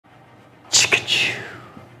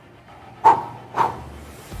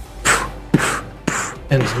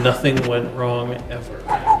And nothing went wrong ever.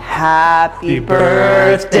 Happy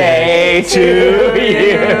birthday to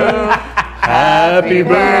you. Happy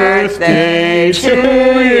birthday to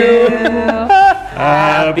you.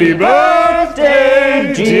 Happy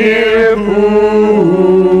birthday, dear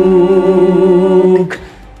Pook.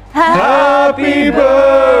 Happy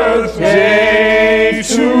birthday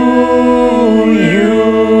to you.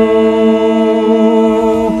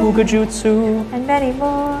 Pukajutsu. And many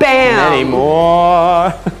more. Bam! Many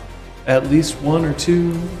more. At least one or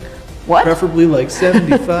two. What? Preferably like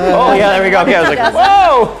 75. Oh yeah, there we go. Okay, I was like,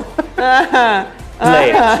 whoa!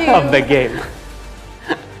 Play of the game.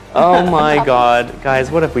 Oh my god.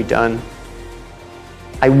 Guys, what have we done?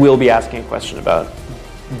 I will be asking a question about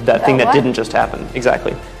that thing that what? didn't just happen.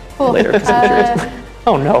 Exactly. Cool. Later, 'cause I'm curious.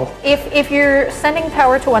 Oh no. If you're sending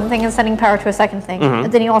power to one thing and sending power to a second thing,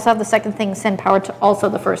 then you also have the second thing send power to also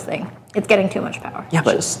the first thing. It's getting too much power. Yeah,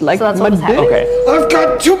 but Just like So that's my what was happening. dick. okay. I've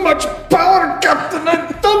got too much power, Captain.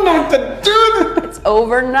 I don't know what to do. It's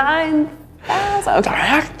over 9,000.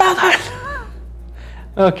 Okay.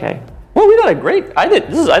 Okay. Well, we got a great. I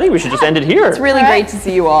think we should just end it here. It's really All great right. to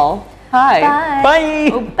see you all. Hi. Bye.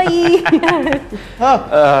 Bye. Bye.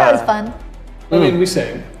 That was fun. I mean, we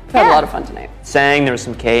sang. We had a lot of fun tonight. Sang. There was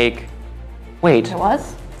some cake. Wait. It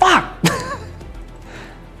was. Fuck.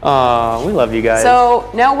 Oh, we love you guys. So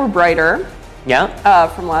now we're brighter yeah.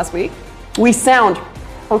 from last week. We sound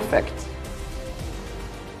perfect.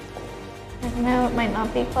 No, it might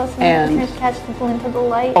not be close enough. And- I'm trying to catch the glint of the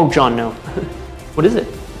light. Oh, John, no. What is it?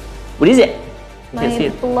 What is it? You My can't see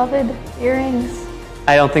it. beloved earrings.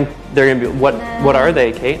 I don't think they're gonna be. What are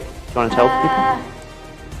they, Kate? Do you want to tell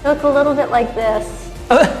They look a little bit like this.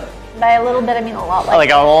 By a little bit, I mean a lot like Like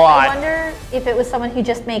a this. lot. I wonder if it was someone who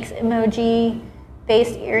just makes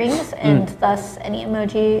emoji-based earrings, and thus any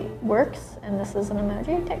emoji works, and this is an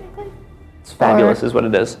emoji, technically? people? It's fabulous, is what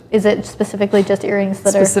it is. Is it specifically just earrings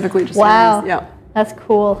that Specifically are... just wow. earrings, yeah. That's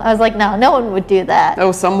cool. I was like, no one would do that.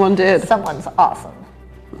 Oh, someone did. Someone's awesome.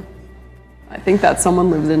 I think that someone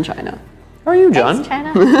lives in China. How are you, John? Thanks, China.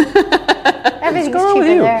 Everything's going on with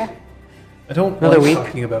cheaper you? there. I don't Another like week.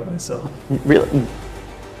 talking about myself. Really?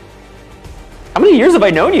 How many years have I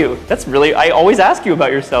known you? That's really. I always ask you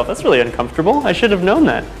about yourself. That's really uncomfortable. I should have known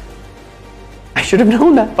that. I should have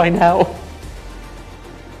known that by now.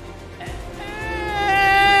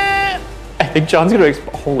 I think John's gonna.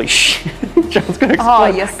 Holy shit! John's gonna explode. Oh,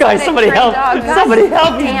 yes. Guys, somebody help! Somebody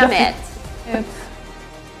help! Damn it. Oops.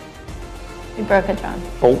 You broke it, John.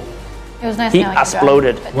 Oh, It was nice He knowing you, John,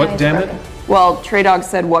 exploded. but now What, he's damn broken. it? Well, Trey Dog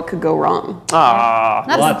said what could go wrong. ah.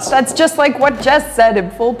 Lots. That's just like what Jess said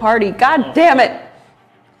in full party. God damn it.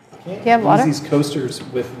 Do you have water? Use these coasters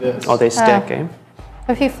with this. Oh, they stick, eh?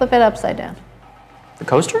 If you flip it upside down. The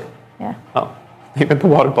coaster? Yeah. Oh, you meant the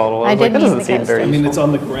water bottle. I was like, did that mean doesn't the seem coaster. very. I mean, it's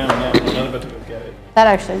on the ground now. I'm not about to go get it. That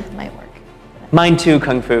actually might work. Mine too,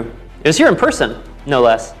 Kung Fu. It was here in person, no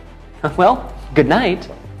less. Well, good night.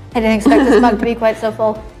 I didn't expect this mug to be quite so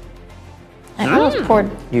full. I almost poured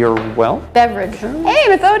You're well. beverage. Hey,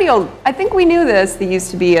 Methodial. I think we knew this. There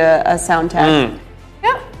used to be a sound tech.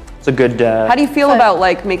 Yeah. It's a good. How do you feel about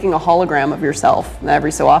like making a hologram of yourself?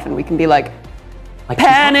 Every so often we can be like, like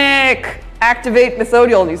panic, activate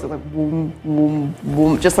Methodial, and he's like, boom, boom,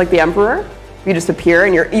 boom, just like the Emperor. You just appear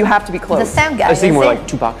and you have to be The close. sound guy. I was thinking is more it? like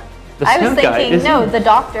Tupac. The I was sound guy, thinking, isn't no, it? the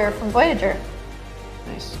doctor from Voyager.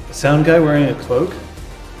 Nice. A sound guy wearing a cloak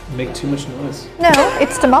make too much noise. No,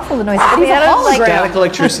 it's to muffle the noise. But he's a hologram. Static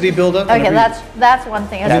electricity buildup. Okay, that's one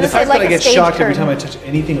thing. I was And the gonna say fact like that I a get stage shocked every curtain. time I touch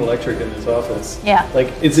anything electric in this office. Yeah.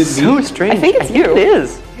 Like, is it So me? strange. I think it's you. It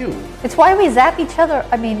is. You. It's why we zap each other.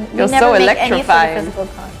 I mean, we You're never so make any sort of electrifying. physical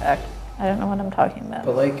contact. I don't know what I'm talking about.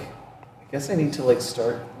 But like, I guess I need to like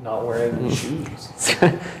start not wearing shoes.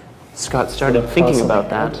 Scott started thinking about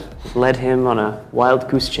that. Led him on a wild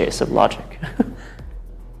goose chase of logic.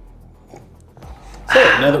 So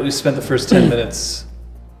now that we've spent the first 10 minutes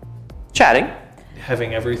Chatting.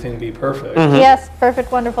 having everything be perfect, Yes,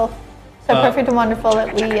 perfect, wonderful. So perfect and wonderful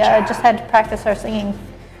that we just had to practice our singing.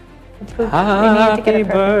 We needed to get Happy it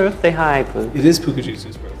perfect. birthday, hi, Pooh. it is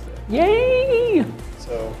Pukajutsu's birthday. Yay!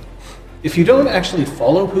 So if you don't actually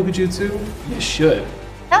follow Pukajutsu, you should.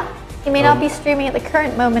 Yeah, he may not be streaming at the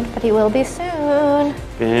current moment, but he will be soon.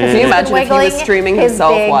 Can you imagine if he was streaming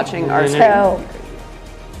himself watching our stream? So,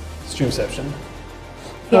 Streamception.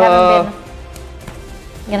 if you haven't been,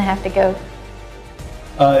 you're gonna have to go.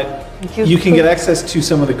 You can get access to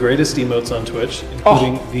some of the greatest emotes on Twitch,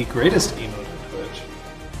 including the greatest emote on Twitch.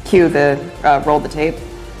 Cue the roll the tape.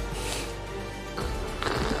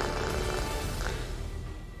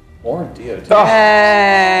 More DOT.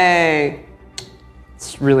 Hey.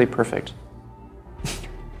 It's really perfect.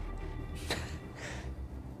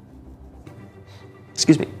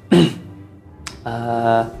 Excuse me.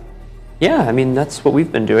 Yeah, I mean, that's what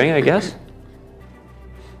we've been doing, I guess.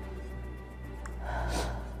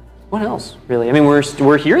 What else, really? I mean,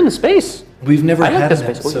 we're here in the space. We've never I like had this an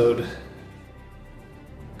space. episode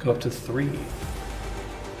go up to 3.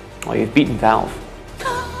 Oh, you've beaten Valve.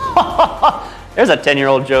 There's a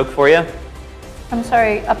 10-year-old joke for you. I'm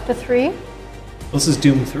sorry, up to 3? This is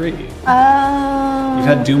Doom 3. You've You've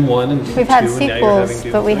had Doom 1 and Doom 2, We've had and now you're having sequels,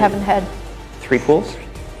 Doom but we 3. haven't had 3 pools?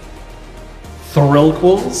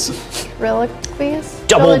 Thrillquels? trilogies.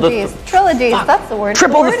 Double the Trilogies, that's the word.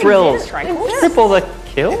 Triple the word thrills. exists. Triple the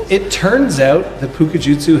kills? It turns out that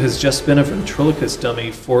Pukajutsu has just been a ventriloquist dummy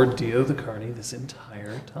for Dio the Carney this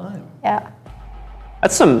entire time. Yeah.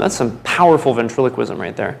 That's some powerful ventriloquism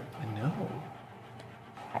right there. I know.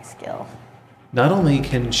 High skill. Not only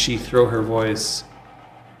can she throw her voice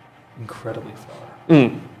incredibly far,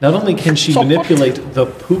 not only can she manipulate the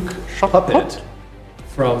Pook puppet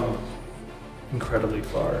from incredibly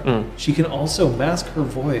far, she can also mask her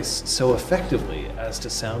voice so effectively as to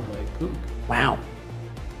sound like Pook. Wow.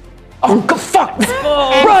 Oh, go fuck!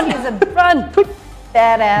 And he's a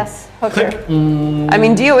badass hooker. I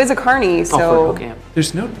mean, Dio is a carny, Oh, so for okay.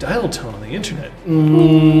 There's no dial tone on the internet.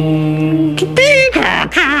 Thank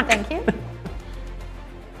you.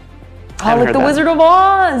 oh, like heard the that. Wizard of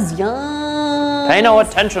Oz. Yum. Pay no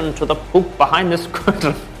attention to the poop behind this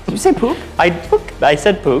curtain. Did you say poop? I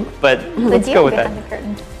said poop, but The let's deal go with behind that. the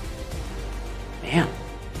curtain. Man.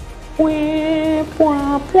 Brandon,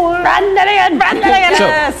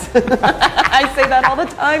 yes. I say that all the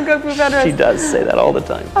time, Goku She Federer. does say that all the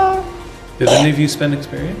time. Did any of you spend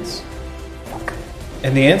experience?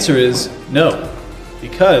 And the answer is no,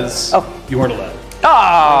 because you weren't allowed.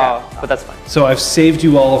 Ah, but that's fine. So I've saved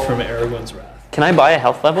you all from Aragorn's wrath. Can I buy a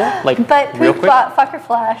health level? Like, But real Pook quick? bought Fucker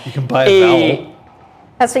Flash. You can buy a Hey. vowel,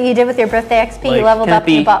 That's what you did with your birthday XP. Like, You leveled can it up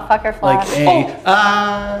and you be bought Fucker like Flash.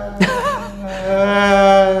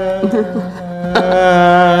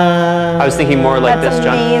 I was thinking more like That's this,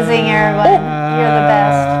 John. amazing, Aragorn. You're the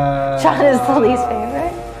best. John is the least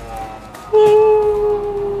favorite.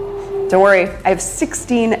 Don't worry, I have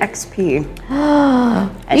 16 XP. You can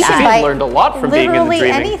Sophia buy learned a lot from being in the literally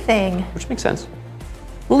dreaming. anything. Which makes sense.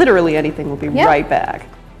 Literally anything will be Yeah. right back.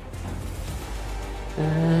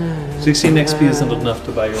 16 XP isn't enough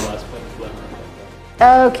to buy your last point of glamour.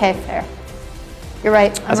 Okay, fair. You're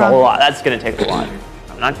right. I'm That's wrong. a lot. That's going to take a lot.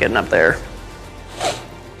 I'm not getting up there.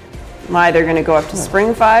 I'm either going to go up to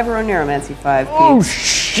Spring 5 or Oneiromancy 5. Oh,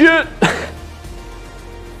 shit! It's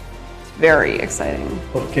very exciting.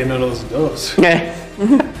 Okay, no, those dos. Yeah.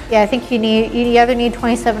 Yeah, I think you either need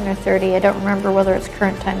 27 or 30. I don't remember whether it's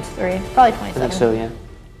current times 3. Probably 27. I think so, yeah.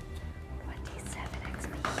 27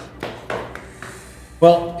 XP.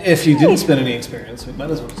 Well, if you didn't spend any experience, we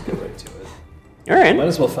might as well just get right to it. All right. Might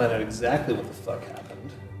as well find out exactly what the fuck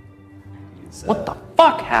happened. These, What the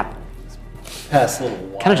fuck happened? past little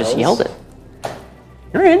while. Kind of just yelled it.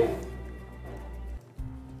 You're in.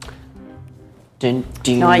 Dun,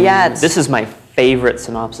 dun. Not yet. This is my favorite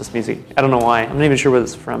synopsis music. I don't know why. I'm not even sure where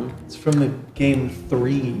this is from. It's from the game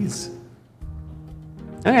Threes.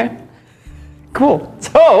 Okay. Cool.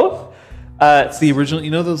 So, It's the original. You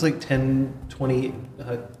know those like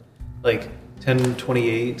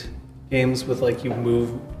 1028 games with like you move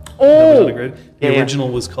numbers on a grid. The Yeah, yeah. original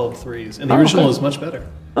was called Threes, and the original is much better.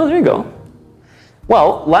 oh, there you go.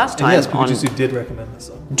 Well, last And time yes, on Pikachu did recommend this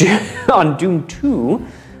song. on Doom 2,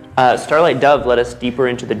 Starlight Dove led us deeper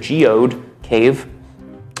into the Geode cave,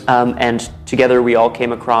 and together we all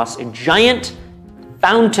came across a giant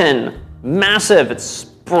fountain, massive. It's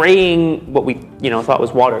spraying what we thought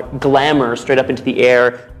was water, glamour straight up into the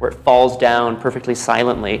air, where it falls down perfectly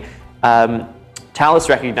silently. Talus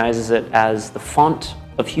recognizes it as the font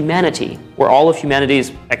of humanity, where all of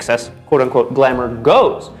humanity's excess, quote-unquote, glamour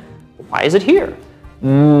goes. Why is it here?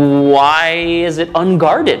 Why is it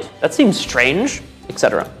unguarded? That seems strange,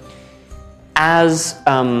 etc. As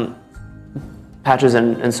Patches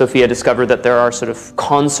and Sophia discover that there are sort of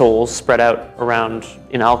consoles spread out around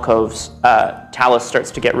in alcoves, Talus starts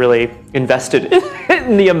to get really invested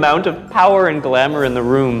in the amount of power and glamour in the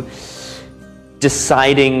room,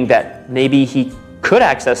 deciding that maybe he could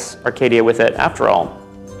access Arcadia with it after all.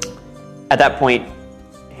 At that point,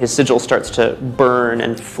 his sigil starts to burn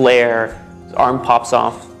and flare, his arm pops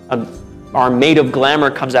off, an arm made of glamour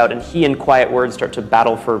comes out, and he and Quiet Words start to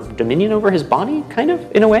battle for dominion over his body, kind of,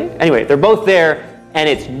 in a way. Anyway, they're both there, and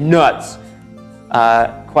it's nuts.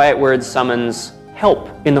 Quiet Words summons help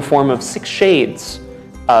in the form of 6 shades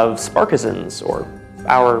of Sparkazons, or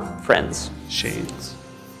our friends. Shades.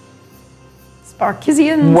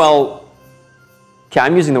 Sparkizians. Well, okay,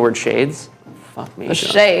 I'm using the word shades. Fuck me, The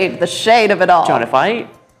John. shade of it all. John, if I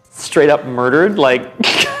straight up murdered, like,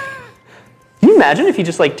 can you imagine if you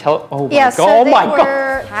just like tell? Oh my Yeah, god! so Oh they my god!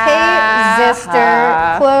 were Kay,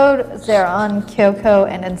 Zister, Claude, Zeron, Kyoko,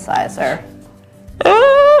 and Incisor.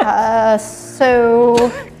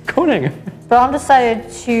 So Coding. Braun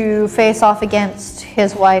decided to face off against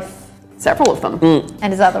his wife Several of them.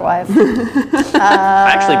 and his other wife.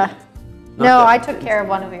 Actually, No, I took care of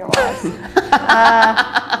one of your wives.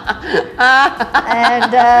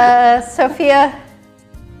 And Sophia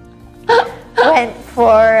went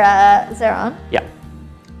for Zeron. yeah.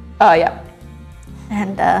 Yeah.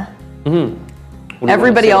 And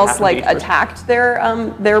Everybody else Happened to each person. attacked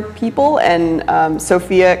their people, and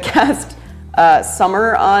Sophia cast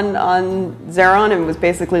Summer on Zeron and was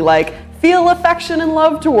basically like, feel affection and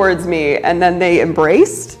love towards me, and then they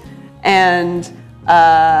embraced, and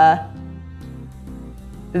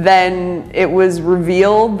then it was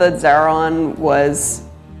revealed that Zeron was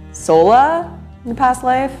Sola in the past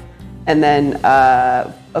life, and then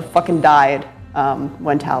fucking died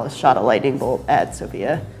when Talus shot a lightning bolt at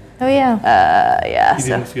Sophia. oh yeah. Yeah, He so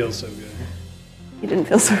didn't feel so good. he didn't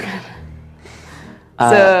feel so good.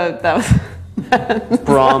 So that was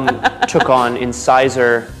Braum took on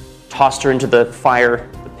Incisor, tossed her into the fire,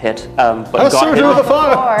 the pit, but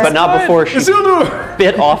but not before she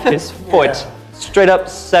bit off his foot. Straight up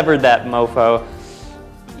severed that mofo.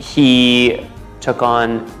 He took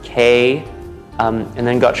on Kay, and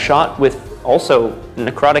then got shot with also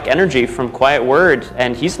necrotic energy from Quiet Word,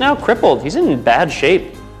 and he's now crippled. He's in bad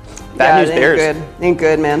shape. Bad news bears. Ain't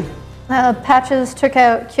good, man. Patches took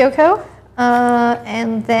out Kyoko,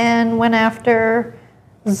 and then went after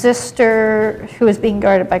Zister, who was being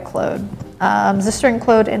guarded by Claude. Zister and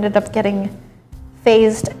Claude ended up getting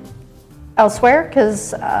phased elsewhere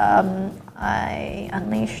because I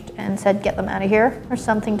unleashed and said, get them out of here, or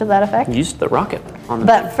something to that effect. Used the rocket on the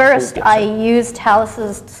But first, Get I set. used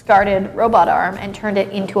Talus's discarded robot arm and turned it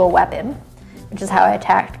into a weapon, which is how I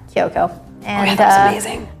attacked Kyoko. And that was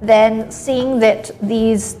amazing. then, seeing that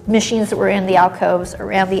these machines that were in the alcoves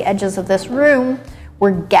around the edges of this room were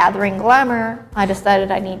gathering glamour, I decided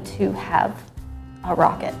I need to have a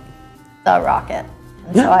rocket. The rocket.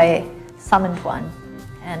 And so I summoned one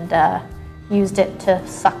and used it to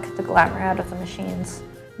suck the glamour out of the machines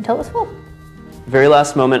until it was full. Very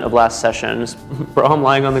last moment of last session, Braum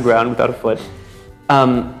lying on the ground without a foot.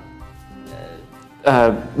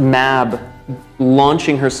 Mab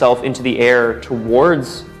launching herself into the air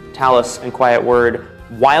towards Talus and Quiet Word,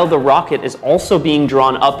 while the rocket is also being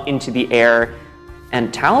drawn up into the air,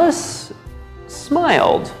 and Talus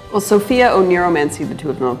smiled. Well, Sophia Oniromancy the two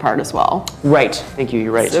of them apart as well. Right, thank you,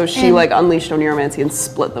 you're right. So she unleashed Oniromancy and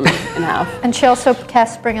split them in half. And she also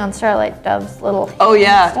cast Spring on Starlight Dove's little hand Oh,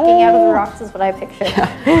 yeah. sticking out of the rocks is what I pictured.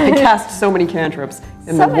 I cast so many cantrips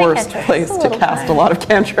in So the many worst cantrips. place It's a to little cast a time. lot of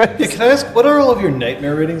cantrips. Yeah, can I ask, what are all of your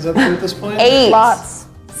nightmare ratings up to at this point? 8. Lots.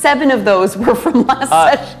 7 of those were from last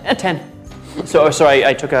session. 10. So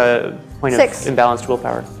I took a point 6. of imbalanced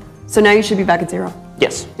willpower. So now you should be back at 0.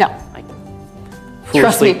 Yes. Yeah.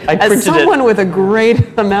 Trust me, I as printed someone it. with a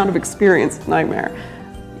great amount of experience with Nightmare.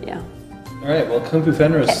 Yeah. All right, well, Kung Fu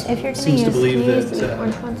Fenris If you're going to seems use, to believe can you use that the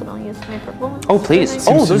orange ones and I'll use my purple ones? Oh, please. Nice.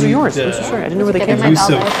 Oh, those are yours. Seems to I'm be, so sorry. I didn't know where they Those came are from.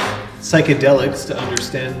 good. use of My psychedelics to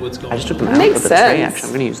understand what's going I just took on. them out Makes of the tray, sense. actually.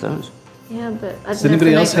 I'm going to use those. Yeah, but Does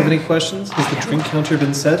anybody else have any questions? Has the drink counter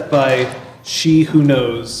been set by she who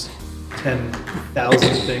knows 10,000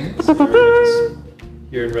 things?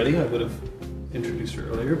 Here and ready. I would have introduced her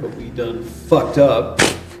earlier, but we done fucked up.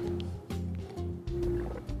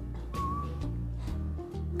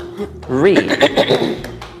 Read.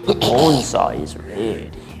 Bonsai is ready.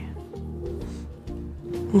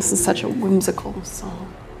 This is such a whimsical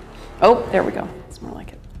song. Oh, there we go. It's more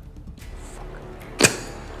like it.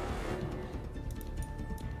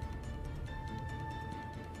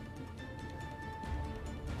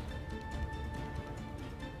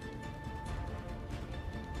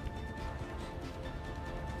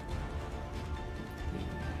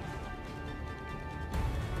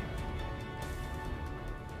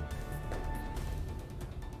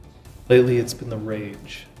 Lately, it's been the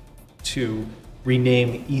rage to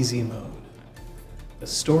rename easy mode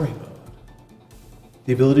as story mode.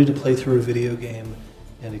 The ability to play through a video game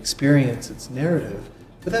and experience its narrative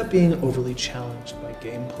without being overly challenged by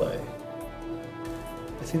gameplay.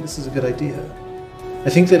 I think this is a good idea. I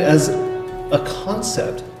think that as a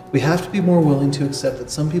concept, we have to be more willing to accept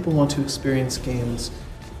that some people want to experience games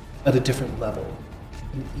at a different level,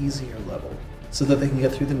 an easier level, so that they can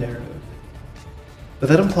get through the narrative. But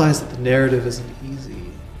that implies that the narrative isn't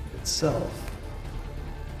easy itself.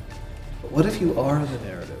 But what if you are the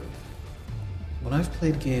narrative? when I've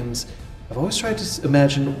played games, I've always tried to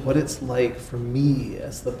imagine what it's like for me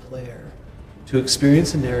as the player to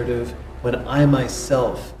experience a narrative when I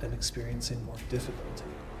myself am experiencing more difficulty.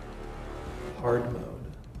 Hard mode.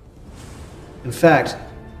 In fact,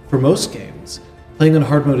 for most games, playing on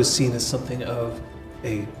hard mode is seen as something of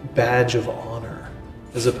a badge of honor,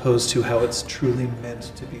 as opposed to how it's truly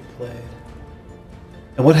meant to be played.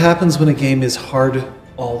 And what happens when a game is hard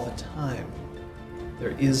all the time?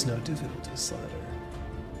 There is no difficulty slider.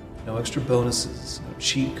 No extra bonuses, no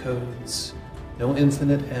cheat codes, no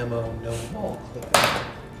infinite ammo, no wall clipping.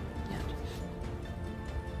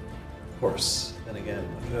 Of course, then again,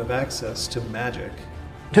 when you have access to magic,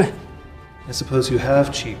 I suppose you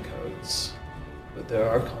have cheat codes, but there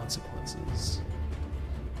are consequences.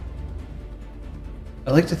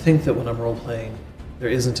 I like to think that when I'm role-playing, there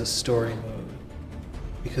isn't a story mode,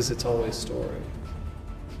 because it's always story.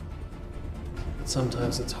 But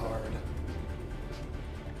sometimes it's hard.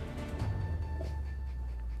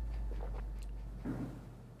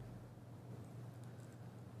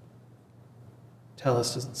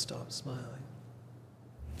 Talus doesn't stop smiling.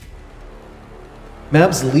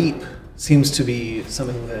 Mab's leap seems to be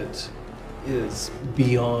something that is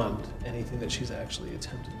beyond anything that she's actually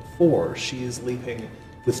attempted before. She is leaping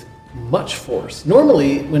with much force.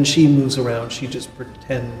 Normally, when she moves around, she just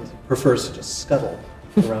prefers to just scuttle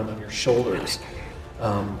around on your shoulders.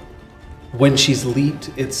 When she's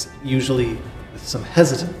leaped, it's usually with some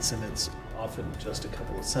hesitance, and it's often just a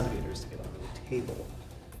couple of centimeters to get onto the table.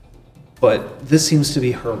 But this seems to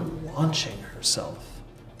be her launching herself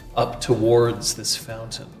up towards this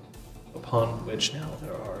fountain, upon which now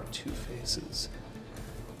there are two faces,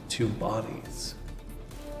 two bodies.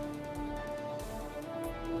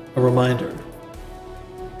 A reminder,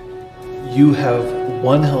 you have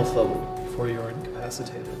 1 health level before you're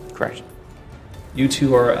incapacitated. Correct. You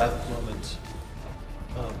two are at the moment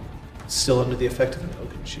still under the effect of an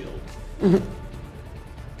Oaken Shield. Mm-hmm.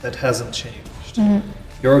 That hasn't changed. Mm-hmm.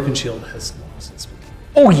 Your Oaken Shield has long since been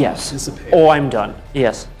Oh, yes. dissipated. Oh, I'm done.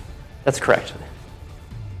 Yes, that's correct.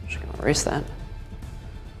 I'm just going to erase that.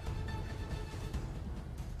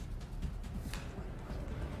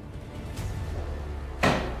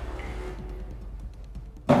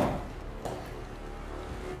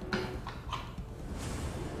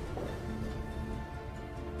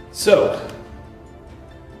 So,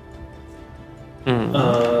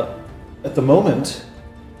 at the moment,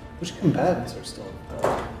 which combatants are still in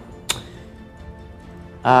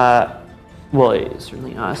power? Well,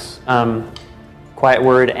 certainly us. Quiet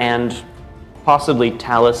Word and possibly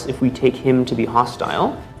Talus if we take him to be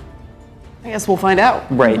hostile. I guess we'll find out.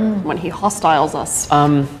 Right. When he hostiles us.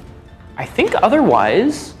 I think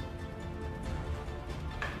otherwise,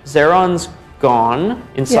 Zeron's gone,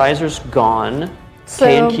 Incisor's gone, So-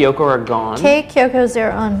 Kay and Kyoko are gone. Kay, Kyoko,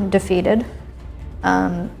 Zeron defeated.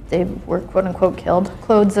 They were quote unquote killed.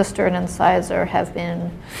 Claude, Zister, and Incisor have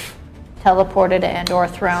been teleported and or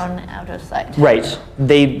thrown out of sight. Right.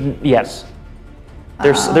 Yes.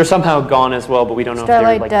 They're somehow gone as well, but we don't know if they're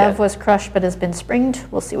Starlight like Dev dead. was crushed but has been springed.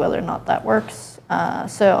 We'll see whether or not that works.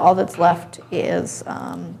 So all that's left is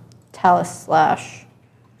Talus /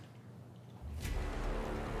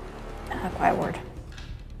 Quiet Word.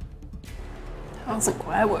 That wasn't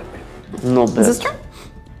Quiet Word. A little bit. Sister?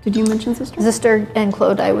 Did you mention sister? Zister and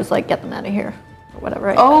Claude, I was like, get them out of here. Or whatever.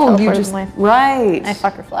 I Oh, you teleported just... them away. Right. I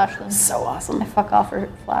fucker flashed them. So awesome. I fuck off or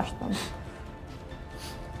flashed them.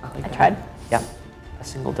 like I that. tried. Yeah. A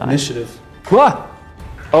single die. Initiative. Whoa!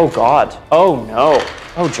 Oh, God. Oh, no.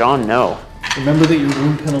 Oh, John, no. Remember that your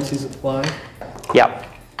wound penalties apply? Yep.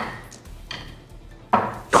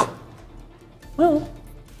 Well.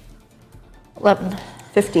 11.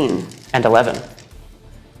 15. And 11.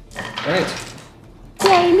 Right.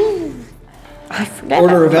 I forget.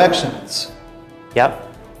 Order of actions.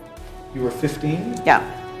 Yep. You were 15. Yeah.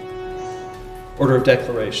 Order of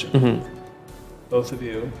declaration. Both of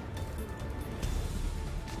you.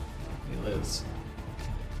 Hey, Liz.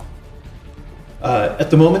 At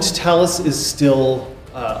the moment, Talus is still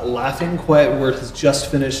laughing. Quiet Word has just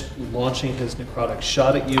finished launching his necrotic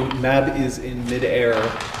shot at you. Mab is in midair,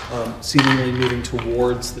 seemingly moving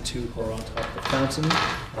towards the two who are on top of the fountain.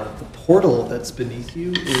 The portal that's beneath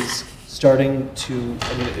you is starting to,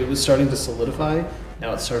 it was starting to solidify.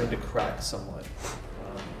 Now it's starting to crack somewhat. It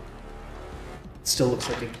still looks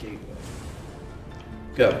like a gateway.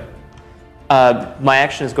 Go. My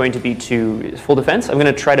action is going to be to full defense. I'm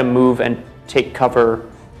going to try to move and take cover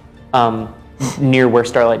near where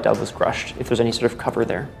Starlight Dove was crushed, if there's any sort of cover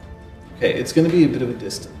there. Okay, it's going to be a bit of a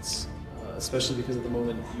distance, especially because at the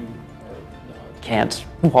moment you are not. Can't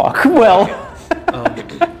walk well.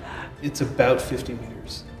 It's about 50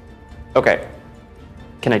 meters. Okay.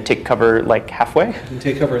 Can I take cover like halfway? You can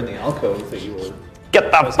take cover in the alcove that you were. Get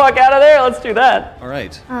the fuck out of there! Let's do that. All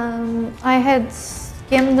right. I had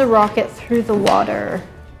skimmed the rocket through the water.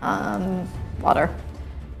 I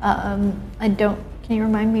don't. Can you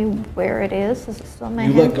remind me where it is? Is it still in my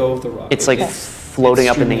You head? let go of the rocket. It's like floating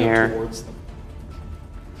up in the streaming air. towards them.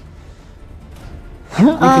 You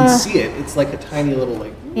can see it. It's like a tiny little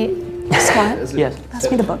like. Scott, as it- Yes. pass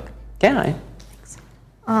me the book. Can I?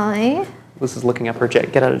 I This is looking up her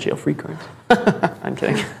get out of jail free cards. I'm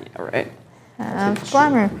kidding. Yeah, right. have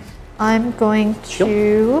glamour. I'm going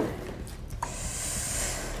to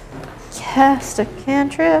cast a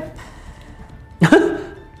cantrip.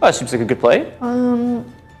 Oh, that seems like a good play.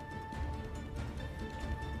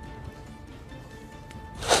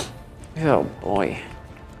 Oh boy.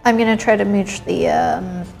 I'm gonna try to mooch the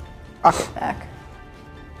rocket back.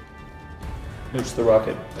 Mooch the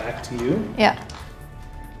rocket back to you. Yeah.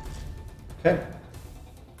 Okay.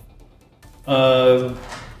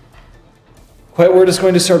 Quiet Word is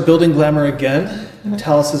going to start building glamour again.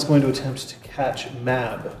 Talus is going to attempt to catch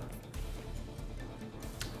Mab.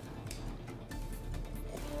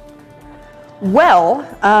 Well,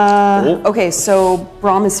 okay, so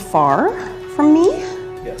Brahm is far from me.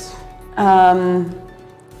 Yes. Um,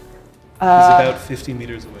 He's about 50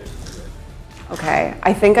 meters away from you. okay,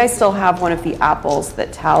 I think I still have one of the apples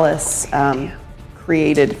that Talus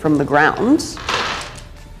created from the ground.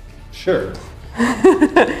 Sure.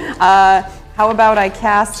 How about I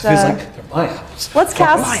cast? It feels like they're my apples. Let's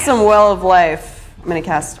cast some Well of Life. I'm gonna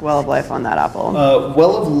cast Well of Life on that apple.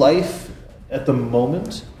 Well of Life at the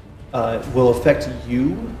moment will affect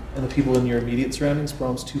you and the people in your immediate surroundings.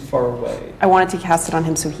 Brahm's too far away. I wanted to cast it on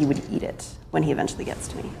him so he would eat it when he eventually gets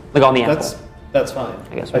to me. Like on the apple. That's fine.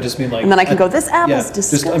 I guess I just mean like. And then I can go, "This apple's I'm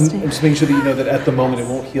disgusting." just making sure that you know that at the moment it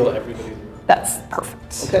won't heal everybody in the room. That's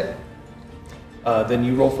perfect. Okay. Then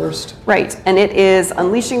you roll first. Right, and it is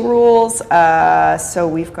Unleashing Rules. So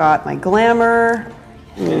we've got my Glamour.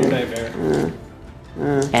 And your nightmare.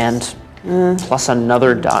 And plus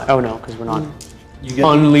another die. Oh no, because we're not You get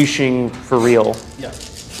unleashing for real. yeah.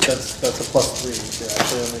 That's a +3 for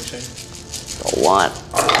actually unleashing. A lot.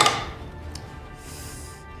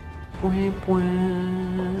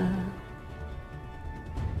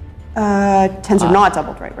 Tens are not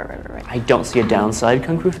doubled. Right. I don't see a downside,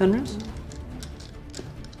 Kung Fu Fenris.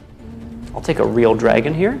 I'll take a real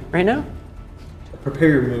dragon here right now. Prepare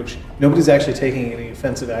your mooch. Nobody's actually taking any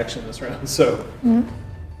offensive action this round, so Can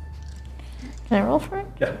I roll for it?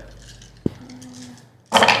 yeah.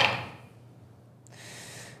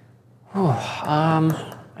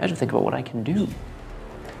 I had to think about what I can do.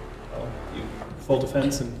 Well, you full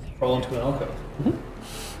defense and crawl into an alcove.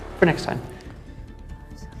 For next time.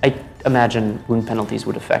 I imagine wound penalties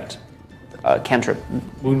would affect cantrip,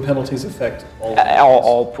 Wound penalties affect all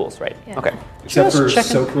all pools, right? Yeah. Okay. except Just for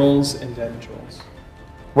checking. soak rolls and damage rolls.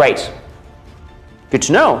 Right. Good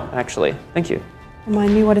to know, actually. Thank you.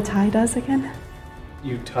 Remind me what a tie does again?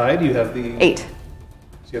 You tied. You have the 8. So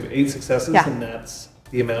you have 8 successes, Yeah. and that's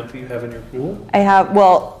the amount that you have in your pool. I have.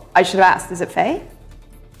 Well, I should have asked. Is it Fae,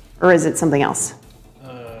 or is it something else?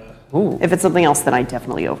 Ooh. If it's something else, then I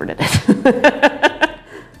definitely overdid it.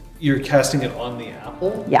 You're casting it on the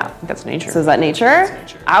apple. Yeah. That's nature. So is that nature?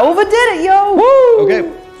 nature. I overdid it, yo! Woo!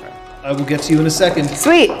 Okay. I will get to you in a second.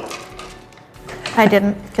 Sweet. I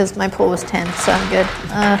didn't because my pool was 10, so I'm good.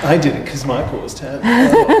 I didn't because my pool was 10.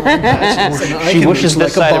 Oh, I'm matches, and I She can wishes reach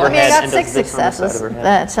this like a side of her I mean, I head got and 6 does this on the side successes. of her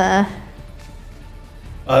head.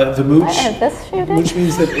 That The mooch, I have this shooting. which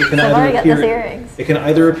means that it can I've already either got those appear. earrings. It can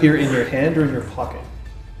either appear in your hand or in your pocket.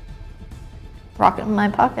 Rocket in my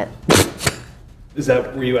pocket. Is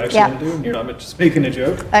that where you actually Yeah. want to do? You're not just making a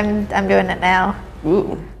joke. I'm doing it now.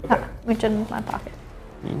 Ooh. Okay. Which in my pocket.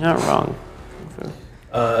 You're not wrong.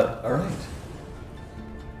 All right.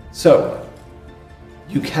 So,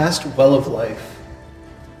 you cast Well of Life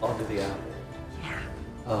onto the apple.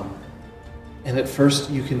 Yeah. And at first,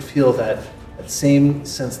 you can feel that same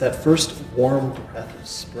sense, that first warm breath of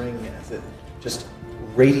spring as it just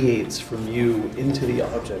radiates from you into the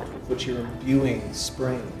object with which you're imbuing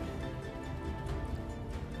spring.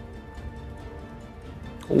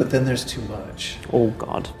 But then there's too much. Oh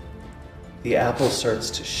God. The apple starts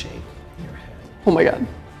to shake in your head Oh my god.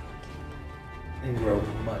 and grow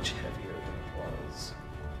much heavier than it was.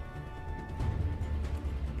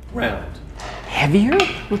 Round. Heavier?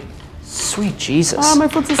 Sweet Jesus. Oh, my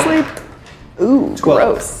foot's asleep. Ooh, 12.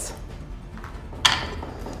 gross.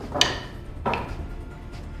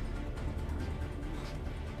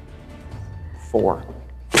 Four.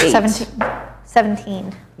 17.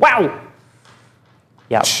 17. Wow.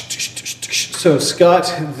 Yeah. So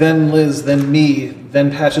Scott, then Liz, then me,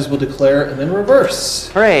 then Patches will declare, and then reverse.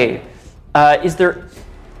 Hooray. Is there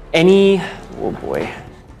any... Oh, boy.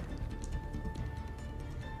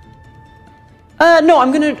 No,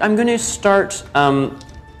 I'm gonna start... now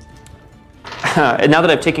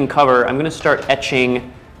that I've taken cover, I'm gonna start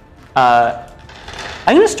etching... I'm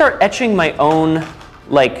gonna start etching my own,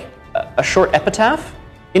 like, a short epitaph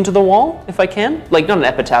into the wall, if I can. Like, not an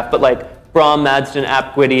epitaph, but like, Brom, Madston,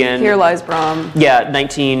 Ap Gwydion. Here lies Brom. Yeah,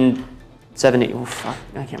 1970. Oh, fuck,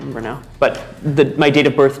 I can't remember now. But my date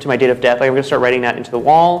of birth to my date of death, like, I'm going to start writing that into the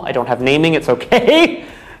wall. I don't have naming, it's okay.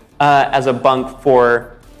 As a bunk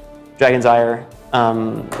for Dragon's Ire,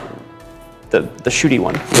 the shooty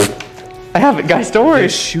one. I have it, guys, don't worry. The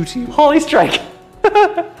shooty? Holly Strike. Where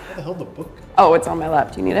the hell the book? Oh, it's on my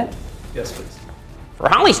lap. Do you need it? Yes, please. For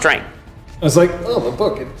Holly Strike. I was like, oh, the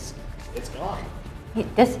book, it's gone.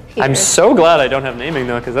 It disappeared. I'm so glad I don't have naming,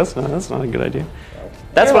 though, because that's not a good idea.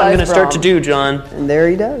 That's Here what I'm lies going to start to Brom. do, John. And there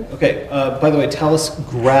he does. Okay, by the way, Talus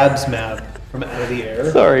grabs Mab from out of the air.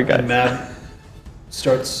 Sorry, guys. And Mab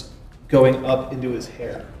starts going up into his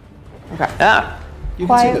hair. Ah. You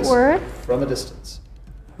can see Quiet this word. from a distance.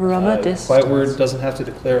 From a distance. Quiet word doesn't have to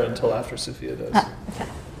declare until after Sophia does.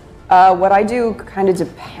 What I do kind of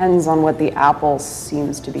depends on what the apple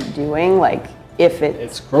seems to be doing. Like, if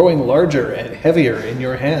It's growing larger and heavier in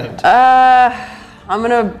your hand. I'm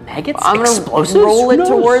gonna Maggots? I'm gonna Explosives? roll Who it knows?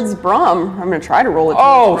 towards Brom. I'm gonna try to roll it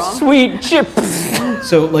Oh, towards Brom. sweet chips.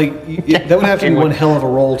 So, like, that would have to be one hell of a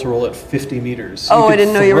roll to roll at 50 meters. Oh, could I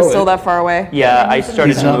didn't know you were throw still it. that far away. Yeah, I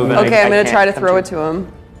started He's to not move. moving. Okay, I'm gonna can't try to come throw it to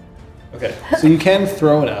him. Okay, so you can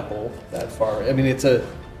throw an apple that far. I mean, it's a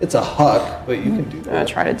huck, but you can do I'm gonna that.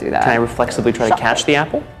 try to do Can I that. reflexively try to catch the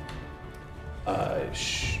apple?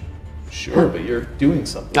 Sure, but you're doing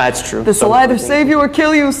something. That's true. This will either save you or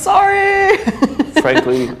kill you. Sorry.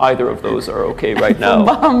 Frankly, either of those are okay right now.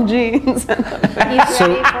 Bomb jeans. He's ready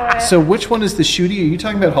for it. So which one is the shooty? Are you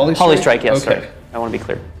talking about Holly Strike? Holly Strike, yes, Okay. sorry. I want to be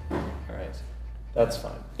clear. All right, that's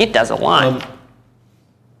fine. It does a lot.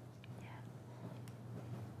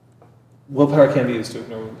 Willpower can be used to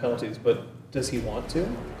ignore penalties, but does he want to?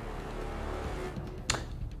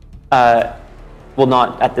 Well,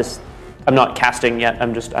 not at this. I'm not casting yet.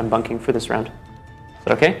 I'm bunking for this round. Is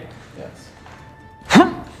that okay? Yes.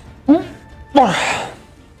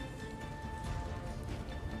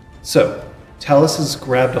 So, Talus has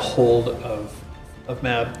grabbed a hold of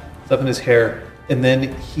Mab, it's up in his hair, and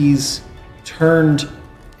then he's turned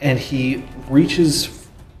and he reaches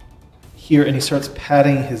here and he starts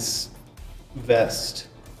patting his vest.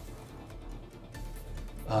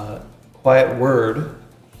 Quiet word.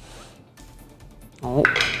 Oh.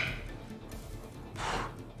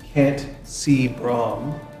 Can't see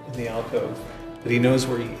Brom in the alcove, but he knows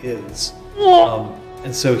where he is.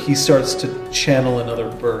 And so he starts to channel another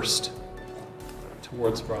burst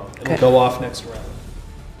towards Brom. It'll go off next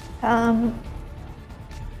round.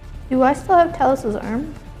 Do I still have Talus's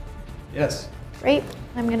arm? Yes. Great.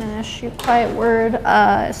 I'm gonna shoot quiet word,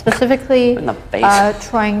 specifically In the face.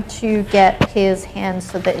 trying to get his hand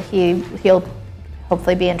so that he'll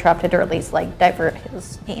hopefully be interrupted or at least like divert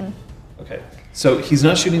his aim. Okay. So he's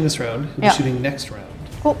not shooting this round. He'll Yeah. be shooting next round.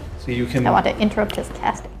 Cool. So you can. I want to interrupt his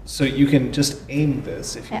casting. So you can just aim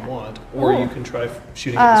this if you Yeah. want, or Ooh. you can try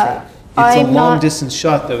shooting it this round. It's a I'm long not- distance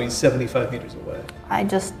shot, though. He's 75 meters away. I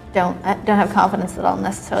just don't have confidence that I'll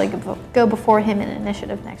necessarily go before him in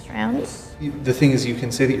initiative next round. The thing is, you can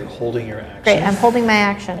say that you're holding your action. Great. I'm holding my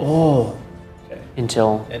action. Oh. Okay.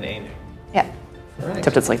 Until. And aiming. Yeah. All right.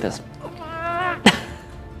 Except it's like this.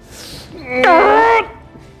 Which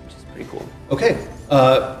is pretty cool. Okay.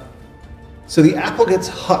 So the apple gets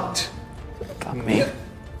hucked. Fuck me.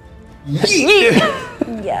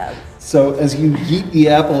 Yeet! Yeah. So as you yeet the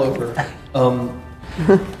apple over,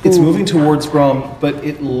 it's moving towards Brom, but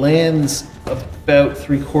it lands about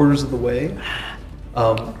 3/4 of the way.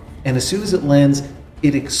 And as soon as it lands,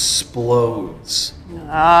 it explodes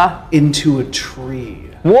into a tree.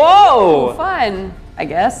 Whoa! Fun, I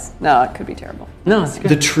guess. No, it could be terrible. No, it's good.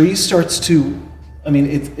 The tree starts to, I mean,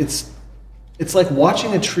 it's like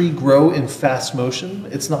watching a tree grow in fast motion.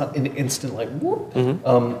 It's not an instant like whoop.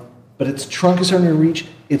 But its trunk is starting to reach.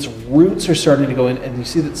 Its roots are starting to go in, and you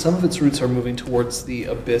see that some of its roots are moving towards the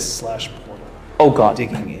abyss/portal, Oh god.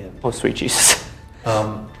 digging in. Oh sweet Jesus.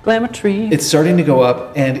 Glamour tree. It's starting to go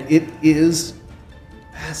up, and it is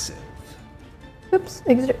massive. Oops.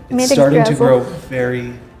 It's starting to grow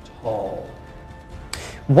very tall.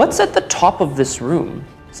 What's at the top of this room?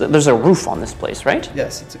 So there's a roof on this place, right?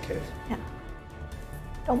 Yes, it's a cave. Yeah.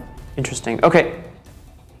 Don't. Interesting. Okay.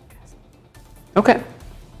 Okay.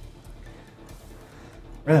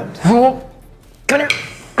 Round. Come here.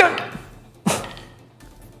 Come.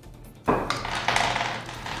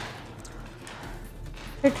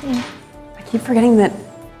 13. I keep forgetting that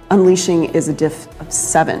unleashing is a diff of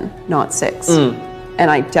 7, not 6. And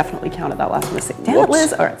I definitely counted that last mistake. Damn it,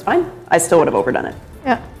 Liz. All right, it's fine. I still would have overdone it.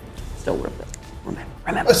 Yeah. Still would have. I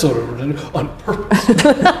Remember. sort of did it on purpose.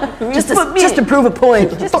 Just to prove a point.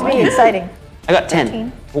 Just to be exciting. I got 10.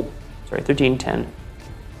 13. Oh, sorry, 13, 10.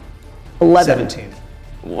 11. 17.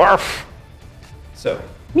 Warf. So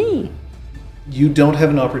Me. you don't have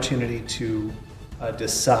an opportunity to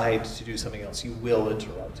decide to do something else. You will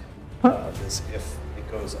interrupt this if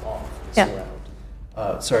it goes off this Yeah.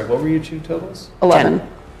 round. Sorry, what were your 2 totals? 11. 10.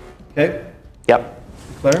 Okay, Yep.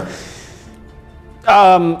 Claire?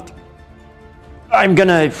 I'm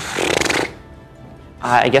gonna.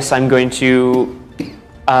 I guess I'm going to.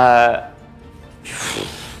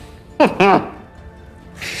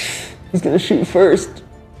 He's gonna shoot first.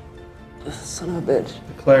 Son of a bitch.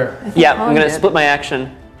 Claire. Yeah, I'm gonna did. split my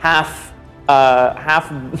action. Half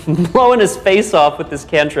blowing his face off with this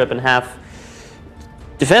cantrip, and half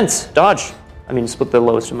defense, dodge. I mean, split the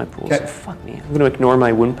lowest of my pools. Okay. Fuck me. I'm gonna ignore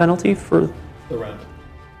my wound penalty for. The round.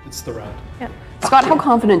 It's the round. Yeah. Scott, how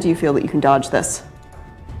confident do you feel that you can dodge this?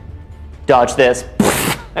 Dodge this.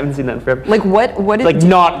 I haven't seen that in forever. Like what did Like,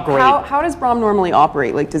 not great. How does Brom normally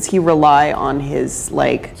operate? Like does he rely on his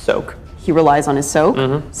Soak. he relies on his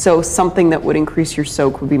soak? So something that would increase your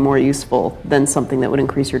soak would be more useful than something that would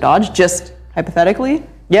increase your dodge, just hypothetically?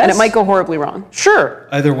 Yes. And it might go horribly wrong. Sure.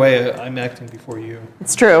 Either way, I'm acting before you.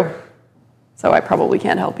 It's true. So I probably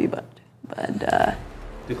can't help you, but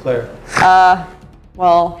Declare.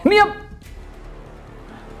 well, Yep.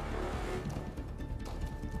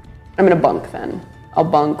 I'm gonna bunk then. I'll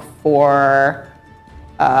bunk for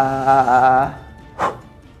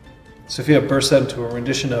Sophia bursts out into a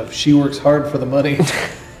rendition of "She Works Hard for the Money."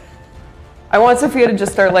 I want Sophia to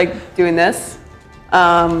just start like doing this.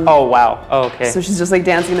 Oh wow. Oh, okay. So she's just like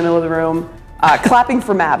dancing in the middle of the room, clapping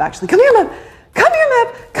for Mab actually. Come here, Mab. Come here,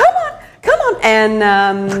 Mab. Come on. Come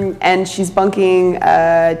on. And she's bunking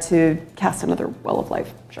to cast another Well of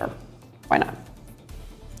Life. Sure. Why not?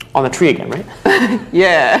 On the tree again, right?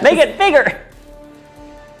 Yeah. Make it bigger.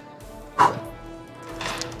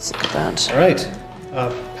 Sick of that. All right,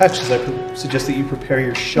 Patches. I suggest that you prepare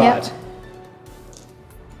your shot. Yep.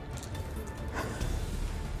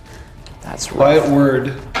 That's Quiet rough. word.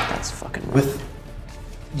 That's fucking rough. With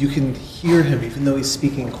you can hear him even though he's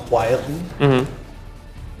speaking quietly. Even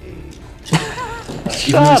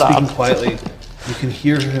though he's speaking quietly, you can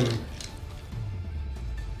hear him.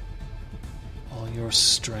 All your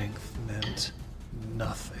strength meant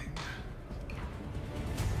nothing.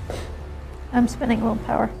 I'm spending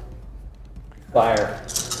willpower. Fire.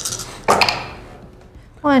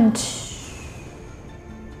 1, 2.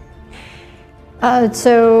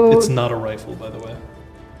 So It's not a rifle, by the way.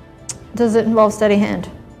 does it involve steady hand?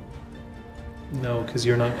 No, because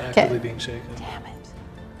you're not actively being shaken. Damn it.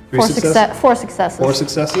 3 4 successes. 4 successes. 4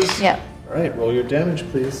 successes. Yeah. All right, roll your damage,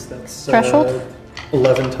 please. That's Threshold?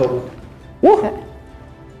 11 total. Okay.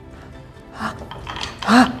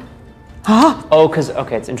 Oh, because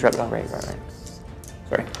okay, it's interrupt. Oh, right.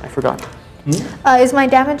 Sorry, I forgot. Is my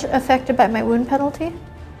damage affected by my wound penalty?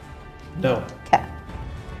 No, Okay.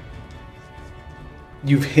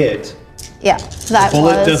 you've hit. Yeah. That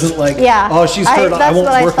Bullet was, doesn't like. Yeah. Oh, she's hurt. I that's won't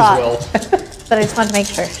what work thought, as well. But I just wanted to make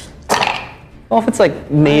sure. Well, if it's like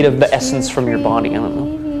made of the essence from your body, I don't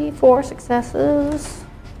know. 4 successes.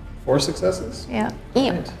 4 successes. Yeah.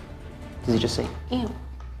 Right. Does he just say, ew?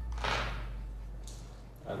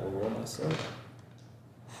 I will roll myself.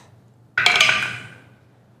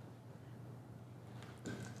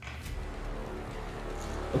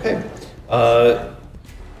 Okay.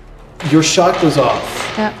 Your shot goes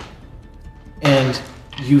off, Yeah. and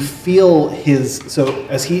you feel his. So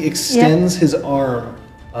as he extends his arm,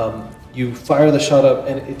 you fire the shot up,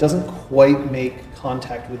 and it doesn't quite make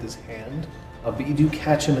contact with his hand, but you do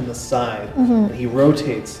catch him in the side, and he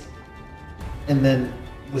rotates, and then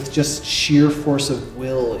with just sheer force of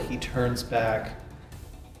will, he turns back.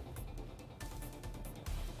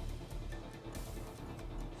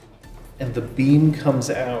 And the beam comes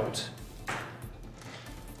out,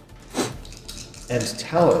 and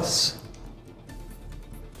Talus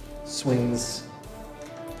swings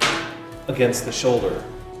against the shoulder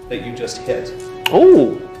that you just hit,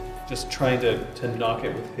 Oh! just trying to knock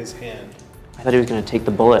it with his hand. I thought he was gonna take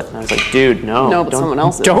the bullet, and I was like, dude, no. No, but someone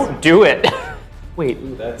else is. Don't do it. Wait.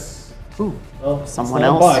 Ooh, that's Ooh. well, Someone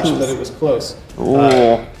it's not else a botch, who's- but it was close. Ooh.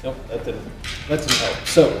 Nope, that didn't help.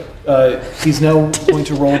 So he's now going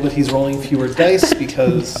to roll, but he's rolling fewer dice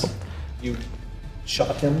because you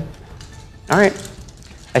shot him. All right.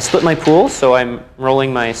 I split my pool, so I'm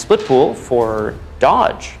rolling my split pool for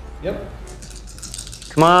dodge. Yep.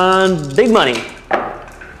 Come on, big money.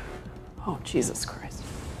 Oh, Jesus Christ.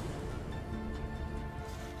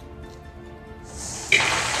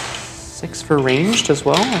 6 for ranged as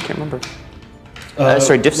well? I can't remember.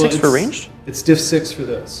 Sorry, diff 6 for ranged? It's diff 6 for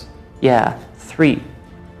this. Yeah, 3.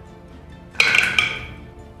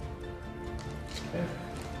 Okay.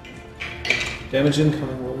 Damage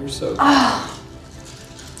incoming, roll your soak.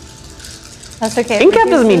 That's okay. it Incap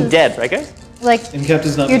doesn't mean reduces- dead, right guys? Like, Incap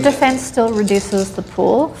does not your mean dead. defense still reduces the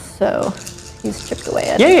pool, so he's chipped away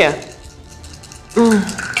at it. Yeah.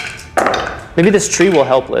 Maybe this tree will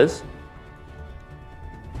help, Liz.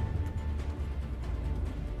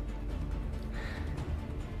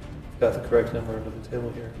 Got the correct number under the table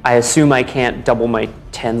here. I assume I can't double my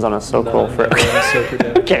 10s on a soak roll for. Never on soak or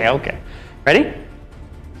damage. Okay. Ready?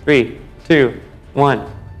 3, 2,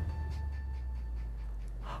 1.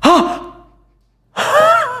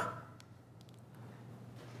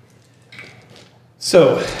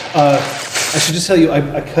 So, I should just tell you,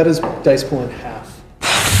 I cut his dice pool in half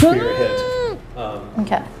for your hit.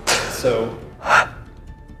 Okay. So,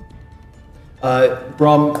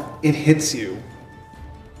 Brom, it hits you,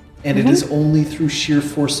 and it is only through sheer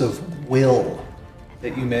force of will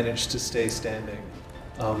that you manage to stay standing.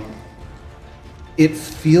 It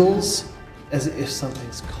feels as if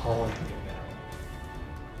something's calling you now.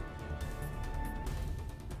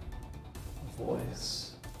 A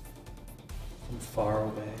voice from far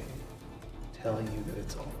away telling you that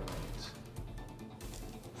it's all right.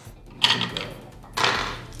 You can go.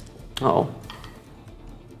 Oh.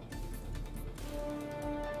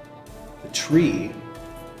 The tree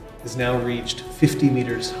is now reached 50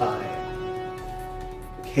 meters high.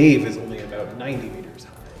 The cave is only about 90 meters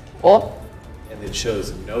high, Oh, and it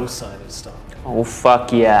shows no sign of stopping. Oh,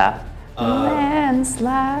 fuck yeah.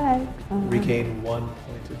 landslide. Regain 1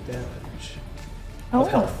 point of damage Oh. of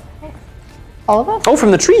health. All of us? Oh,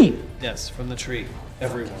 from the tree. Yes, from the tree.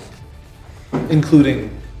 Everyone.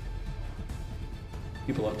 Including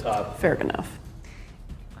people up top. Fair enough.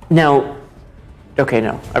 Now, okay,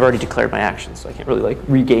 no. I've already declared my actions, so I can't really, like,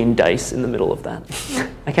 regain dice in the middle of that.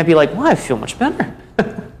 I can't be like, well, I feel much better.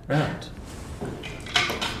 Round.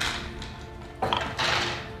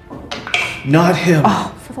 Not him.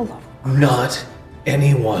 Oh, for the love of Not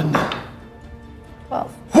anyone.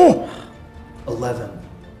 12. 11.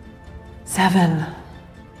 7.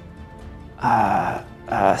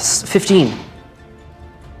 15.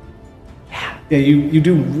 Yeah, you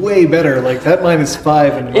do way better. Like that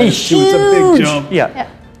 -5 and -2, it's a big jump. Yeah. Yeah.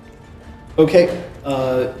 Okay,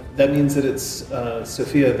 that means that it's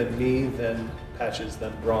Sophia, then me, then Patches,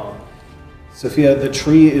 then Brom. Sophia, the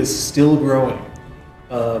tree is still growing,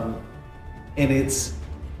 and it's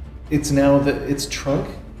now that its trunk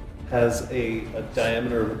has a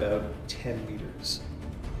diameter of about 10 meters.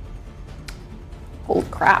 Holy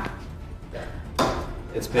crap.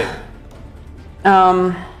 It's big.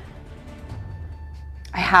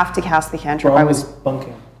 I have to cast the cantrip. Brom was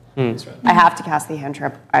bunking. That's right. I have to cast the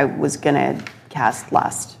cantrip I was gonna cast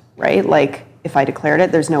last, right? Like, if I declared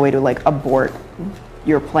it, there's no way to like abort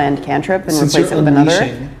your planned cantrip and Since replace you're it with another.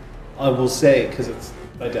 unleashing, I will say, because it's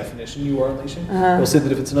by definition you are unleashing, I will say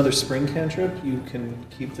that if it's another spring cantrip, you can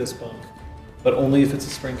keep this bunk. But only if it's a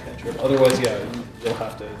spring cantrip. Otherwise, yeah, you'll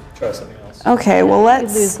have to try something else. Okay, well You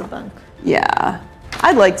lose let's. the bunk. Yeah,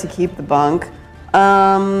 I'd like to keep the bunk.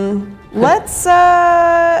 Let's.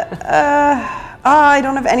 I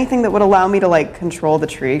don't have anything that would allow me to like control the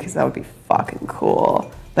tree because that would be fucking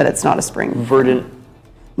cool. But it's not a spring. Verdant.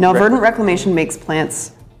 No, verdant reclamation makes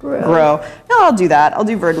plants grow. No, I'll do that. I'll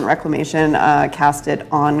do verdant reclamation. Cast it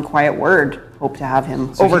on Quiet Word. Hope to have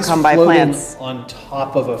him So he's overcome by floating plants. on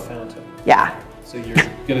top of a fountain. Yeah, So you're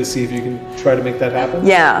gonna see if you can try to make that happen?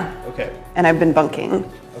 yeah. Okay. And I've been bunking.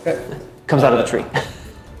 Okay. Comes out of the tree. That's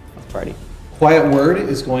party. Quiet Word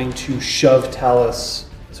is going to shove Talus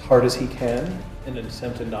as hard as he can in an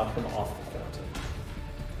attempt to knock him off the fountain.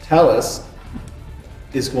 Talus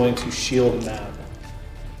is going to shield Mab.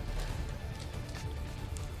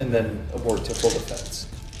 And then abort to full defense.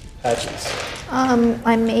 Patches.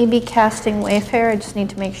 I may be casting Wayfarer. I just need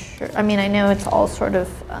to make sure. I mean, I know it's all sort of.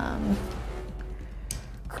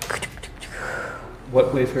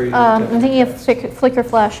 What Wayfarer are you I'm attempting thinking to of cast? flicker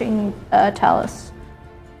flashing Talus.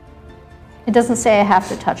 It doesn't say I have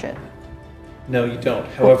to touch it. No, you don't.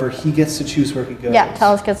 However, he gets to choose where he goes. Yeah,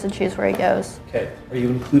 Talus gets to choose where he goes. Okay. Are you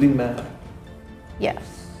including Mab? Yes.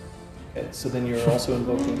 Okay, so then you're also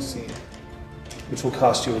invoking Scene, which will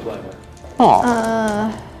cost you a glamour.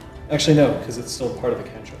 Aw. Actually, no, because it's still part of the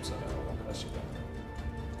cantrip, so no, it won't cost you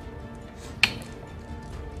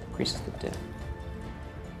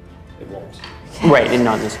it won't. Right, and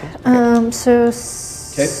not in this case. So.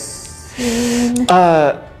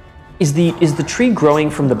 Okay. Is the tree growing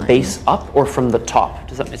from the base up or from the top?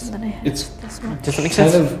 Does that make sense? It's Does that make kind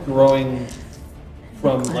sense? of growing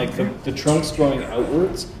from like the trunk's growing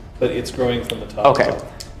outwards, but it's growing from the top. Okay. up.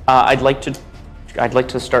 I'd like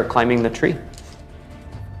to start climbing the tree.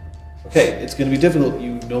 Okay, it's going to be difficult.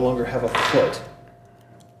 You no longer have a foot.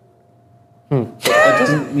 But that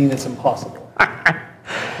doesn't mean it's impossible.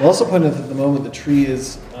 I'll also point out that at the moment the tree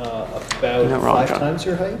is about Not wrong, 5 John. times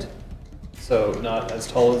your height, so not as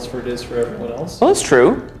tall as it is for everyone else. Well, that's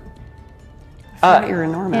true. You're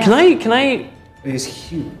enormous. Can I? It is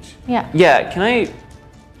huge. Yeah. Yeah. Can I?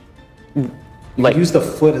 You Like, use the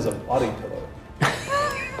foot as a body pillow.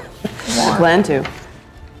 Plan to.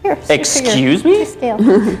 Here. Excuse me? Scale.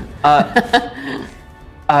 Can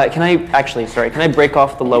I actually? Sorry. Can I break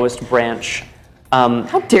off the lowest branch?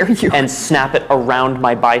 How dare you? And snap it around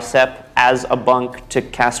my bicep as a bunk to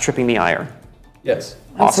cast Tripping the Ire. Yes.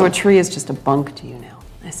 So Awesome. a tree is just a bunk to you now.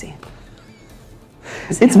 I see.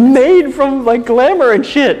 It's made from like glamour and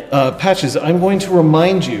shit. Patches, I'm going to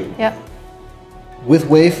remind you Yep. with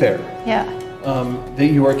Wayfarer Yeah. that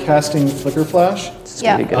you are casting Flicker Flash. It's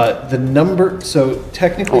gonna be Yeah. good. The number, so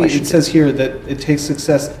technically should it says here that it takes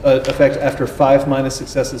success effect after 5 minus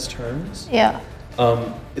successes turns. Yeah.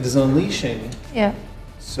 It is unleashing, Yeah.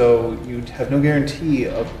 so you have no guarantee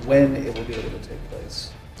of when it will be able to take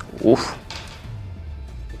place. Oof.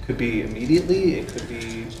 It could be immediately, it could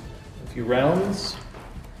be a few rounds.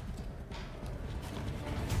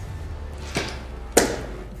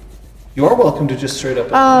 You are welcome to just straight up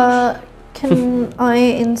unleash. Can I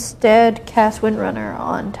instead cast Windrunner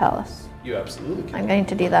on Talus? You absolutely can. I'm going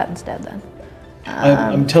to do that instead then.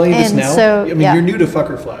 I'm telling you this and now. so, I mean, yeah. you're new to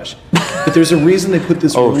Fucker Flash, but there's a reason they put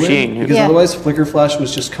this Oh, rule in, Shane. because Yeah. otherwise Flicker Flash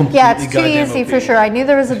was just completely Yeah, it's too goddamn easy OP. for sure. I knew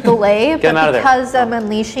there was a delay, Get 'em out but of there. because I'm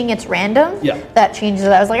unleashing, it's random. Yeah. That changes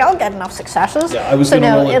it. I was like, I'll get enough successes. Yeah, I was so gonna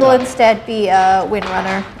no, roll it it'll down. instead be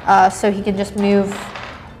Windrunner, so he can just move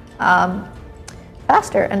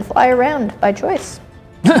faster and fly around by choice.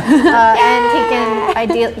 And he can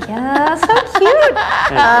ideally, yeah, so cute.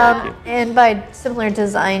 And by similar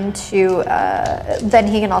design to, then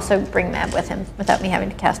he can also bring Mab with him without me having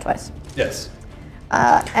to cast twice. Yes,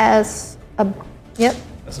 As a, yep,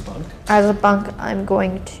 as a bunk. as a bunk, I'm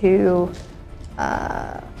going to.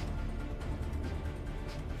 I'm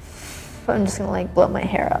just gonna like blow my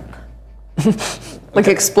hair up. Like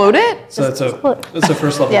explode it? So that's a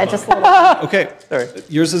first level Yeah, bunk. just a little. Okay, Sorry.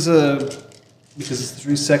 yours is because it's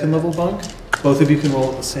the second level bunk, both of you can roll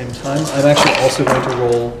at the same time. I'm actually also going to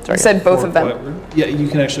roll. You said both for of them. Quiet Room. Yeah, you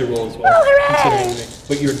can actually roll as well, Oh, hooray! considering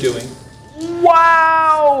what you're doing.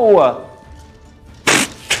 Wow.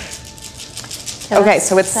 Okay,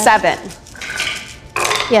 so it's 7.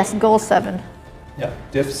 Yes, goal 7. Yeah,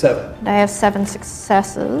 diff 7. And I have 7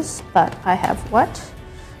 successes, but I have what?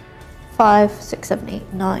 5, 6, 7,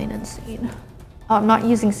 8, 9 in scene. Oh, I'm not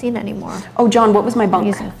using scene anymore. Oh, John, what was my bunk?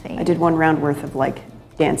 Using Fate. I did 1 round worth of like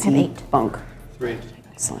dancing And 8. bunk. 3.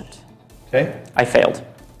 Excellent. Okay. I failed.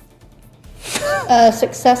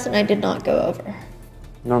 Success, and I did not go over.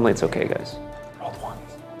 Normally it's okay, guys. Rolled ones.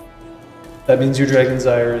 That means your Dragon's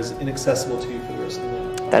Ire is inaccessible to you for the rest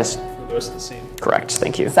of the That is for the rest of the scene. correct.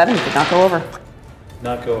 Thank you. 7 did not go over.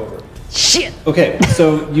 Not go over. Shit. Okay,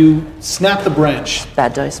 so you snap the branch,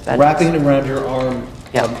 Bad dice. Bad wrapping dice. it around your arm.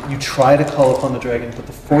 Yeah. You try to call upon the dragon, but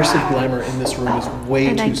the force of glamour in this room is way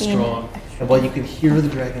And I too gain strong. extra And while you can hear the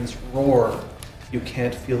dragon's roar, you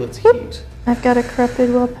can't feel its heat. I've got a corrupted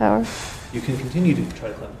willpower. You can continue to try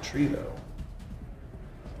to climb the tree, though.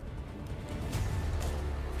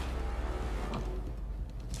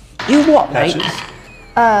 You what, mate?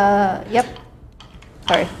 Patches. Yep.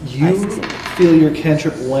 Sorry. You feel your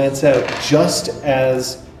cantrip lance out just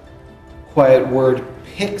as Quiet Word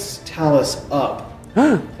picks Talus up.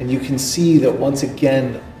 And you can see that once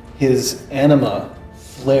again his anima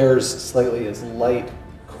flares slightly as light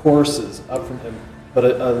courses up from him, but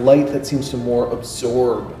a light that seems to more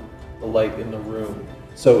absorb the light in the room.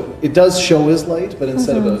 So it does show his light, but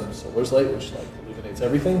instead of a solar's light, which like illuminates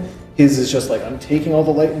everything, his is just like, I'm taking all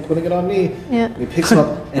the light and putting it on me. Yeah. And he picks him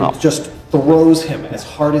up and just throws him as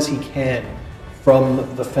hard as he can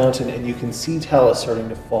from the fountain, and you can see Talus starting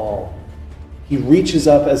to fall. He reaches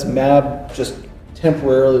up as Mab just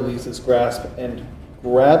temporarily leaves his grasp and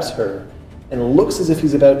grabs her and looks as if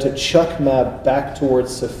he's about to chuck Mab back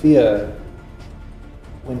towards Sophia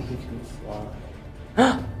when he can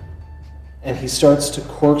fly. And he starts to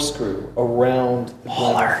corkscrew around the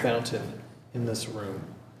glamour fountain in this room.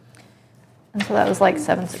 And so that was like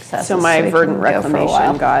 7 successes. So my we verdant can go for a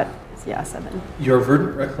while. reclamation got Yeah, 7. Your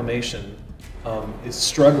verdant reclamation is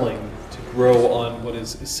struggling to grow on what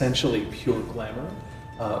is essentially pure glamour.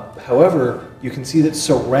 However, you can see that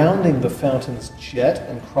surrounding the fountain's jet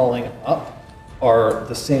and crawling up are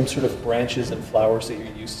the same sort of branches and flowers that you're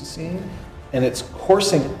used to seeing, and it's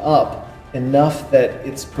coursing up enough that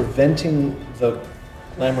it's preventing the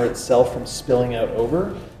glamour itself from spilling out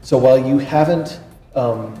over. So while you haven't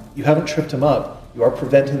tripped him up, you are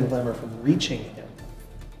preventing the glamour from reaching him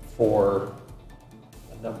for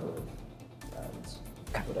a number of rounds,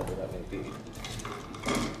 whatever that may be.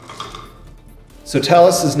 So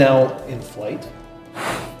Talus is now in flight.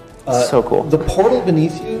 So cool. The portal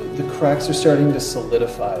beneath you, the cracks are starting to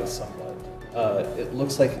solidify somewhat. It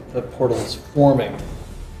looks like the portal is forming.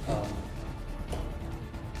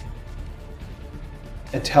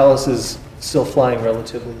 And Talus is still flying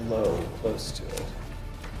relatively low, close to it.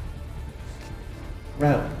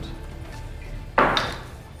 Round.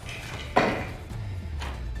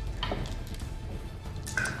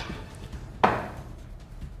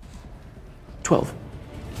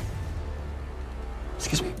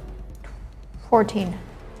 Excuse me. 14.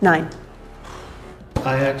 9.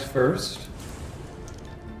 I act first.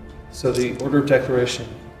 So the order of declaration: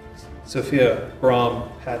 Sophia, Brahm,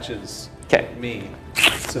 Patches, Okay. me.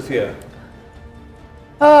 Sophia.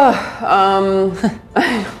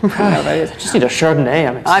 Just need a Chardonnay.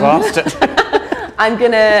 I'm exhausted. I'm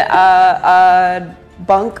gonna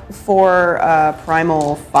bunk for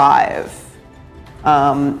Primal 5.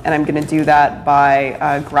 And I'm gonna do that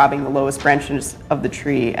by grabbing the lowest branches of the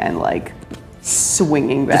tree and like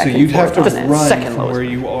swinging back. So and you'd have to forth on it. run Second from lowest. where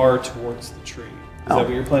you are towards the tree. Is that what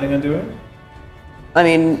you're planning on doing? I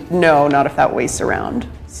mean, no, not if that wastes around. We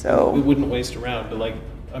So wouldn't waste around, but like,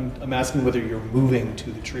 I'm asking whether you're moving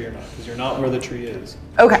to the tree or not, because you're not where the tree is.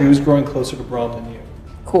 Okay. The tree was growing closer to Brahm than you.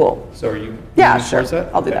 cool. So are you Yeah, moving sure. towards that?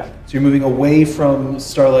 I'll do Okay. that. So you're moving away from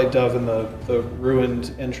Starlight Dove and the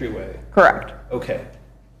ruined entryway. Correct. Okay.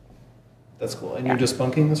 That's cool. And you're just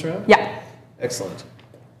bunking this round? Yeah. Excellent.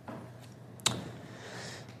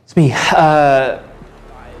 It's me.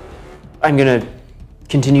 I'm gonna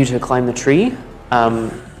continue to climb the tree.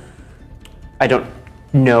 I don't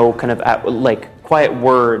know, kind of like quiet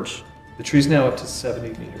words. The tree's now up to 70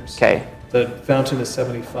 meters. Okay. The fountain is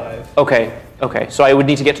 75. Okay. So I would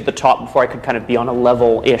need to get to the top before I could kind of be on a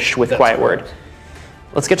level-ish with That's quiet correct. word.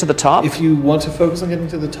 Let's get to the top. If you want to focus on getting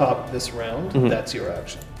to the top this round, Mm-hmm. that's your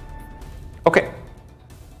action. Okay.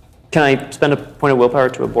 Can I spend a point of willpower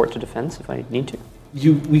to abort to defense if I need to?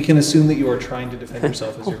 We can assume that you are trying to defend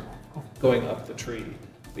yourself as you're going up the tree,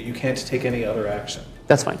 but you can't take any other action.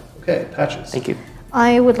 That's fine. Okay, Patches. Thank you.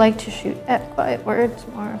 I would like to shoot at quiet words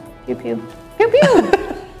more. Pew pew. Pew pew!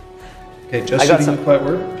 Okay, just I got shooting some. a quiet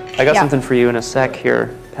word. I got Yeah. something for you in a sec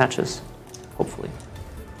here, Patches. Hopefully.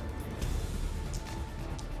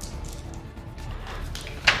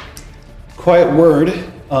 Quiet word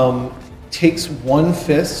takes one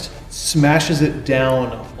fist, smashes it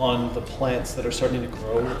down on the plants that are starting to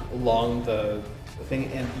grow along the thing,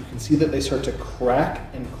 and you can see that they start to crack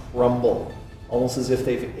and crumble, almost as if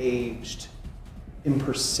they've aged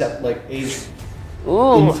aged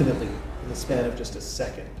infinitely in the span of just a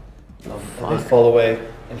second. And they fall away,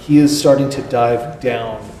 and he is starting to dive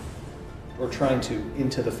down, or trying to,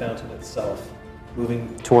 into the fountain itself,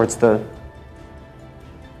 moving. Towards the.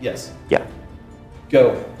 Yes, Yeah.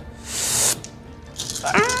 go.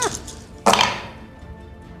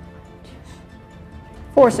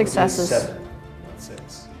 Four successes. 7, not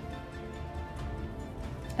 6.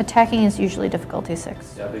 Attacking is usually difficulty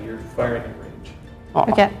 6. Yeah, but you're firing in range.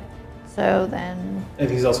 Aw. Okay. So then, And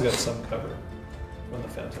he's also got some cover on the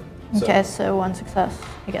fountain. So, okay, so 1 success,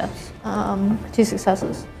 I guess. 2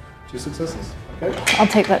 successes. 2 successes. Okay. I'll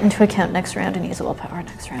take that into account next round and use a willpower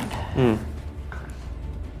next round.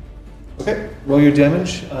 Okay. Roll your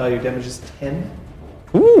damage. Your damage is 10.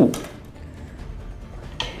 Ooh.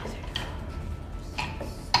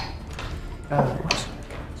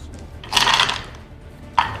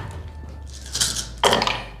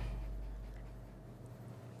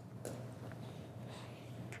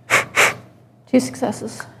 Two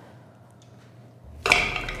successes.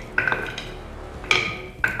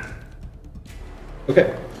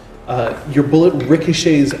 Okay. Your bullet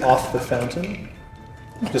ricochets off the fountain.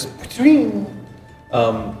 Just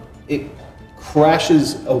it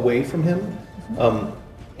crashes away from him,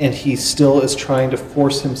 and he still is trying to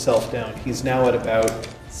force himself down. He's now at about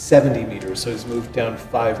 70 meters, so he's moved down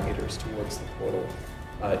 5 meters towards the portal.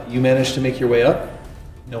 You manage to make your way up.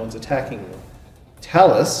 No one's attacking you.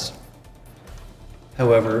 Talus,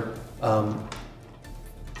 however,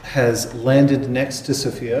 has landed next to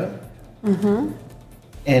Sophia.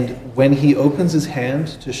 And when he opens his hand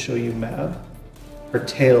to show you Mab, her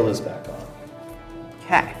tail is back on.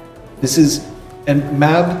 Okay. And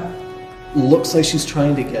Mab looks like she's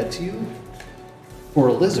trying to get to you. For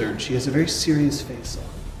a lizard, she has a very serious face on.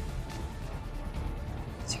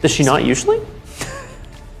 Does she not usually?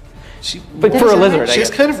 But for a lizard, I she has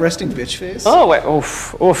guess. kind of resting bitch face. Oh, wait.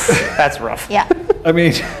 Oof. That's rough. Yeah. I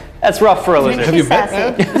mean, That's rough for a lizard. have you met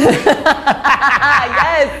Sassy. Mab?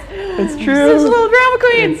 Yes. It's true. This little drama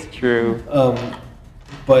queen. It's true.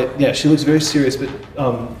 But yeah, she looks very serious, but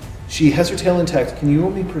she has her tail intact. Can you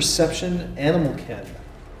roll me perception, animal ken?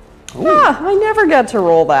 I never get to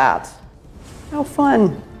roll that. How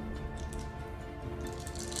fun.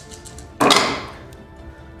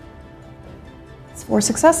 It's 4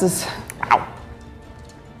 successes.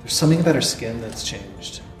 There's something about her skin that's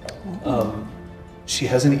changed. She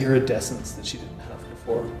has an iridescence that she didn't have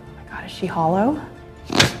before. Oh my god, is she hollow?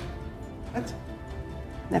 What?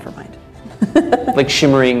 Never mind. Like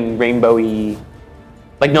shimmering, rainbowy,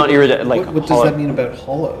 like not iridescent, like What does that mean about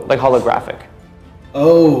hollow? like holographic.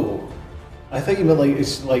 Oh, I thought you meant like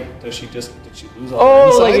it's like did she lose all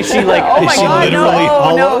Oh, her like insides? is she like? Oh is my she God, no. literally Oh,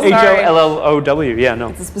 hollow? no. Sorry. HOLLOW. Yeah, no.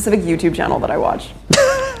 It's a specific YouTube channel that I watch.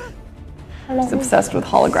 He's obsessed with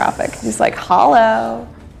holographic. He's like, hollow.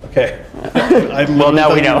 Okay. I Well,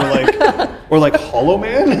 now we know. Or like Hollow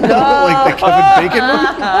Man, like the Kevin Bacon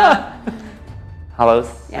movie. Hollows.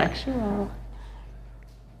 Actual.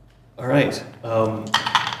 All right,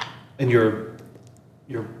 and you're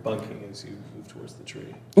bunking as you move towards the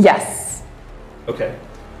tree. Yes. Okay.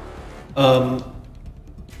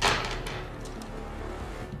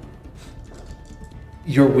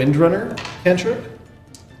 Your Windrunner cantrip,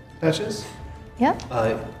 Patches.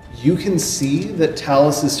 Yeah. You can see that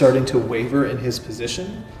Talus is starting to waver in his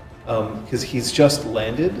position because he's just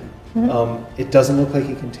landed. It doesn't look like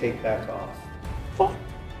he can take back off.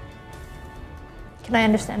 Can I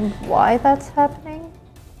understand why that's happening?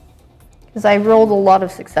 Because I rolled a lot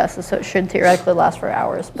of successes, so it should theoretically last for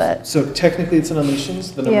hours, but So technically it's an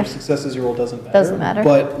Unleastions. The number of Yeah. successes you roll doesn't matter. Doesn't matter.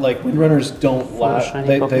 But like Windrunners don't last. shiny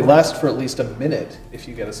They Pokemon. last for at least a minute if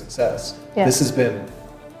you get a success. Yeah. This has been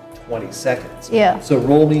 20 seconds. Yeah. So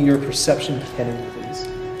roll me your perception cannon, please.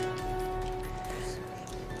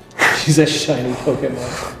 She's a shiny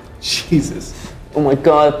Pokemon. Jesus. Oh my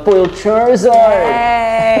god, foil Charizard!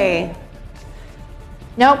 Hey.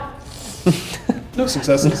 nope. No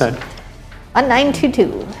successes. A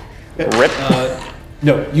 922. Okay. Rip.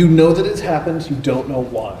 No, you know that it's happened. You don't know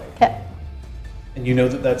why. Okay. And you know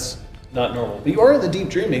that that's not normal. But you are in the deep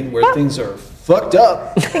dreaming where things are fucked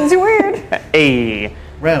up. Things are weird. Hey.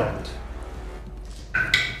 Round.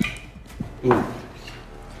 Ooh.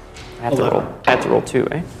 I have to roll 2,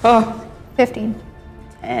 eh? Oh. 15.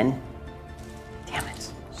 10. Damn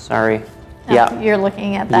it. Sorry. Oh, Yeah. You're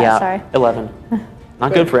looking at that, Yeah. sorry. 11.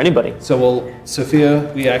 Not good for anybody. So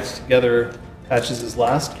Sophia, we act together. Patches is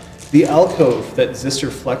last. The alcove that Zister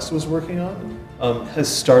Flex was working on has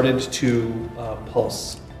started to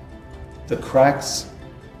pulse. The cracks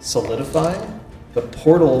solidify. The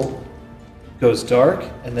portal goes dark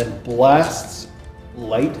and then blasts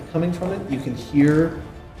light coming from it. You can hear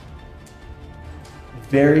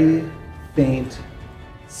very faint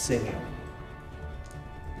singing.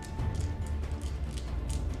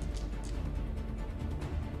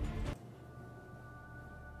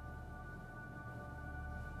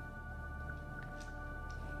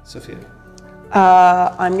 Sophia.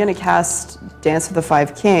 I'm going to cast Dance of the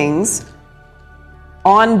Five Kings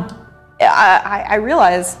on. I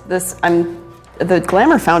realize this. The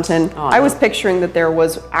glamour fountain. Oh, I was no. picturing that there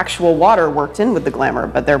was actual water worked in with the glamour,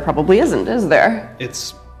 but there probably isn't, is there?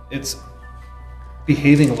 It's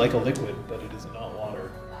behaving like a liquid, but it is not water.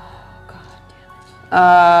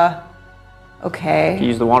 Okay.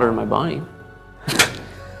 Use the water in my body.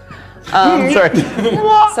 Sorry.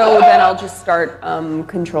 So then I'll just start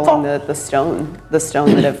controlling the stone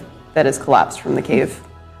that has collapsed from the cave.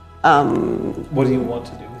 What do you want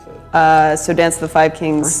to do with it? So Dance of the Five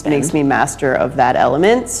Kings makes me master of that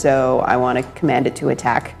element, so I want to command it to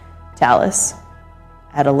attack Talus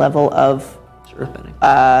at a level of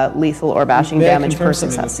lethal or bashing May I damage confirm per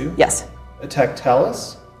something success. with you? Yes. Attack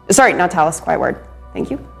Talus? Sorry, not Talus, quiet word. Thank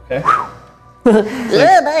you. Okay.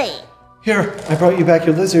 Oh, boy. Here, I brought you back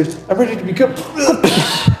your lizard. I'm ready to become.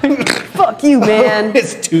 Fuck you, man.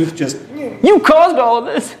 His tooth just. You caused all of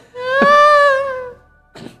this.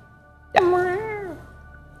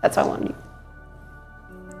 That's what I wanted to do.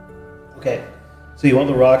 Okay. So you want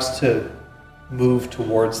the rocks to move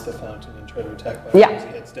towards the fountain and try to attack by Yeah. as he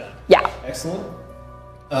heads down. Yeah. Excellent.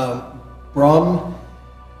 Brahm,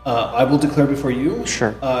 I will declare before you.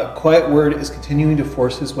 Sure. Quiet Word is continuing to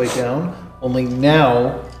force his way down. Only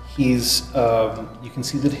now he's. You can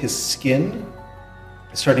see that his skin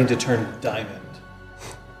is starting to turn diamond.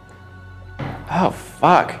 Oh,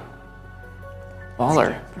 fuck.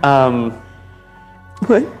 Baller.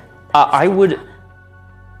 What? I would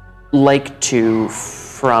like to,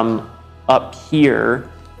 from up here,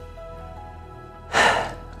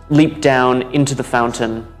 leap down into the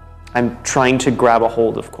fountain. I'm trying to grab a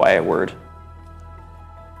hold of Quiet Word.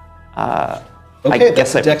 Okay,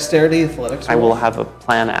 that's a dexterity athletics roll. I will have a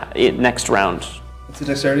plan next round. It's a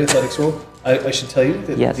dexterity athletics roll. I should tell you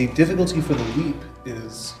that Yes. the difficulty for the leap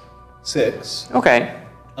is 6. Okay.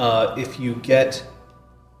 If you get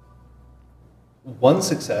 1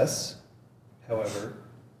 success, however,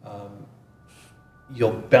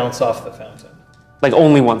 you'll bounce off the fountain. Like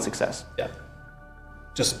only 1 success. Yeah.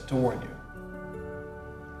 Just to warn you.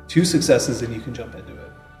 2 successes and you can jump into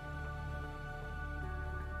it.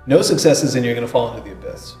 No successes and you're going to fall into the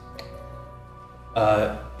abyss.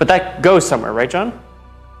 But that goes somewhere, right, John?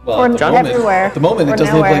 Well, Or at the moment, everywhere. At the moment, Or it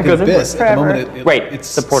doesn't look like an nowhere. abyss. At the Forever. moment, Right,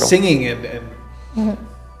 it's the portal. singing and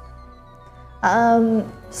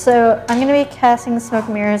So I'm going to be casting smoke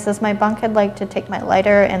mirrors as my bunk. I'd like to take my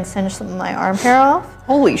lighter and singe some of my arm hair off.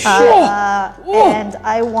 Holy shit. And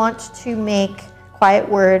I want to make Quiet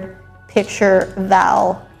Word picture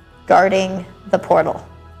Val guarding the portal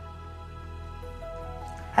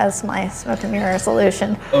as my smoke and mirror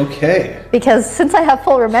solution. okay. Because since I have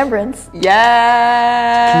full remembrance, Can you say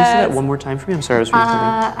Yeah. that one more time for me? I'm sorry, I was reading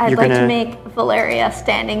something. I'd like to make Valeria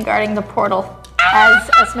standing guarding the portal as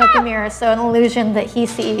a smoke and mirror, so an illusion that he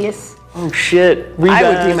sees. Oh shit. I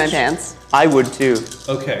would pee my Rematch. pants. I would too.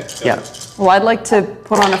 Okay. got Yeah. it. Well, I'd like to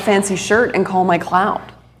put on a fancy shirt and call my cloud.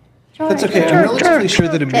 That's okay. I'm relatively sure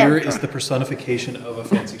that a mirror is the personification of a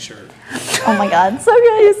fancy shirt. Oh my god, so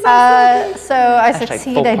good. So I Hashtag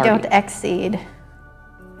succeed, full I party. don't exceed.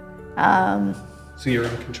 So you're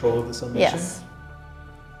in control of this unleashing? Yes.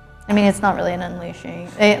 I mean, it's not really an unleashing.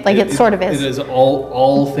 It sort of is. It is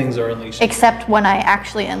all things are unleashing. Except when I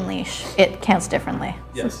actually unleash, it counts differently.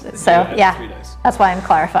 Yes. So, You have 3 yeah. dice. That's why I'm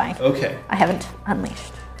clarifying. Okay. I haven't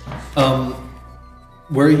unleashed.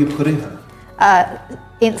 Where are you putting her?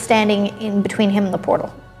 Standing in between him and the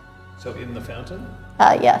portal. So in the fountain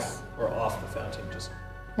Yes. or off the fountain? Just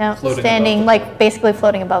No, Floating standing, above the like basically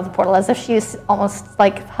floating above the portal, as if she's almost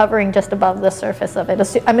like hovering just above the surface of it.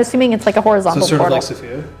 I'm assuming it's like a so horizontal sort of portal. like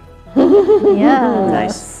Sophia. Yeah.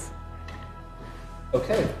 Nice.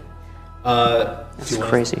 Okay. Do you want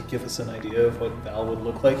crazy. to give us an idea of what Val would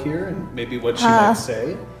look like here and maybe what she might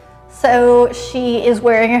say? So she is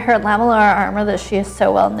wearing her lamellar armor that she is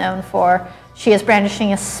so well known for. She is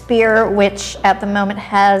brandishing a spear, which at the moment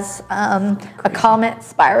has a comet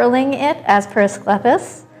spiraling it, as per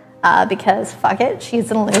Asclepius, because fuck it,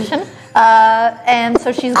 she's an illusion. And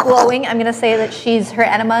so she's glowing. I'm going to say that her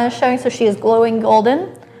anima is showing, so she is glowing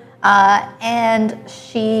golden. And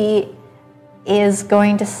she is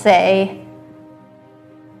going to say,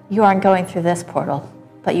 "You aren't going through this portal,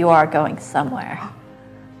 but you are going somewhere.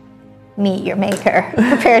 Meet your maker.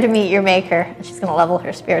 Prepare to meet your maker." And she's going to level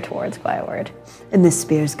her spear towards Quiet Word. And this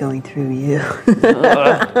spear's going through you.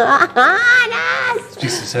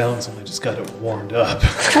 Jesus, Alan's only just got it warmed up.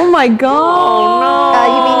 Oh my god.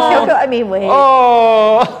 You mean Kyoko? I mean, wait.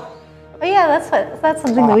 Oh. Oh yeah, that's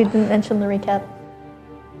something that we didn't mention in the recap.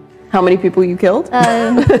 How many people you killed?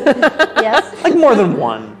 Yes. Like more than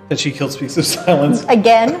one. And she killed Speaks of Silence.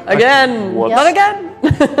 Again. Again. Whoops. Not again.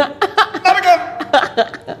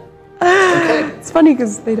 It's funny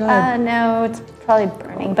because they died. No, it's probably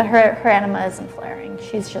burning, but her anima isn't flaring.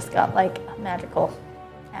 She's just got like a magical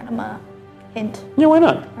anima hint Yeah, why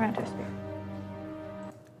not? around her spear.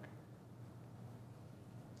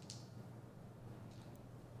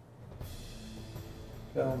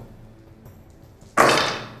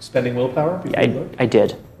 Spending willpower before you look? I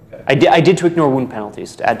did. Okay. I did to ignore wound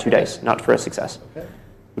penalties, to add 2 dice, not for a success, Okay.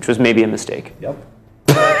 which was maybe a mistake. Yep.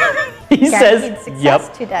 He Guaranteed says, success,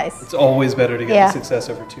 yep. 2 dice. It's always better to get Yeah. a success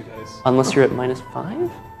over 2 dice. Unless you're at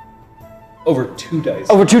 -5? Over 2 dice.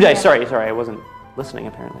 Over 2 dice, sorry, I wasn't listening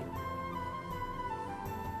apparently.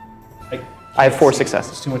 I have 4 It's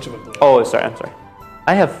successes. too much of a glitch. Oh, sorry, I'm sorry.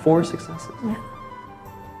 I have 4 successes.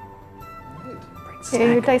 Yeah,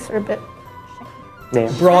 your dice are a bit. Yeah.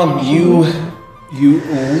 Brom, you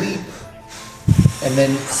leap, and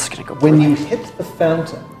then This is gonna go when poorly. you hit the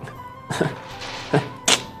fountain,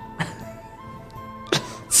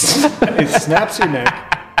 it snaps your neck.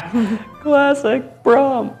 Classic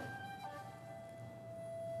Brom.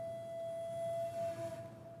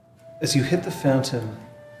 As you hit the fountain,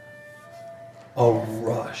 a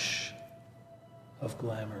rush of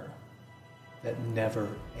glamour that never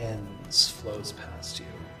ends flows past you.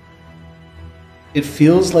 It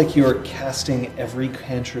feels like you're casting every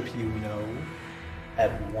cantrip you know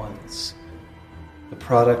at once, the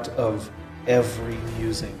product of every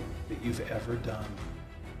musing that you've ever done,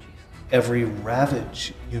 every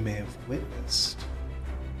ravage you may have witnessed,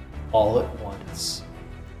 all at once,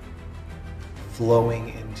 flowing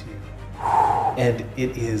into you. And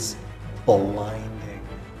it is blinding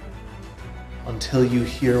until you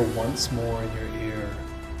hear once more in your ear,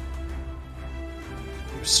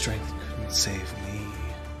 your strength couldn't save me,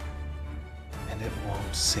 and it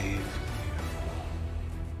won't save you.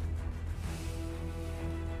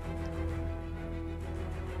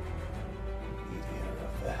 Mediator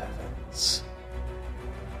of the heavens.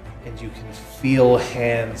 And you can feel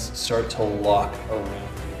hands start to lock around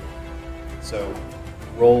you. So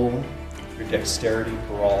roll your dexterity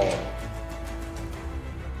brawl.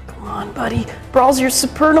 Come on, buddy. Brawl's your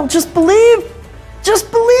supernal. Just believe.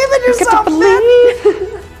 Just believe in yourself,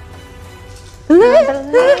 man.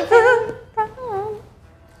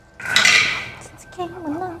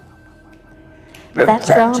 That's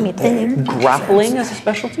wrong, you think. Grappling as a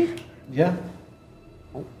specialty? Yeah.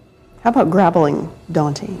 How about grappling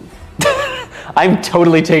daunting? I'm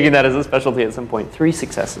totally taking that as a specialty at some point. 3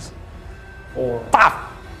 successes. Or Ah!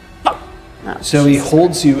 so he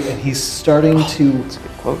holds you and he's starting to That's a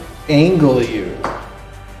good quote. angle you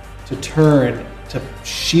to turn to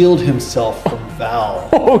shield himself from Val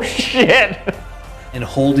Oh shit! and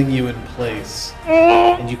holding you in place.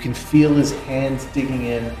 And you can feel his hands digging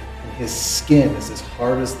in and his skin is as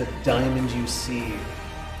hard as the diamond you see.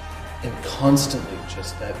 And constantly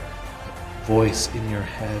just that voice in your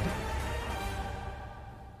head.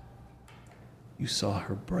 You saw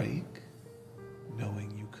her break,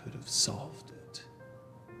 knowing you could have solved it.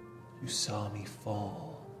 You saw me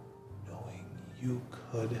fall, knowing you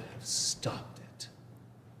could have stopped it.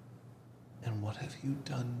 And what have you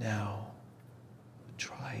done now?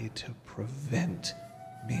 Try to prevent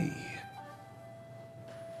me.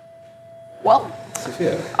 Well,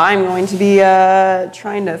 Sophia, I'm going to be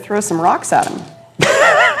trying to throw some rocks at him.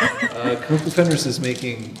 Kung Fu Fenris is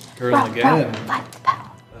making Gurren again.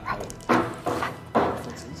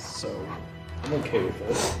 So I'm okay with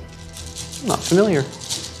this. Not familiar.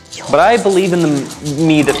 But I believe in the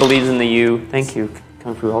me that believes in the you. Thank you,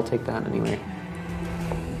 Kung Fu. I'll take that anyway.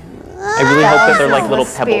 I really hope that they're like little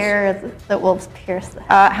pebbles. Spear that will pierce the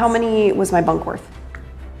head. How many was my bunk worth?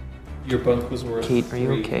 Your bunk was worth Kate, are you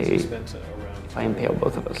 3 'cause okay? you spent around If I impale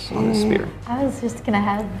both of us on this spear. I was just gonna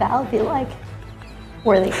have Val be like,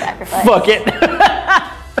 worthy sacrifice. Fuck it!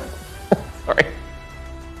 Sorry.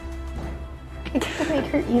 I get to make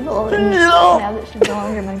her evil and now that she's no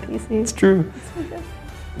longer my PC. It's true.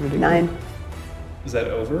 9. Is that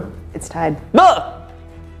over? It's tied.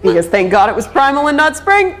 Because thank God it was primal and not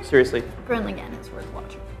spring. Seriously. Gurren again is worth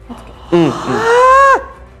watching.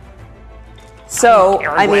 So,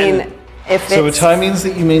 I mean, if So a it's, tie means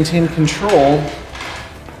that you maintain control.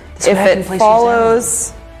 if it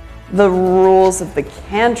follows the rules of the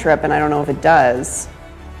cantrip, and I don't know if it does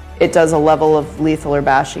a level of lethal or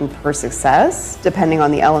bashing per success, depending on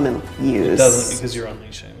the element used. It doesn't because you're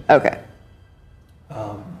unleashing. Okay.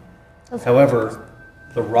 However,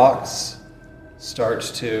 the rocks start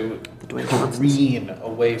to careen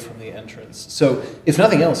away from the entrance. So, if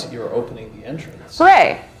nothing else, you're opening the entrance.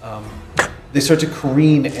 Hooray! They start to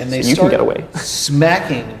careen and they So you can start get away.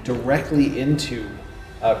 smacking directly into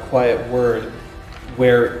a quiet word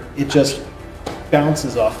where it just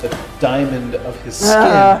bounces off the diamond of his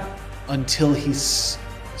skin until he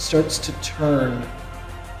starts to turn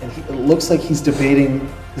and it looks like he's debating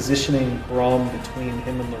positioning Grom between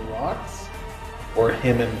him and the rocks or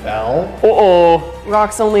him and Val. Uh-oh.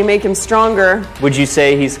 Rocks only make him stronger. Would you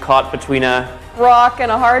say he's caught between a... Rock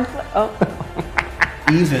and a hard...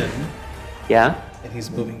 Even, Yeah? and he's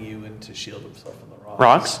moving you in to shield himself from the rocks.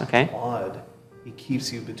 Rocks, okay. Odd. He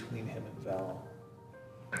keeps you between him and Val.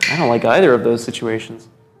 I don't like either of those situations.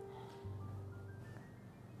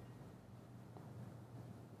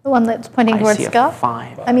 The one that's pointing I towards see a Scuff?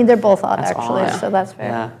 5. I mean, they're both odd, That's actually, odd. so that's fair.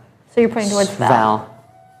 Yeah. So you're pointing towards Val. Val.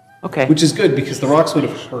 Okay. Which is good because the rocks would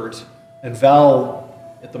have hurt, and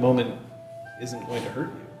Val, at the moment, isn't going to hurt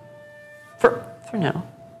you. For now.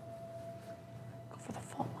 Go for the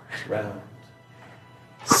full. Round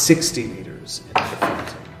 60 meters into the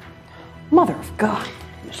fountain. Mother of God.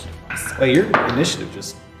 Well, your initiative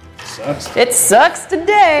just sucks. It sucks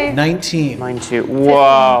today. 19. Mine too.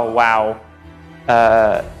 Whoa, wow.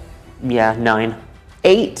 Yeah, 9.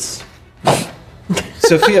 8.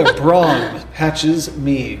 Sophia Braun patches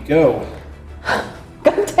me. Go.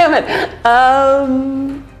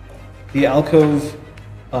 damn it.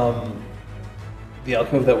 The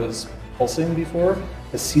alcove that was pulsing before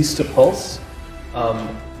has ceased to pulse.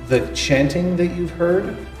 The chanting that you've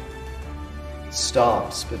heard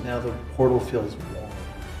stops, but now the portal feels warm.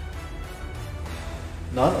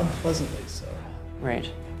 Not unpleasantly so.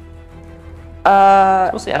 Right.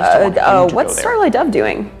 Mostly I just don't want you to What's go there. Starlight Dove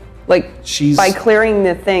doing? Like, She's- by clearing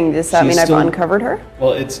the thing, does that she's mean I've still- uncovered her?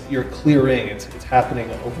 Well, you're clearing. It's happening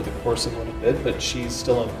over the course of a little bit, but she's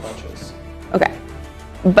still unconscious. Okay.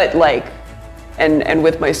 But like, and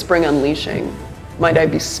with my spring unleashing, might I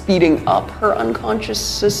be speeding up her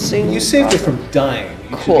unconsciousing? You saved her from dying. You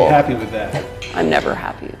should be Cool. happy with that. I'm never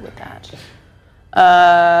happy with that.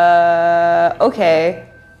 Okay.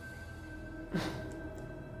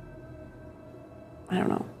 I don't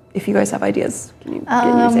know. If you guys have ideas, can you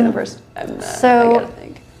say them first? I gotta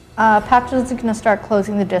think. Patches is going to start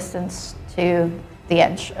closing the distance to the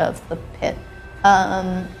edge of the pit,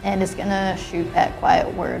 and is going to shoot at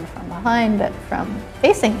Quiet Word from behind, but from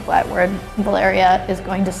facing Quiet Word, Valeria is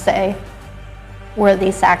going to say,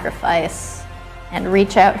 "Worthy sacrifice," and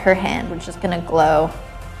reach out her hand, which is going to glow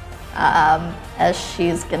as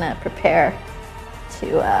she's going to prepare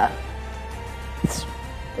to.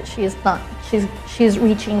 She's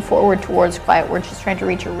reaching forward towards Quiet Word. She's trying to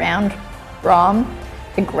reach around Braum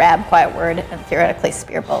to grab Quiet Word and theoretically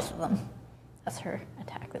spear both of them. That's her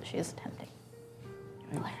attack that she is attempting.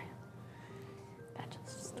 Valeria.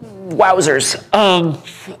 Patches. Wowzers.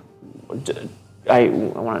 I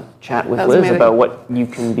want to chat with That was Liz amazing. about what you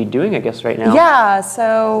can be doing, I guess, right now. Yeah,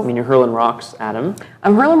 so I mean, you're hurling rocks at him.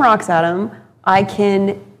 I'm hurling rocks at him. I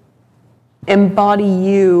can embody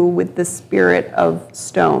you with the spirit of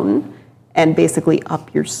stone and basically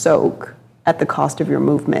up your soak at the cost of your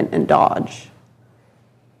movement and dodge.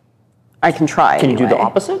 I can try. Can you do the anyway.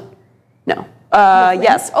 opposite? No.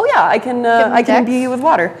 Yes. Oh yeah, I can. I can Dex? imbue you with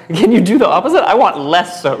water. Can you do the opposite? I want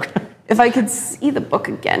less soak. If I could see the book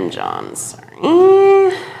again, John. Sorry,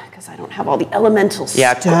 because I don't have all the elemental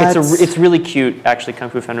Yeah, stats. it's really cute, actually. Kung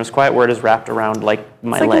Fu Fenrir's Quiet Word is wrapped around like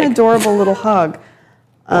my It's like leg. an adorable little hug.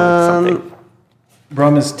 Something.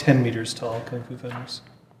 Braum is 10 meters tall, Kung Fu Fenders.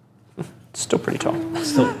 Still pretty tall.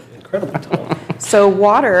 Still incredibly tall. So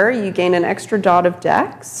water, you gain an extra dot of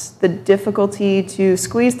dex. The difficulty to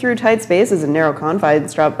squeeze through tight spaces and narrow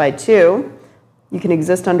confines dropped by 2. You can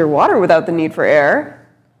exist underwater without the need for air.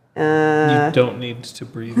 You don't need to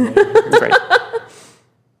breathe. Water. That's right.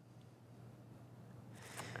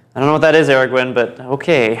 I don't know what that is, Aragwen, but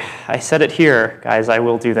okay. I said it here, guys. I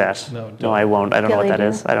will do that. No, don't. I won't. I don't know what Billy, that do.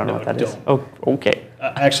 is. I don't know No, what that is. don't. Oh, okay.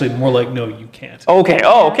 Actually, more like, no, you can't. Okay.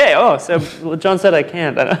 Oh, okay. Oh, so well, John said I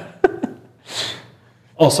can't. I don't-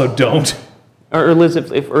 Also, don't. or Liz,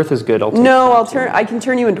 if Earth is good, I'll take No, that. I can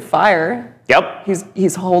turn you into fire. Yep.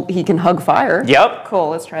 He can hug fire. Yep. Cool,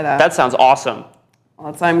 let's try that. That sounds awesome.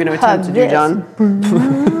 Well, that's what I'm going to Hug attempt to do, this.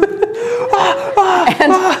 John.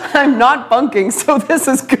 And I'm not bunking, so this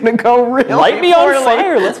is going to go really Light me on poorly.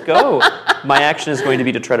 fire. Let's go. My action is going to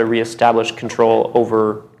be to try to reestablish control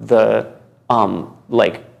over the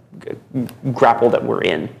grapple that we're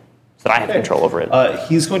in, so that I have control over it.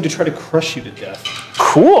 He's going to try to crush you to death.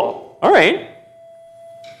 Cool. All right.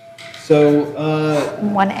 So,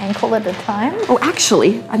 One ankle at a time. Oh,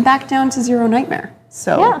 actually, I'm back down to 0 nightmare.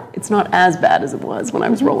 So Yeah. it's not as bad as it was when I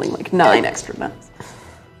was rolling like 9 extra dice.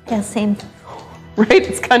 Yeah, same. Right?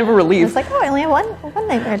 It's kind of a relief. It's like, oh, I only have one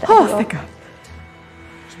nightmare die. Oh, thank God.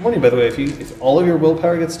 just warning, by the way, if all of your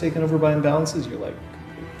willpower gets taken over by imbalances, you're like,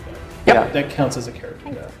 Yep. that counts as a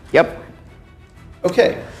character death. Yep.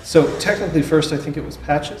 Okay, so technically first I think it was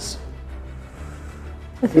Patches.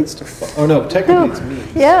 Oh no, technically it's me.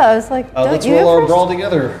 Yeah, I was like, don't Let's you roll go our first? brawl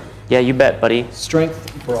together. Yeah, you bet, buddy.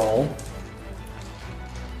 Strength brawl.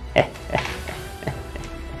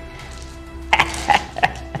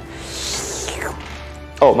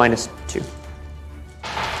 Oh, -2.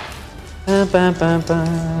 Ba, ba, ba,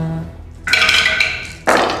 ba.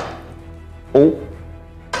 Oh.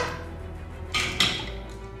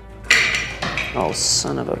 Oh,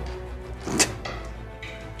 son of a.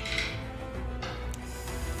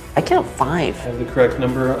 I count 5. I have the correct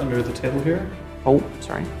number under the table here. Oh,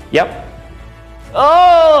 sorry. Yep.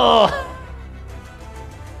 Oh!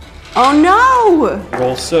 Oh no!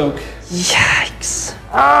 Roll soak. Yikes.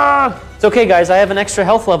 Ah! It's okay, guys. I have an extra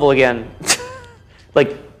health level again.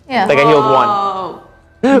 like Yeah. I healed 1. Oh.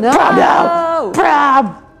 No!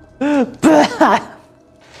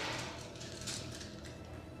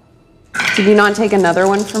 Did you not take another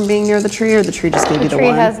one from being near the tree, or the tree just gave The you the tree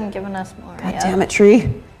one? hasn't given us more God yet. damn it,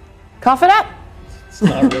 tree. Cough it up! It's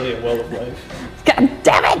not really a well of life. God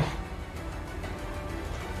damn it!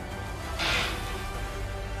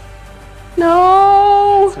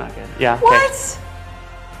 No. It's not good. Yeah. Okay. What?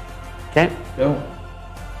 Okay. Go.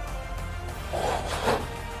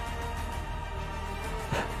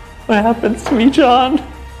 What happens to me, John?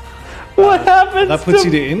 What happens That puts to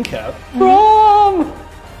you to in cap. Brom?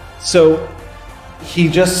 So he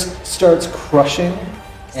just starts crushing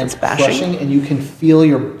and bashing? crushing, and you can feel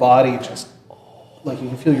your body just like you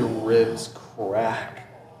can feel your ribs crack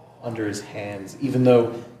under his hands, even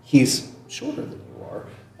though he's shorter than you are.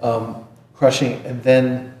 Crushing, and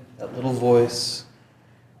then that little voice.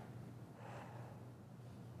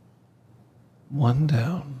 One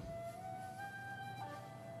down.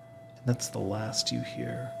 And that's the last you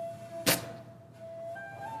hear.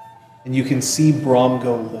 And you can see Brom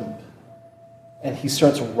go limp. And he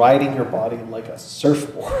starts riding your body like a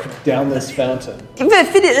surfboard down this fountain.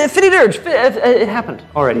 Fitted urge. It happened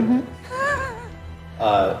already.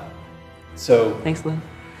 So Thanks, Lynn.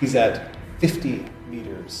 he's at 50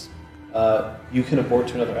 meters. You can abort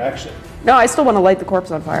to another action. No, I still want to light the corpse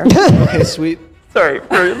on fire. Okay, sweet. Sorry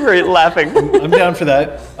for laughing. I'm down for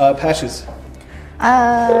that. Patches.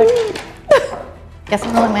 Guess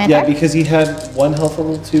I'm rolling my Yeah, attack. because he had 1 health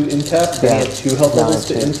level to in tap, then he had 2 health Now levels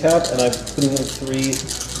to it's in tap, and I'm putting in 3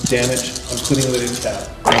 damage. I'm putting him at in tap.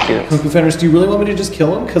 Thank you. Kung Fu Fighters, do you really want me to just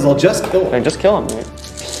kill him? Because I'll just kill Can I him. just kill him?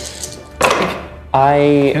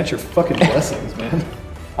 I Count your fucking blessings, man.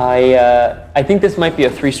 I think this might be a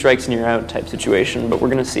 3 strikes and you're out type situation, but we're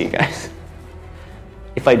gonna see, guys.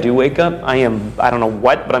 If I do wake up, I don't know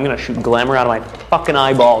what, but I'm gonna shoot glamour out of my fucking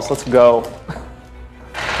eyeballs. Let's go.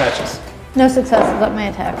 Patches. No successes at my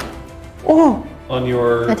attack. Oh, On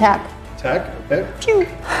your Attack. attack, okay.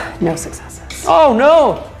 No successes. oh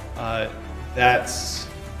no! That's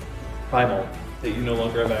primal, that you no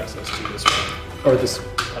longer have access to this one, or this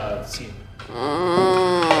scene.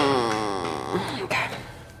 Okay.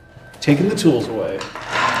 Taking the tools away.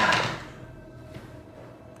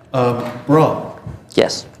 Brom.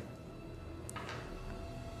 Yes.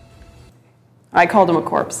 I called him a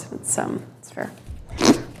corpse. It's fair.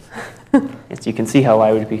 Yes, you can see how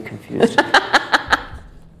I would be confused.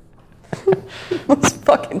 Those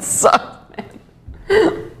fucking suck,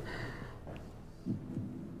 man.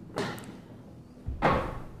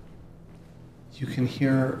 You can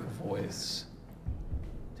hear a voice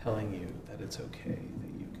telling you that it's okay,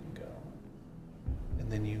 that you can go.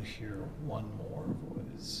 And then you hear one more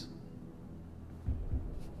voice.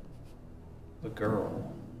 The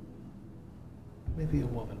girl, maybe a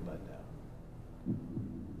woman by now.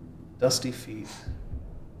 Dusty feet.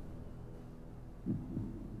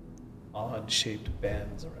 Odd-shaped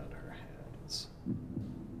bands around her hands.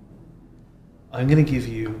 I'm going to give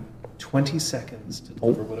you 20 seconds to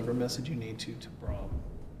deliver whatever message you need to Brom.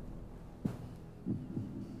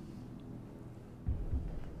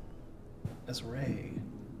 As Ray.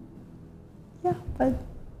 Yeah, but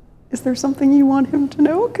is there something you want him to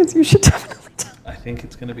know? Because you should definitely tell. I think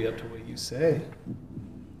it's going to be up to what you say.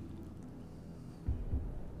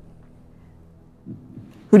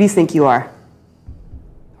 Who do you think you are?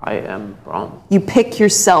 I am Brom. You pick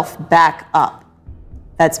yourself back up.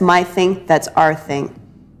 That's my thing. That's our thing.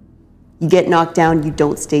 You get knocked down, you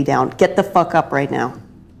don't stay down. Get the fuck up right now.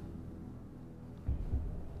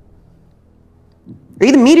 Are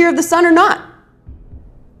you the meteor of the sun or not?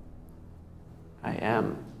 I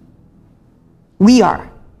am. We are.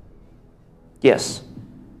 Yes,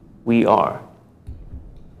 we are.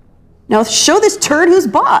 Now show this turd who's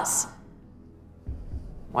boss.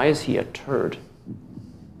 Why is he a turd?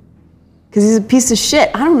 Because he's a piece of shit.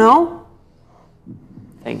 I don't know.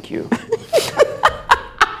 Thank you.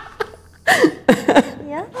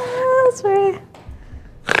 Yeah, that's right.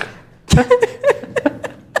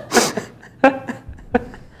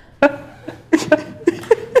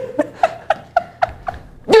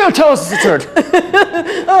 You tell us it's a turd.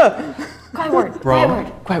 Quiet word. Brom. Quiet word.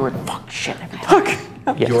 Quiet word. Fuck shit. Fuck.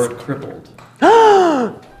 Yes. You're crippled.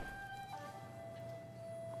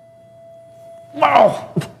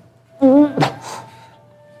 Wow.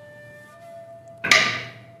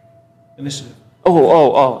 Initiative.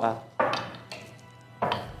 Oh.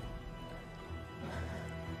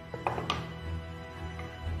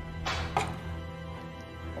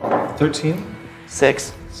 13,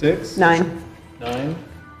 6. 6, 9. 9,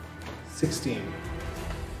 16.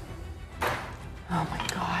 Oh my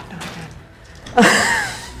god, not again.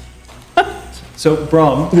 So,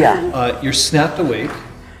 Brom, Yeah. you're snapped awake.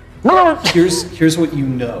 Here's what you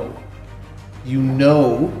know. You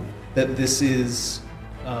know that this is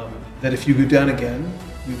that if you go down again,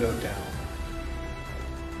 you go down.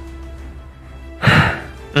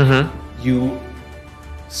 You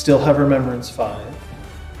still have Remembrance 5,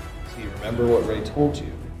 so you remember what Ray told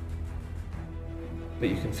you. but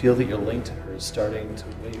you can feel that your link to her is starting to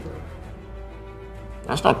waver.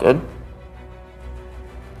 That's not good.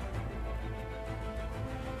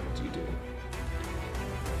 What do you do?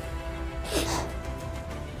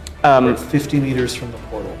 Um, We're at 50 meters from the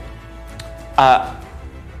portal. I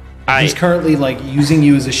He's currently like using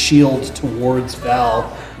you as a shield towards Val.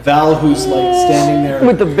 Val, who's like standing there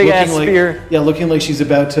With the big-ass looking like- spear. Yeah, looking like she's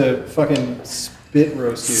about to fucking spit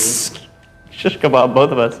roast you. shish kebab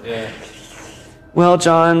both of us. Yeah. Well,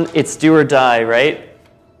 John, it's do or die, right?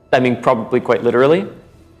 I mean, probably quite literally.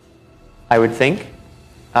 I would think.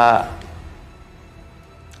 I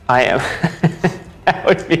am. That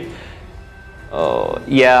would be. Oh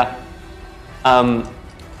yeah.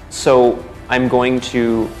 So I'm going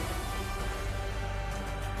to.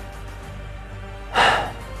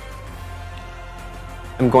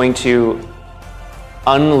 I'm going to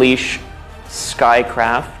unleash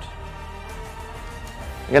Skycraft.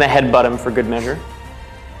 I'm gonna headbutt him for good measure.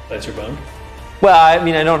 That's your bone? Well, I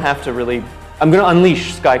mean, I don't have to really. I'm gonna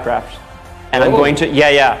unleash Skycraft, and I'm Oh. going to.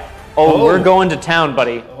 Yeah. Oh, Oh. we're going to town,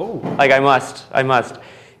 buddy. Oh. Like I must.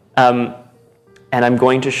 And I'm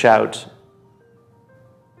going to shout.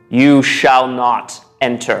 You shall not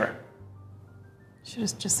enter. Should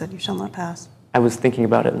have just said, "You shall not pass." I was thinking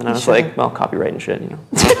about it, and then I was should've. like, well, copyright and shit, you know.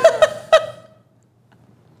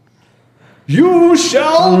 You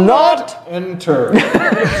shall not enter.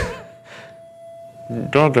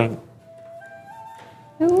 Dog.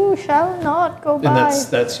 You shall not go And by.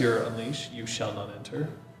 that's your unleash. You shall not enter.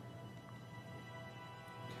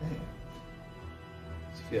 Okay.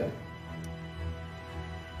 Sophia.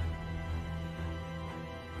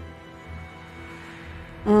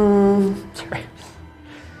 Sorry.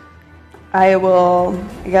 I will,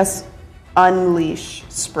 I guess, unleash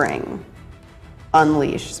spring.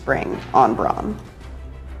 Unleash spring on Braum.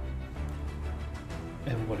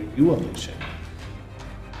 And what are you unleashing?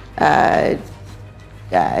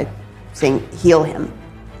 Saying heal him.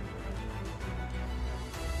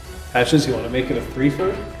 Patches, you want to make it a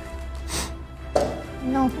threefer?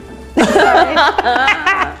 No. Sorry.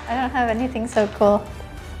 I don't have anything so cool.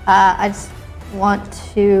 I just want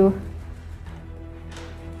to.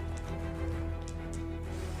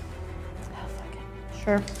 Oh, fuck it.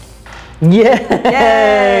 Sure.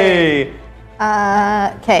 Yay!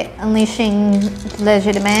 Okay, unleashing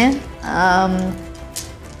Legitimate.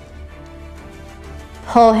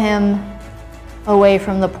 Pull him away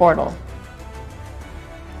from the portal.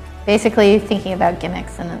 Basically, thinking about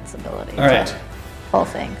gimmicks and its ability All right. to pull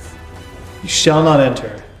things. You shall not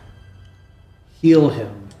enter. Heal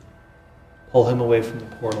him. Pull him away from the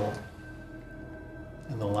portal.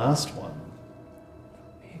 And the last one.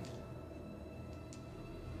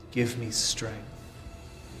 Give me strength.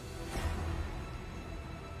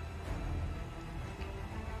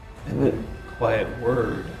 And the quiet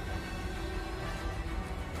word.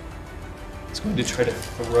 It's going to try to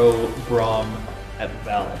throw Braum at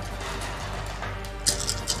Val.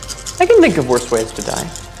 I can think of worse ways to die.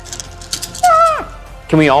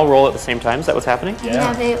 Can we all roll at the same time? Is that what's happening?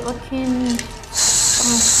 Yeah, they looking.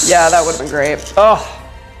 Yeah, that would have been great. Oh.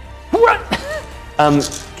 What?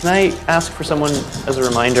 Can I ask for someone as a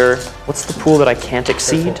reminder? What's the pool that I can't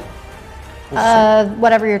exceed?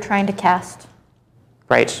 Whatever you're trying to cast.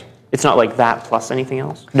 Right. It's not like that plus anything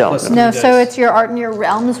else? No. Plus- no. No, Three so dice. it's your art and your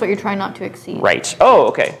realm is what you're trying not to exceed. Right. Oh,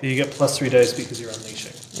 okay. You get +3 dice because you're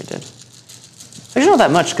unleashing. I did. Actually, not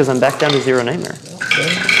that much because I'm back down to 0 nightmare. Okay.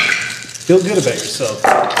 Feel good about yourself.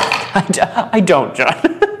 I don't, John.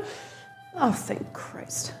 Oh, thank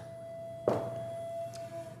Christ.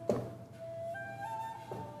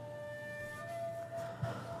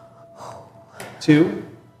 Two.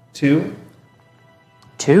 2.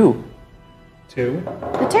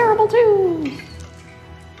 The terrible two.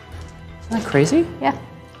 Isn't that crazy? Yeah.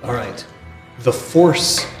 All right. The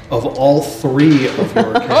force of all three of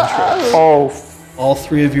your cantrips, Oh, all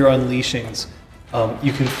three of your unleashings,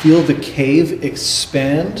 you can feel the cave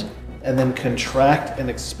expand and then contract and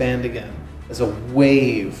expand again as a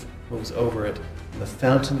wave moves over it, and the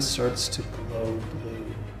fountain starts to glow blue.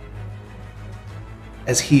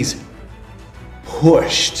 As he's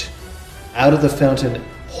pushed out of the fountain,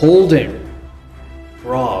 holding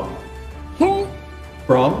Braum.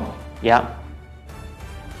 Braum, yeah.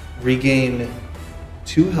 regain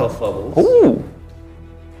 2 health levels. Ooh.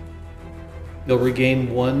 You'll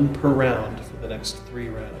regain 1 per round for the next 3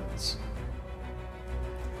 rounds.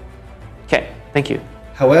 Okay, thank you.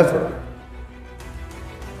 However,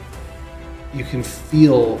 you can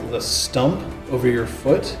feel the stump over your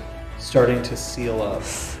foot starting to seal up.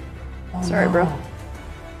 Sorry, bro.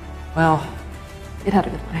 Well, It had a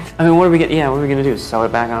good life. I mean, what are we gonna do? Sew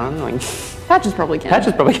it back on? Like, Patches probably can.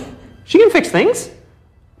 Patches probably. She can fix things.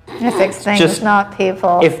 I fix things, Just not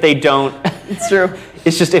people. If they don't, It's true.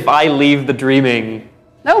 it's just if I leave the dreaming.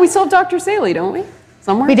 No, we still have Dr. Saley, don't we?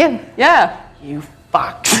 Somewhere? We do. Yeah. You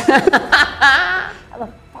fucked. How the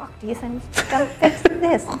fuck do you think I'm gonna fix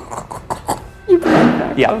this?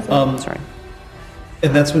 Yeah. Sorry.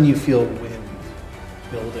 And that's when you feel wind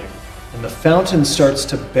building. And the fountain starts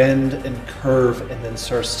to bend and curve and then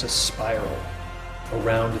starts to spiral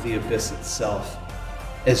around the abyss itself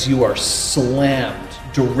as you are slammed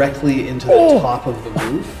directly into the top of the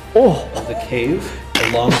roof of the cave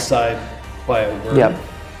alongside Quiet Word. Yep.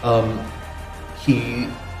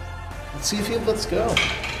 Let's see if he lets go.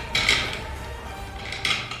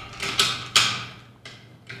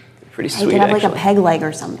 Pretty He sweet, could have like a actually. peg leg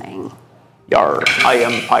or something. Yar, I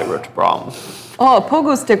am Pirate Brom. Oh, a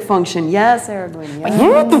pogo stick function. Yes, Aragorn. Yes.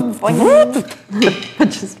 But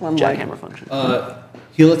just one leg. Jackhammer function.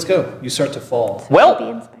 He lets go. You start to fall. Be Well,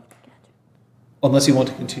 Inspector Gadget. Unless you want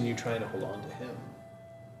to continue trying to hold on to him.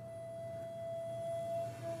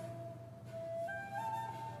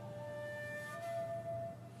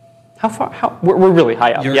 how far? We're really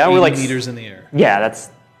high up. You're Yeah, 80 we're like meters in the air. Yeah, that's.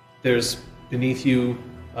 There's beneath you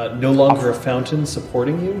no longer a fountain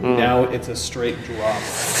supporting you. Now it's a straight drop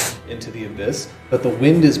into the abyss. But the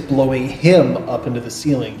wind is blowing him up into the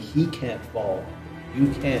ceiling. He can't fall. You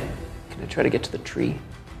can. Can I try to get to the tree?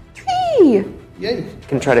 Tree! Yeah, you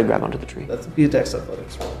Can I try to grab onto the tree? That's be a Dex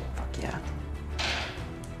Athletics roll. Fuck yeah.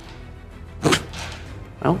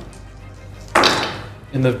 Well,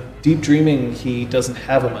 In the deep dreaming, he doesn't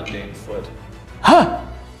have a mundane foot. that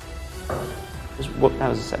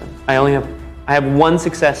was a 7. I have one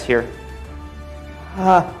success here.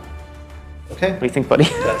 Okay, What do you think, buddy?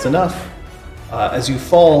 that's enough. As you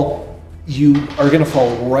fall, you are going to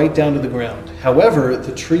fall right down to the ground. However,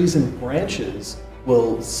 the trees and branches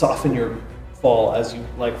will soften your fall as you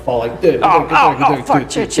fall like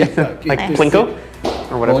fuck, shit. Like Plinko?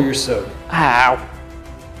 Or whatever. Roll your soak. Ow.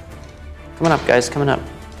 Coming up, guys, coming up.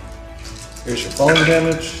 Here's your falling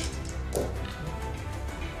damage.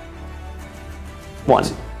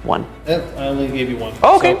 1. I only gave you 1.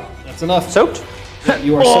 Oh, okay. So that's enough. Soaked? Yeah,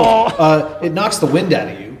 you are soaked. It knocks the wind out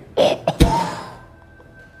of you.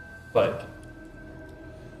 But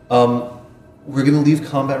we're going to leave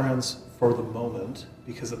combat rounds for the moment,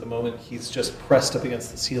 because at the moment he's just pressed up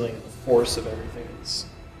against the ceiling and the force of everything is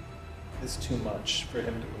too much for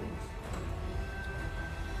him to move.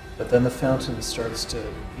 But then the fountain starts to,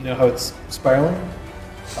 you know how it's spiraling?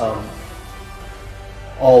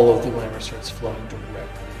 All of the glamour starts flowing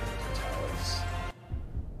directly into Talos.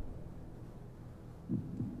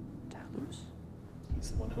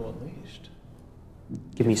 He's the one who unleashed.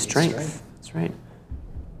 Give me strength. Strength. That's right.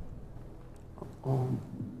 Oh.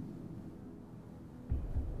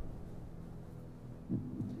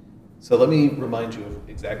 So let me remind you of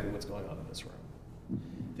exactly what's going on in this room.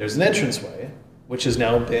 There's an entranceway, which has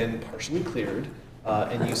now been partially cleared,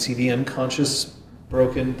 and you see the unconscious,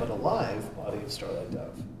 broken, but alive body of Starlight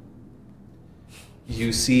Dove.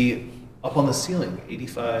 You see up on the ceiling,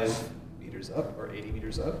 85 meters up, or 80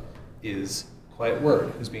 meters up, is Quiet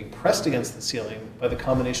Word, who's being pressed against the ceiling by the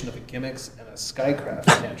combination of a gimmicks and a skycraft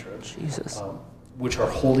cantrip, Jesus. which are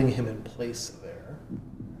holding him in place there.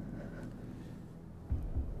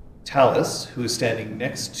 Talus, who is standing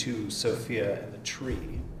next to Sophia in the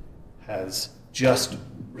tree, has just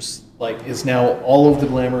is now all of the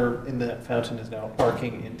glamour in that fountain is now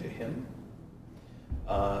arcing into him.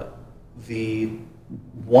 The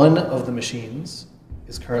one of the machines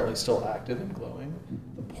is currently still active and glowing.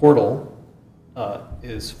 The portal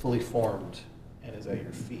is fully formed and is at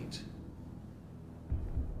your feet.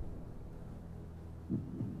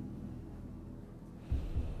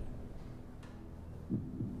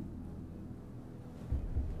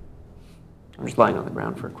 I'm just lying on the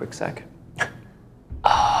ground for a quick sec.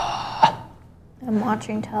 I'm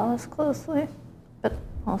watching Talus closely, but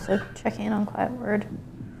also checking in on Quiet Word.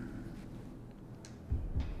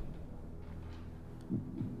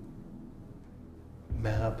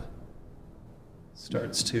 Mab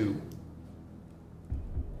starts to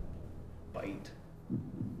bite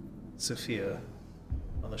Sophia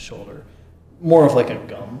on the shoulder. More of like a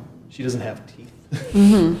gum. She doesn't have teeth.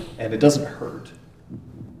 And it doesn't hurt. You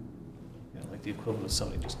know, like the equivalent of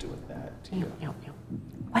somebody just doing that to you.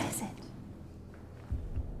 What is it?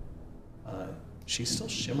 She's still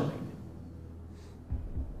shimmering.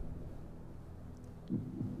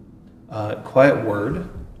 Quiet Word,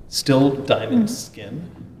 still diamond skin.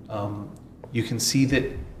 You can see that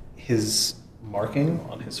his marking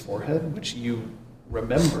on his forehead, which you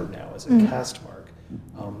remember now as a cast mark,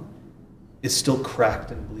 is still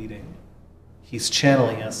cracked and bleeding. He's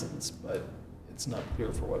channeling essence, but it's not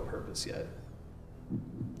clear for what purpose yet.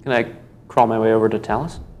 Can I crawl my way over to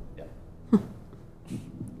Talus? Yeah.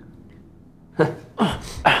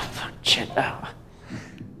 Shit. Ow.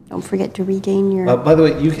 Don't forget to regain your. By the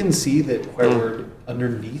way, you can see that Quireward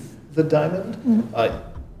underneath the diamond.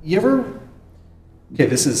 You ever? Okay,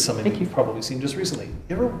 this is something that you've probably seen just recently.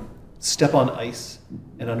 You ever step on ice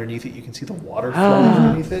and underneath it you can see the water flowing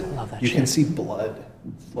underneath it? love that you shit. can see blood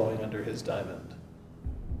flowing under his diamond.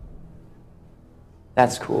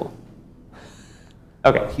 That's cool.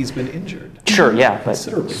 Okay. He's been injured Sure, yeah, but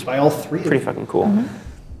considerably by all three of pretty them. fucking cool.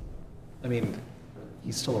 I mean,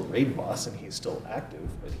 he's still a raid boss and he's still active,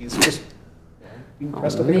 but he's just being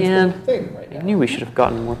pressed up against man. the thing right I now. knew we should have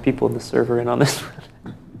gotten more people in the server in on this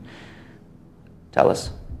one. Talus.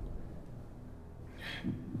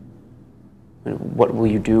 What will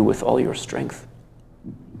you do with all your strength?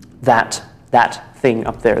 That thing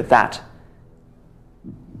up there, that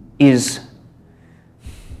is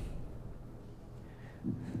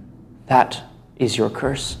your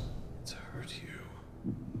curse. It's hurt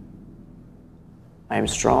you. I am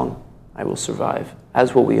strong. I will survive,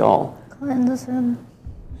 as will we all. Cleanse him.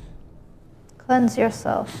 Cleanse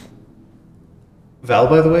yourself. Val,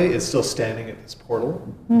 by the way, is still standing at this portal,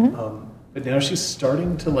 but now she's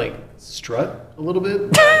starting to like strut a little bit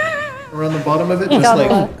around the bottom of it, just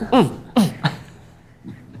like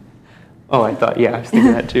Oh, I thought, yeah, I was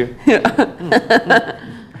thinking that too.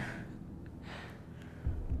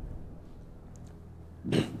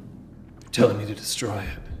 telling me to destroy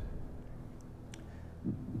it.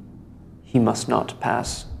 He must not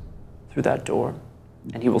pass through that door,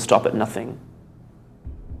 and he will stop at nothing.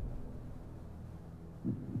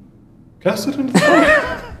 Cast it into the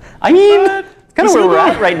fire. I mean, it's kind of where we're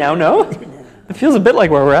at right now, no? It feels a bit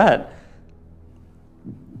like where we're at.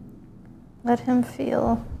 Let him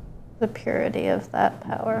feel the purity of that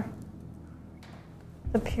power.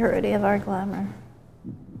 The purity of our glamour.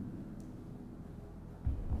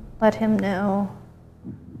 Let him know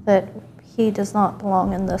that he does not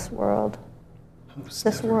belong in this world.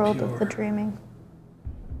 This world of the dreaming.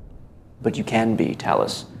 But you can be,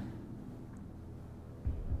 Talus.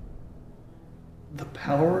 The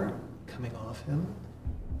power coming off him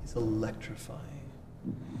is electrifying.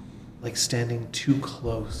 Like standing too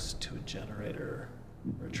close to a generator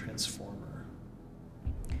or a transformer.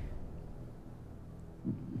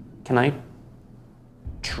 Can I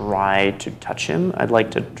try to touch him? I'd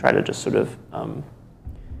like to try to just sort of,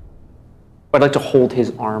 I'd like to hold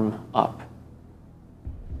his arm up.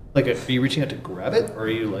 Like, are you reaching out to grab it, or are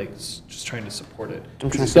you like just trying to support it? I'm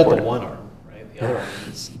trying to He's got support the it. one arm, right? The other arm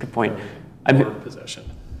is Good point. Lord possession.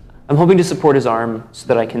 I'm hoping to support his arm so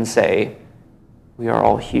that I can say, we are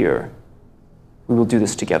all here. We will do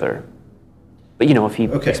this together. But you know, if he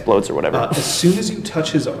explodes or whatever. As soon as you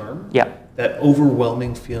touch his arm, Yeah. that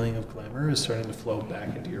overwhelming feeling of glamour is starting to flow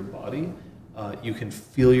back into your body. You can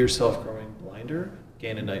feel yourself growing blinder,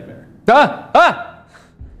 gain a nightmare. I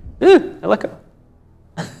let go.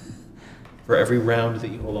 For every round that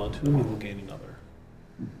you hold on to him, you will gain another.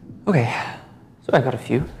 Okay, so I got a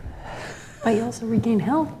few. But you also regain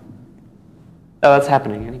health. Oh, that's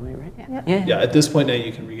happening anyway, right? Yeah. Yeah, at this point now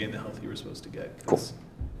you can regain the health you were supposed to get. 'Cause,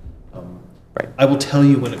 Right. I will tell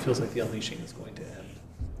you when it feels like the unleashing is going to end.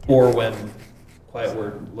 Or when Quiet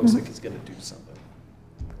Word looks like he's going to do something.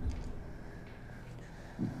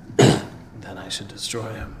 Then I should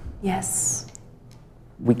destroy him. Yes.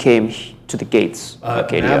 We came to the gates of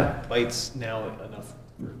Arcadia. Mab bites now enough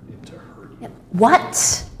for it to hurt you. What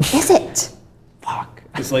is it? Fuck.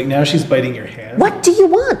 It's like now she's biting your hand. What do you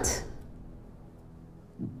want?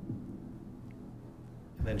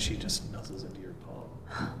 And then she just nuzzles into your palm.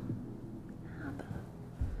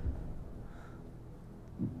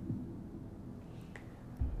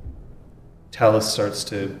 Talus starts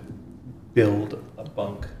to build a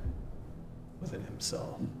bunk within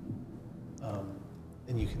himself.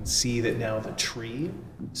 And you can see that now the tree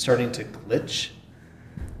is starting to glitch,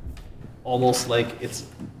 almost like it's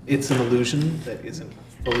an illusion that isn't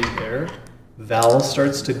fully there. Val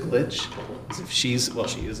starts to glitch, as if she is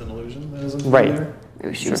an illusion that isn't fully Right. there.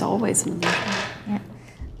 Maybe she was always an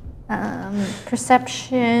illusion.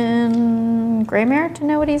 Perception Greymare to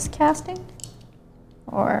know what he's casting?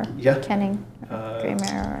 Or Yeah. Kenning?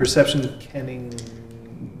 Greymare? Perception, Kenning.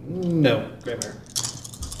 No, Greymare.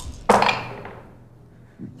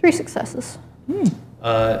 3 successes.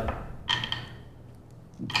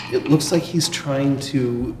 It looks like he's trying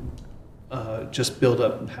to just build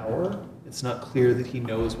up power. It's not clear that he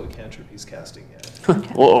knows what cantrip he's casting yet.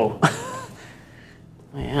 Whoa.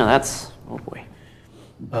 Yeah, that's, oh boy.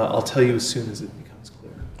 I'll tell you as soon as it becomes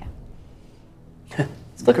clear.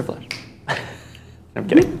 It's flicker flash. I'm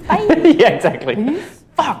kidding. Yeah, exactly.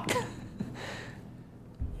 Fuck.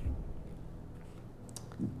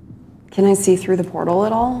 Can I see through the portal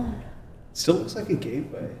at all? Still looks like a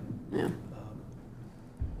gateway. Yeah.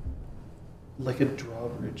 Like a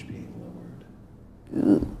drawbridge being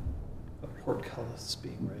lowered. A portcullis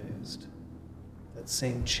being raised. That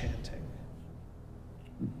same chanting.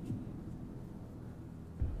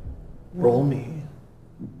 Roll me.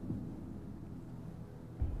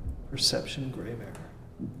 Perception Greymare.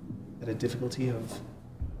 At a difficulty of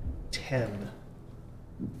 10.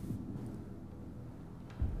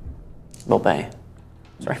 Obey.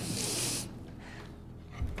 Sorry.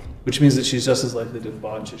 Which means that she's just as likely to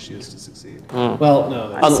botch as she is to succeed. Well,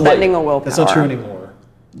 no, I'm spending a willpower. that's not true anymore.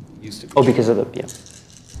 Used to be. Oh, because of the, yeah.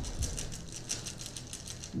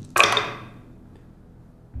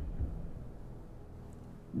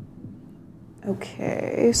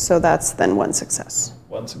 Okay, so that's then 1 success.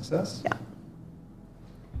 1 success? Yeah.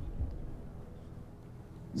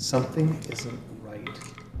 Something isn't right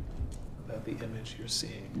about the image you're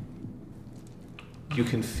seeing. You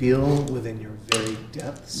can feel within your very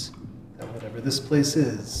depths that whatever this place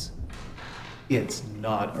is, it's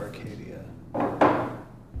not Arcadia.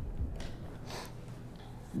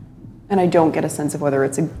 And I don't get a sense of whether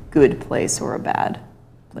it's a good place or a bad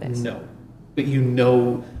place. No. But you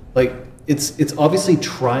know, like, it's obviously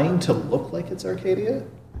trying to look like it's Arcadia,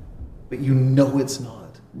 but you know it's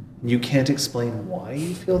not. You can't explain why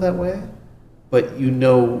you feel that way, but you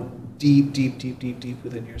know deep, deep, deep, deep, deep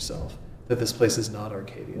within yourself that this place is not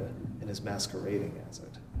Arcadia and is masquerading as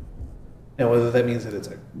it. Now, whether that means that it's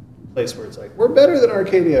a place where it's like, we're better than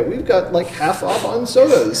Arcadia, we've got like half off on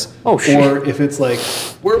sodas. Oh, shit. Or if it's like,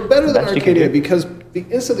 we're better than Best you can Arcadia do. because the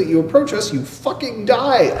instant that you approach us, you fucking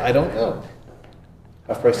die. I don't know.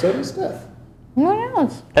 Half price sodas, death. What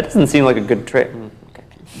else? That doesn't seem like a good trick.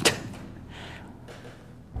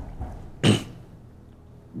 Okay.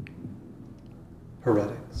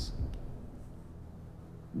 Heretics.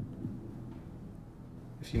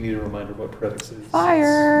 If you need a reminder of what heretics is.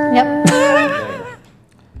 Fire! Yep. There.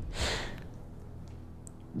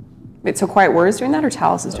 Wait, so Quiet Word is doing that or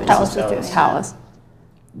Talus is doing that? Talus is doing it. Talus.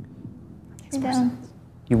 You're down.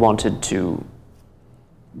 You wanted to...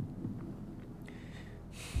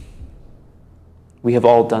 We have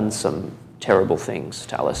all done some terrible things,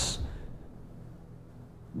 Talus.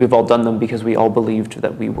 We've all done them because we all believed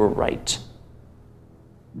that we were right.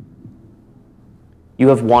 You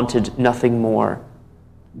have wanted nothing more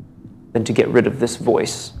than to get rid of this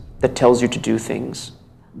voice that tells you to do things,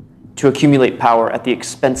 to accumulate power at the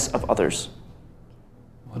expense of others.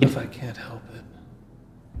 What if I can't help it?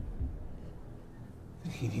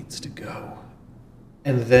 Then he needs to go.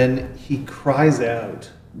 And then he cries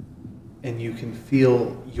out, and you can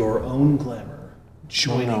feel your own glamour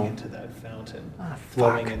joining into that fountain,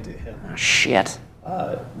 flowing into him. Oh, shit.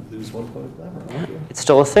 Lose 1 point of glamour. Thank you. It's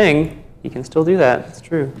still a thing. You can still do that. It's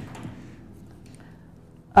true.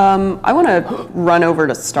 I want to run over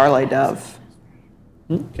to Starlight Dove.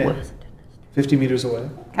 Okay. 50 meters away.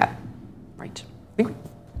 Okay. Right.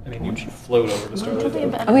 I mean, you float over to Starlight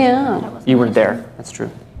Dove. Oh, yeah. You weren't there. That's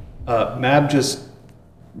true. Mab just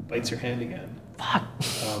bites your hand again. Fuck.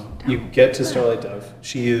 You get to Starlight Dove.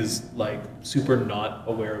 She is like super not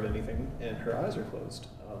aware of anything, and her eyes are closed.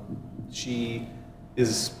 She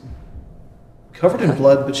is covered in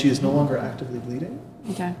blood, but she is no longer actively bleeding.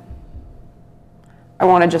 Okay. I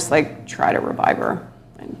want to just like try to revive her.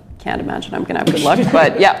 I can't imagine I'm gonna have good luck,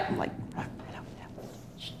 but yeah, I'm like.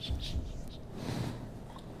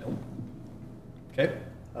 Nope. Okay.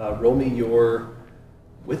 Roll me your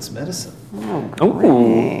wits medicine. Oh,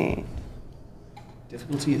 great.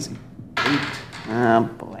 Difficulty is 8. Oh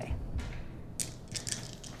boy.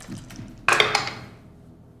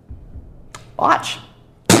 Watch.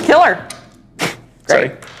 Killer. Great.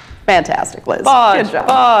 Sorry. Fantastic, Liz. Bodge, Good job.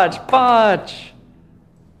 bodge, bodge.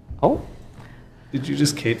 Oh. Did you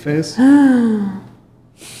just Kate face? Oh.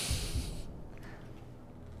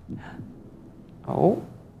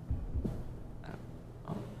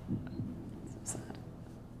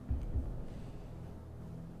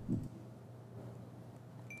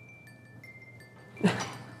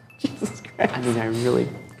 Jesus Christ. I mean, I really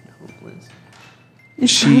hope Liz.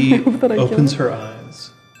 She that I killed opens her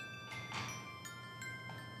eyes.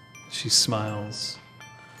 She smiles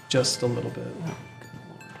just a little bit.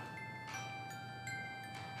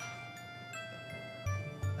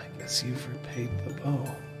 I guess you've repaid the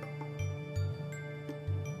bow.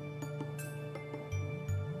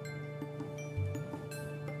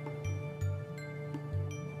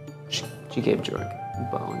 She gave Jorg.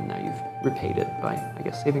 bow, and now you've repaid it by, I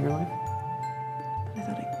guess, saving your life.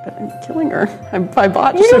 But I'm killing her. I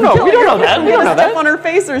bought. We don't know that. We don't know Step that. on her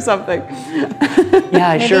face or something. Yeah,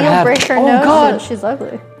 I Maybe sure you'll have. break her Oh nose so God. that she's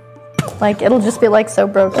ugly. Like, it'll just be, like, so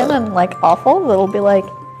broken and, like, awful that it'll be like...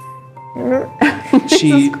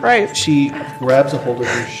 She Christ. she grabs a hold of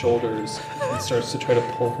your shoulders and starts to try to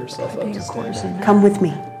pull herself up to stand. Come with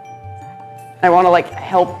me. I want to like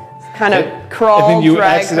help, kind of crawl, And then you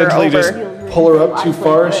drag her accidentally over. just pull her up too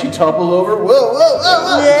far and she topples over. Whoa, whoa,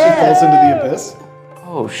 whoa, whoa. She falls into the abyss.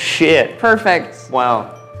 Oh shit. Perfect.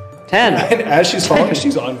 Wow. 10. And as she's falling,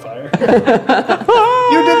 she's on fire.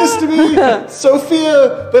 You did this to me,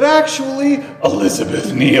 Sophia, but actually,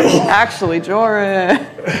 Elizabeth Neal. Actually, Jory.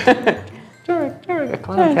 A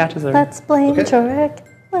clown catches her. Let's blame Okay. Jorik.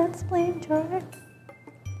 Let's blame Jorik.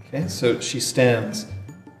 Okay, so she stands.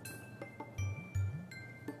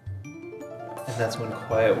 And that's when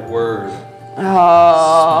Quiet Word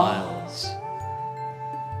Oh. smiles.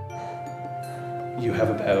 You have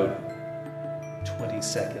about 20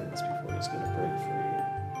 seconds before he's going to break free.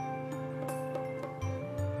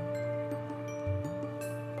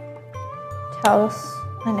 Talos,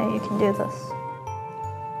 I know you can do this.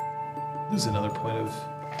 There's another point of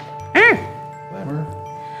glamour.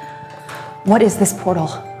 What is this portal?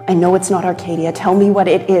 I know it's not Arcadia. Tell me what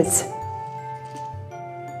it is.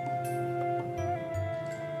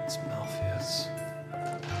 It's Malpheus.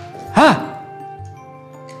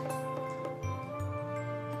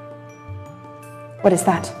 What is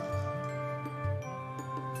that?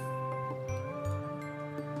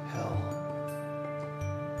 Hell.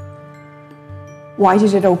 Why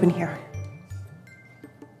did it open here?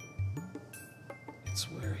 It's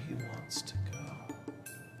where he wants to go.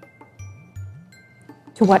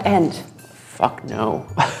 To what end? Fuck no.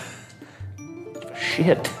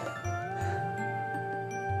 Shit.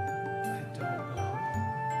 I don't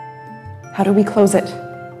know. How do we close it?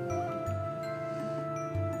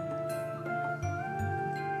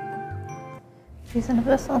 He's in a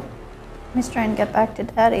vessel. He's trying to get back to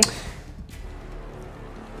Daddy.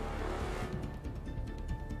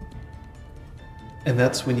 And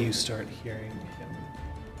that's when you start hearing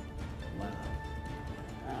him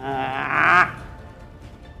laugh.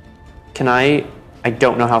 Can I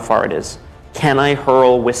don't know how far it is. Can I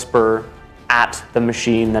hurl Whisper at the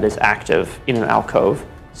machine that is active in an alcove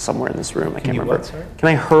somewhere in this room? I can't you remember. what, sorry? Can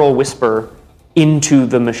I hurl Whisper into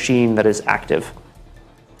the machine that is active?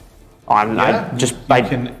 You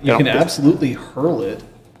can absolutely hurl it,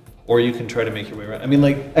 or you can try to make your way around. I mean,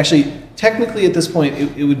 like, actually, technically at this point,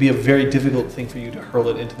 it would be a very difficult thing for you to hurl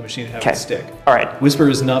it into the machine and have Okay. it stick. All right. Whisper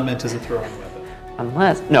is not meant as a throwing weapon.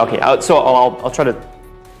 Unless no, okay. So I'll try to.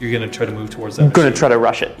 You're going to try to move towards that I'm going machine. to try to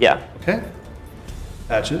rush it. Yeah. Okay.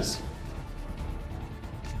 Patches.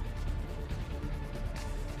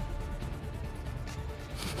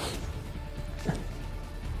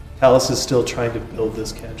 Talos is still trying to build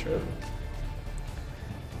this cantrip.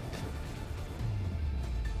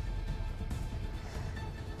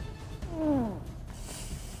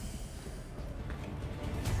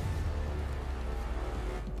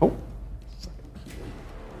 Oh,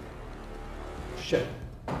 Shit.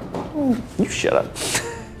 you shut up.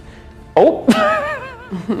 Oh.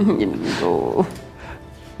 Inigo.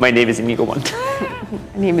 My name is Inigo One.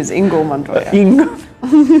 My name is Ingo Montoya. Ingo.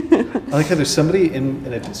 I like how there's somebody in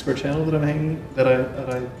a Discord channel that I'm hanging that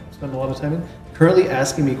I spend a lot of time in, currently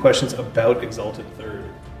asking me questions about Exalted Third,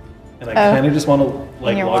 and I kind of just want to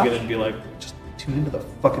like your log in watch? and be like, just tune into the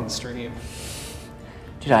fucking stream.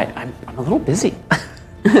 Dude, I'm a little busy.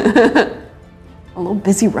 A little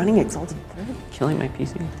busy running Exalted Third. Killing my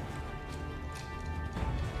PC.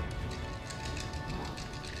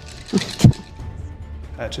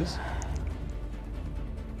 Patches.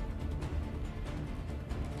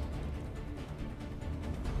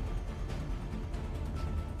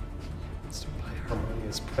 Let's apply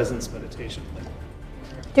harmonious presence meditation.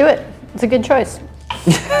 Do it. It's a good choice.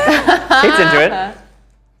 Kate's into it.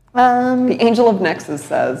 The Angel of Nexus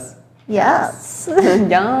says. Yes.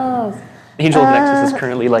 Yes. Angel of Nexus is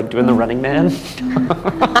currently like doing the Running Man.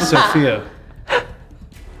 Sophia.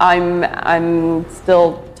 I'm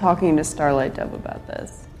still talking to Starlight Dove about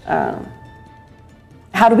this.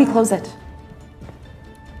 How do we close it?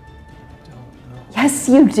 Don't know. Yes,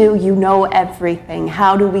 you do. You know everything.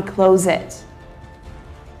 How do we close it?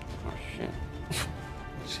 Oh shit.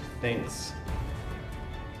 She thinks.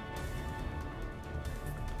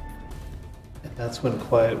 And that's when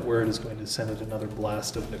Quiet Word is going to send it another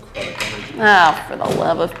blast of necrotic energy. Ah, for the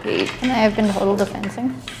love of Pete. And I have been total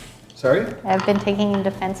defensing. Sorry? I've been taking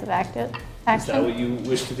defensive Is that action. what you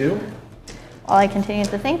wish to do? While I continue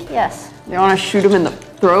to think, yes. You want to shoot him in the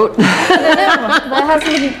throat? That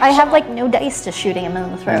hasn't been, I have like no dice to shooting him in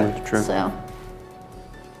the throat. True. So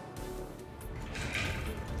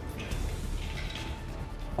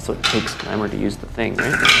Also, it takes Glamour to use the thing,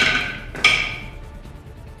 right?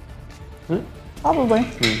 probably. I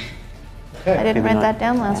Okay. didn't write not. that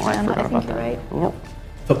down last Oh, I round. I forgot think about you're right. Oh,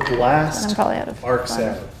 The And I'm blast probably out of arcs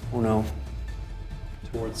glamour. out oh no.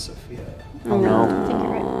 towards Sophia. Oh no. I think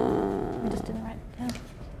you're right. I just didn't write it down.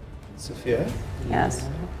 Sophia, Yes.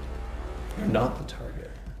 you're not the target.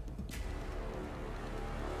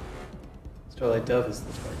 Starlight Dove is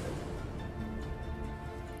the target.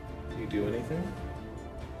 Do you do anything?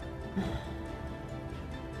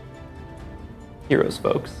 Heroes,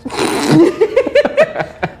 folks.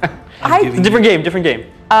 I'm giving Different game, different game.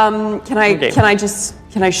 Can I Okay.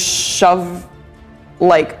 can I shove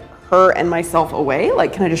like her and myself away?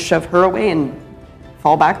 Like, can I just shove her away and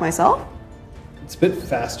fall back myself? It's a bit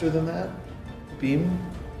faster than that. Beam.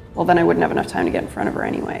 Well, then I wouldn't have enough time to get in front of her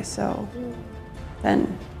anyway. So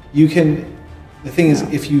then, You can. The thing is,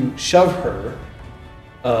 if you shove her,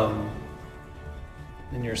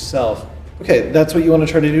 and yourself. Okay, that's what you want to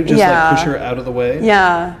try to do. Just Yeah. like push her out of the way.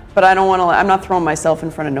 yeah. But I don't want to. I'm not throwing myself in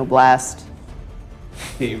front of no blast.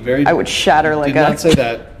 Okay, you very. I would shatter like Did a. not say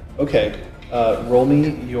that. Okay. Roll me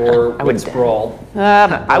your I would wits die. brawl.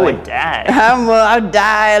 I would die. I'd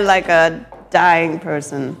die like a dying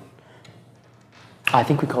person. I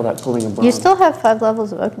think we call that pulling a bone. You still have 5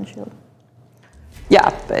 levels of Oaken Shield. Yeah,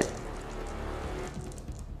 but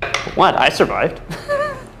What? I survived.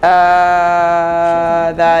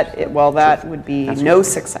 that would be no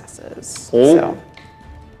successes. Oh.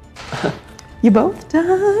 So. You both die,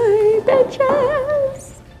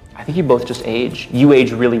 bitches. I think you both just age. You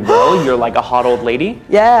age really well. You're like a hot old lady.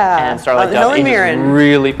 Yeah. And Starlight Dove Helen ages Mirren.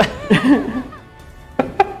 really.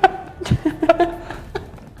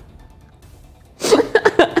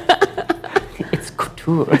 It's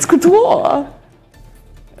couture. It's couture.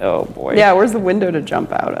 Oh boy. Yeah, where's the window to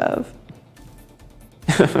jump out of?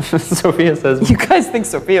 Sophia says. You guys think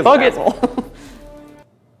Sophia's Fuck an it. asshole.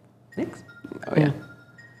 Thanks. Oh yeah.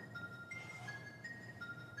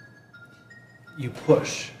 You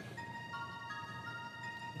push.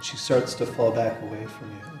 And she starts to fall back away from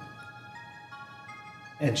you.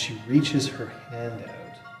 And she reaches her hand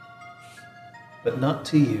out. But not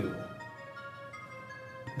to you.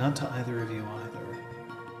 Not to either of you either.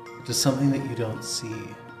 But to something that you don't see.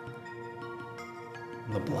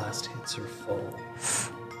 And the blast hits her full.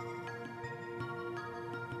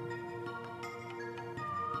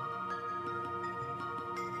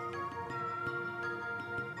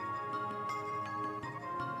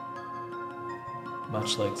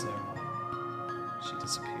 Much like Zeron, she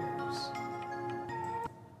disappears.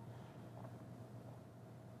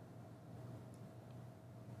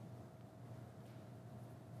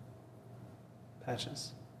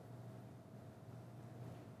 Patches.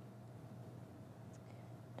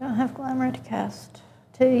 Don't have glamour to cast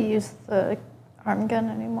to use the arm gun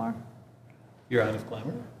anymore. You're out of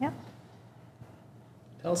glamour? Yeah.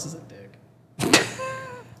 Talos is a dick.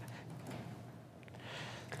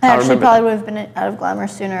 I actually remember probably would have been out of glamour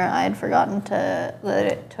sooner. I had forgotten that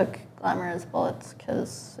it took glamour as bullets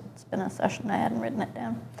because it's been a session I hadn't written it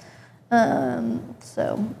down.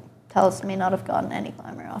 So Talos may not have gotten any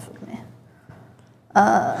glamour off of me.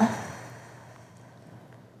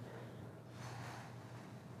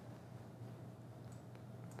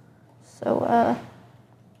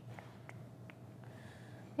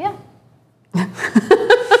 Yeah.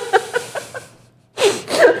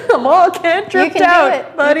 Come on, can't You drift can do out,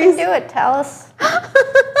 it. buddies. You can do it, Talos.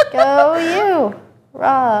 Go you.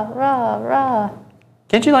 Rah, rah, rah.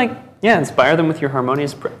 Can't you inspire them with your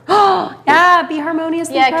harmonious? Yeah, be harmonious.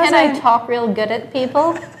 Yeah, can I talk real good at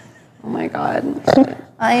people? Oh my god.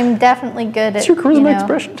 I'm definitely good at, What's your charisma you know,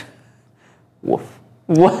 expression? Woof.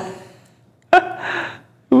 What?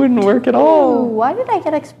 It wouldn't work at Ooh, all. why did I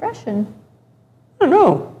get expression? I don't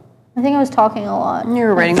know. I think I was talking a lot. You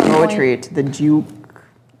were writing at some poetry to the Duke.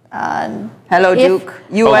 point. Hello, If- Duke.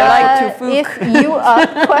 You I like to fook. If you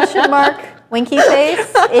up question mark winky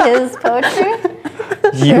face is poetry.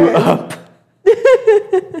 You up.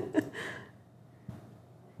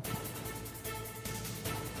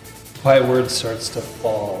 Quiet Word starts to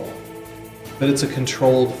fall, but it's a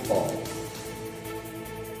controlled fall.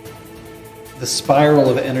 The spiral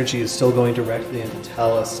of energy is still going directly into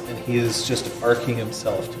Talos, and he is just arcing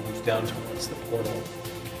himself to move down towards the portal.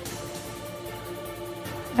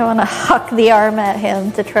 I want to huck the arm at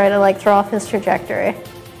him to try to throw off his trajectory.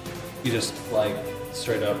 You just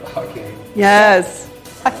straight up hucking. Yes.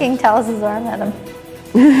 Hucking Talos' arm at him.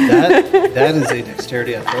 That is a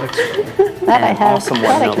dexterity athletics roll. That I have. awesome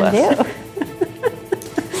that one, I no can less.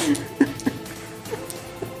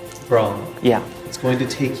 do. Brom, Yeah. it's going to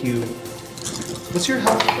take you. What's your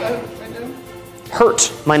health right now?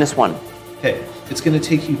 Hurt, -1. Okay, it's going to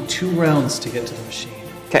take you 2 rounds to get to the machine.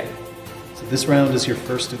 Okay. So this round is your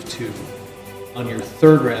first of 2. On your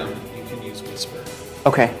 3rd round, you can use Whisper.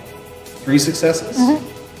 Okay. 3 successes.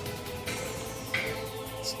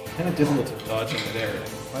 It's kind of difficult to dodge in midair. And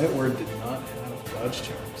Quiet Word did not have dodge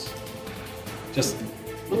charms. Just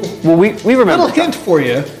Well, we remember. little hint for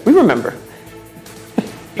you. We remember.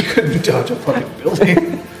 You couldn't dodge a fucking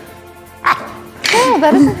building. No,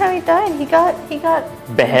 that isn't how he died. He got.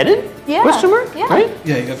 Beheaded? Yeah, Question mark? yeah. Right?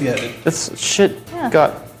 Yeah, you got beheaded. This shit Yeah.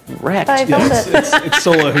 got wrecked. By- Yeah, Build it's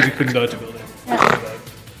Sola who couldn't dodge a building.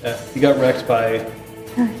 Yeah, he got wrecked by.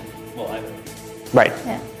 Well, I know. Right.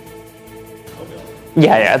 Yeah. I'll be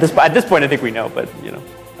honest. Yeah. At this point, I think we know, but you know.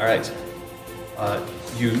 All right.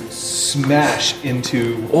 You smash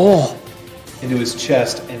into his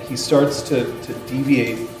chest, and he starts to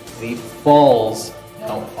deviate, and he falls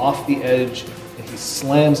now off the edge, and he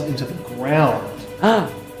slams into the ground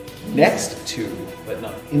next to, but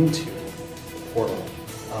not into, the portal.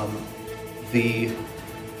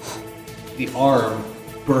 The arm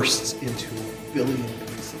bursts into a billion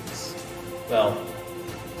pieces. Well,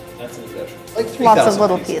 that's an exaggeration. Like 3,000 Lots of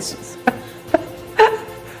little pieces. pieces.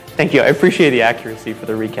 Thank you. I appreciate the accuracy for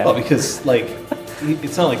the recap. Well, because like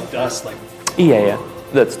it's not like dust. Like Yeah.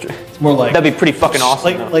 That's true. it's more like That'd be pretty fucking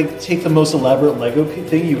awesome. though. Like take the most elaborate Lego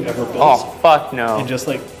thing you ever built, Oh fuck no. and just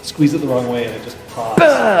like squeeze it the wrong way, and it just pops.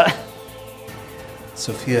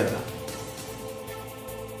 Sophia,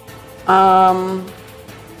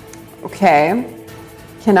 Okay.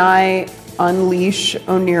 Can I unleash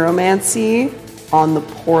Oniromancy on the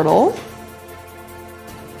portal?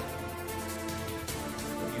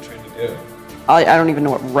 what are you trying to do? I don't even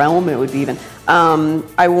know what realm it would be even.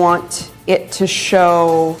 I want it to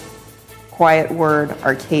show Quiet Word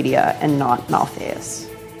Arcadia and not Malpheus.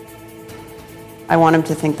 I want him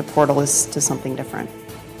to think the portal is to something different.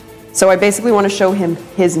 So I basically want to show him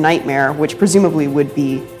his nightmare, which presumably would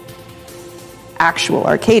be actual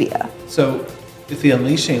Arcadia. So, if the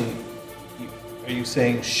unleashing, are you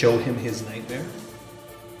saying show him his nightmare?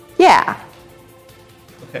 Yeah,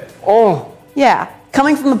 Okay. Oh, yeah.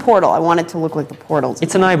 Coming from the portal, I want it to look like the portal's.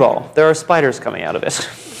 it's an eyeball. There are spiders coming out of it.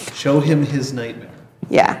 Show him his nightmare.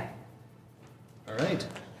 Yeah. All right.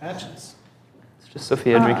 Hatches. It's just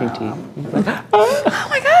Sophia drinking tea. Oh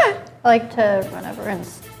my god! I like to run over and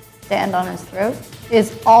stand on his throat.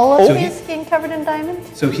 Is all of So his he- skin covered in diamond?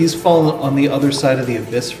 So he's fallen on the other side of the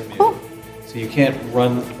abyss from you. Cool. So you can't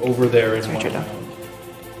run over there in one Richard. round.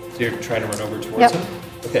 So you're trying to run over towards Yep. him?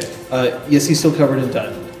 Okay. Yes, he's still covered in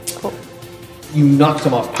diamond. Cool. You knocked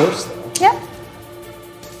him off course, though, Yeah.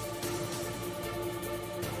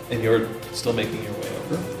 and you're still making your way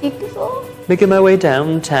over. Equal. Making my way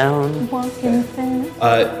downtown. Walking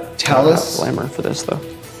fast. Talus Glamour for this though.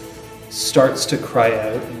 starts to cry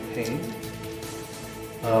out in pain.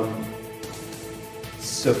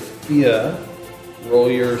 Sophia, roll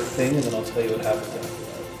your thing, and then I'll tell you what happens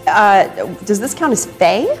after that. Does this count as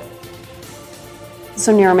Fae?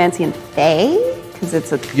 So Neuromancy and Fae? Because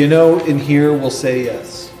it's a. You know, in here, we'll say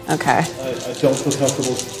yes. Okay. I don't feel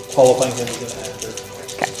comfortable qualifying him as an actor.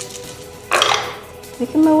 Okay.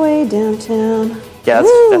 Making my way downtown. Yeah,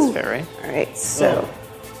 Woo! that's fair, right? Alright, so.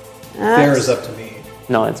 Fair is up to me.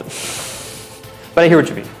 No, it's. But I hear what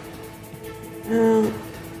you mean.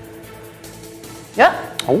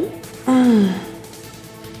 Yep. Oh.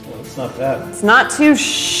 Well, it's not bad. It's not too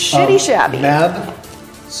shitty shabby. Mab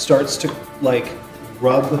starts to like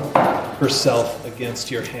rub herself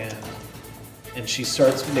against your hand, and she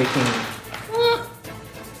starts making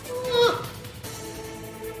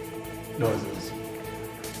noises.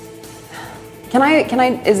 Can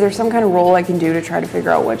I, is there some kind of roll I can do to try to figure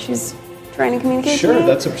out what she's trying to communicate to Sure, me?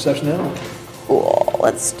 that's a perception animal. Cool,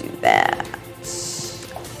 let's do that.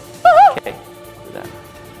 Okay. Do that.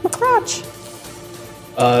 My crotch.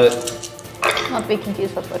 Not to be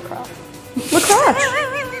confused with lacrosse. My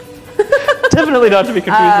crotch. Definitely not to be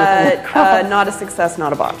confused with. Not a success,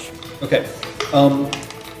 not a botch. Okay,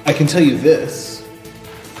 I can tell you this.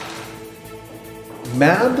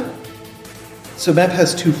 Mab. So Mab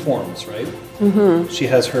has 2 forms, right? Mm-hmm. She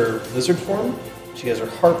has her lizard form. She has her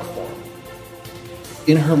harp form.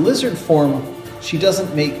 In her lizard form, she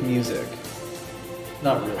doesn't make music.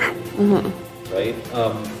 Not really. Mm-hmm. Right?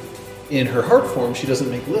 In her harp form, she doesn't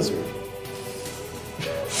make lizard.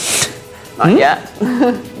 Not yet.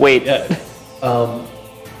 Wait. Yeah.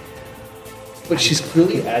 But she's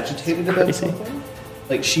clearly agitated about something.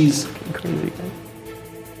 Like she's Crazy guy.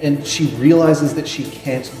 and she realizes that she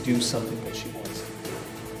can't do something that she wants to do.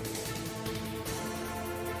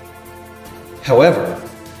 However,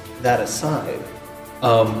 that aside,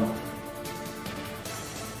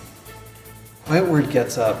 Quiet Word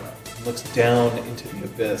gets up and looks down into the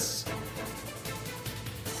abyss,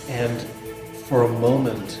 and for a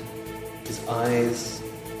moment, his eyes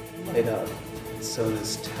light up, and so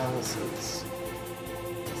does Talus's.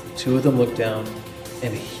 The two of them look down,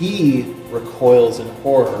 and he recoils in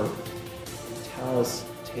horror. And Talus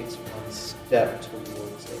takes one step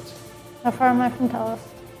towards it. How far am I from Talus?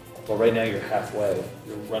 Well, right now you're halfway.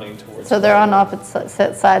 You're running towards. So they're on opposite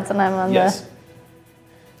sides, and I'm on Yes.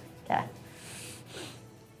 the. Okay.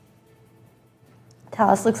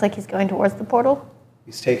 Talus looks like he's going towards the portal.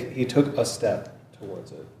 He took a step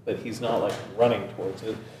towards it, but he's not like running towards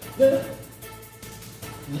it.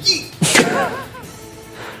 Yeet!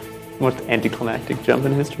 Most anticlimactic jump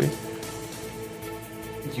in history.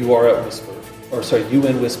 You are at Whisper, or sorry, you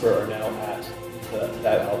and Whisper are now at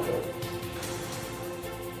that alcove.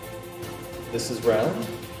 This is round.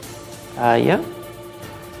 Yeah.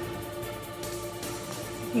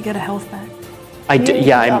 You get a health back. I did.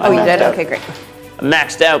 Yeah, I'm. Oh, you maxed did? out. Okay, great. I'm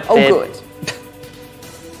maxed out. Oh, babe. good.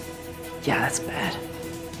 Yeah, that's bad.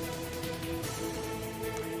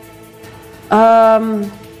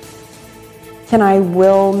 Can I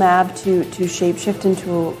will Mab to shapeshift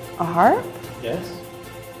into a harp? Yes.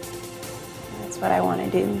 That's what I want to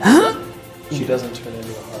do. She doesn't turn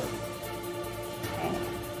into a harp. Okay.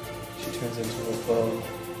 She turns into a bow.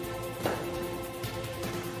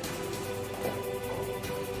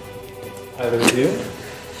 Either of you?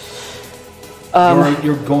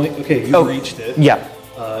 You're going. Okay, you reached it. Yeah.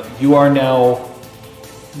 You are now.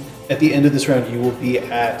 At the end of this round, you will be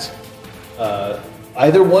at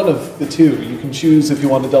either one of the two. You can choose if you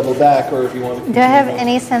want to double back or if you want to. Do I have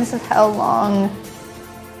any sense of how long?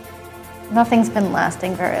 Nothing's been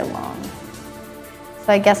lasting very long.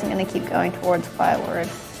 So I guess I'm going to keep going towards Quiet Word.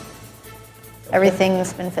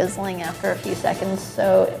 Everything's been fizzling after a few seconds,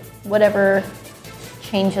 so whatever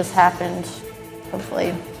changes happened,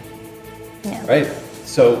 hopefully, yeah. Right.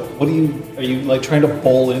 So, what are you like trying to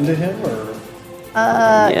bowl into him, or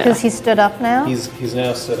Because he stood up now? he's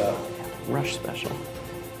now stood up, Rush special.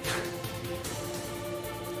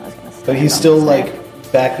 I was gonna stand but he's on still his neck.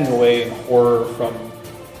 like backing away in horror from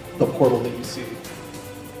the portal that you see.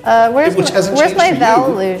 Where's which hasn't where's changed my for you. Val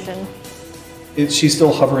illusion? She's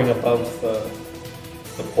still hovering above the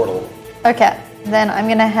portal. Okay, then I'm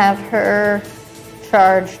gonna have her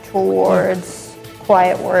charge towards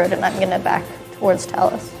Quiet Word, and I'm gonna back towards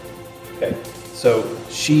Talus. Okay. So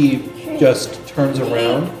she just turns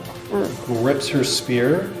around, grips her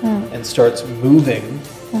spear, and starts moving.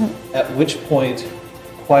 At which point,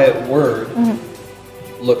 Quiet Word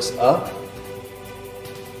looks up,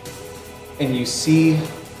 and you see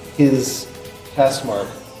his cast mark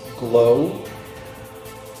glow,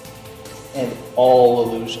 and all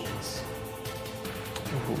illusions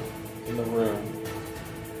in the room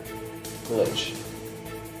glitch.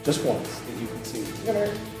 Just once that you can see.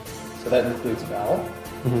 So that includes Val.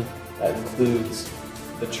 That includes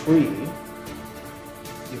the tree,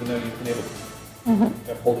 even though you've been able to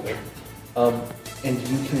get hold of it. And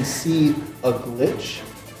you can see a glitch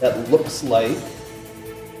that looks like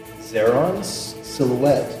Zeron's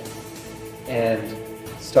silhouette and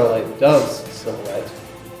Starlight Dove's silhouette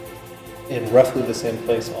in roughly the same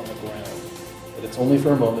place on the ground. But it's only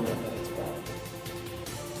for a moment and then it's gone.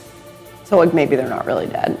 So like maybe they're not really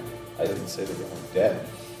dead. I didn't say that they weren't dead.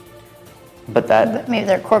 But that. But maybe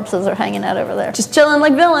their corpses are hanging out over there. Just chilling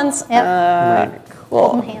like villains. Yep. Cool.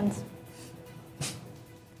 Holding hands.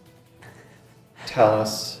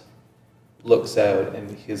 Talus looks out and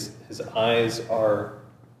his eyes are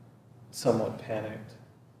somewhat panicked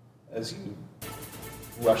as you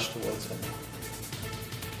rush towards him.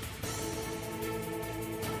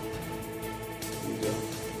 What do you do?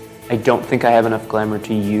 I don't think I have enough glamour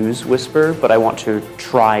to use Whisper, but I want to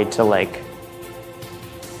try to like.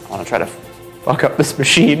 I want to try to fuck up this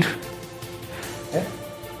machine. Okay.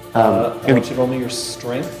 I want you to roll me your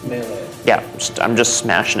strength melee. Yeah, I'm just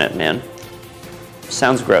smashing it, man.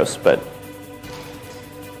 Sounds gross, but.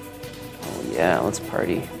 Oh yeah, let's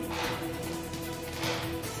party.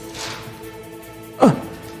 Oh.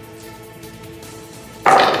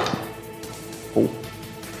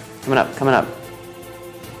 Coming up, coming up.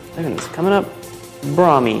 Look at this, coming up.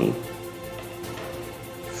 Brahmi.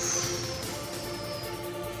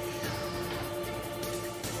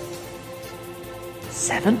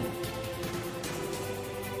 Seven?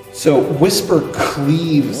 So Whisper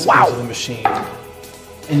cleaves into the machine,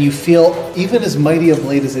 And you feel, even as mighty a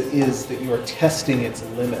blade as it is, that you are testing its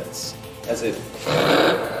limits as it.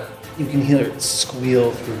 You can hear it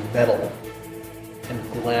squeal through metal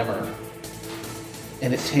and glamour.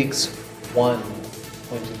 And it takes one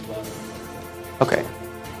point of glamour. Okay.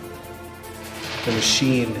 The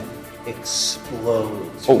machine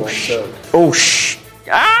explodes. Oh, Roll soak. Oh,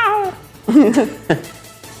 ah!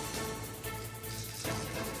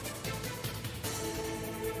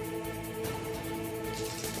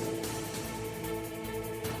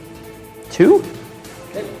 2?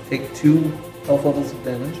 Okay. Take 2 health levels of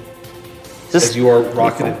damage Just as you are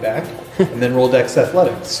rocketed back, and then roll Dex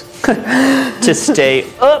Athletics. to stay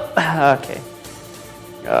up. Okay.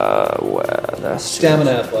 Well, that's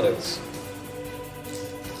Stamina Athletics.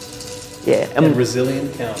 Yeah. And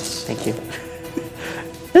Resilient counts. Thank you.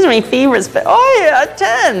 This is my favorite spell. Oh yeah, a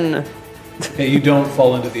 10. Okay, you don't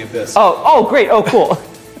fall into the abyss. Oh, great. Oh, cool.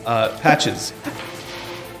 Patches.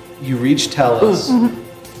 You reach Talos.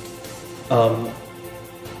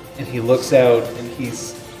 And he looks out and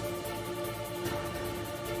he's.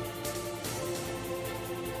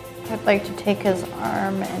 I'd like to take his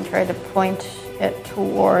arm and try to point it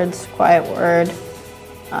towards Quiet Word.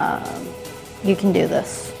 You can do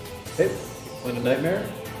this. Okay. Point a nightmare.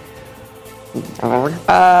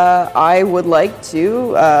 I would like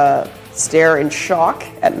to stare in shock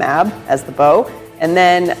at Mab as the bow, and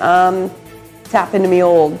then tap into me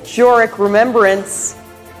old Joric Remembrance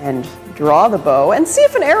and draw the bow and see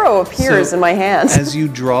if an arrow appears So, in my hand. As you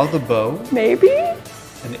draw the bow, Maybe?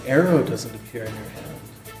 an arrow doesn't appear in your hand.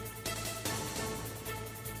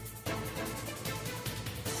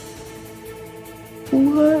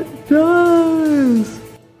 What does?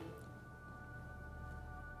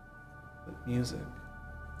 But music.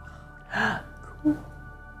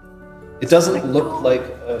 It doesn't look like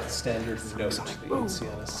a standard note that you'd see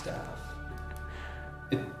on a staff.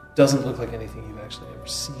 It doesn't look like anything you've actually ever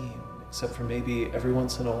seen, except for maybe every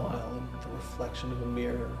once in a while in the reflection of a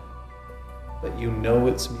mirror. But you know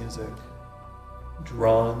it's music,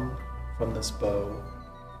 drawn from this bow.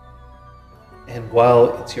 And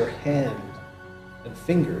while it's your hand and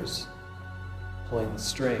fingers pulling the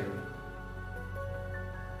string,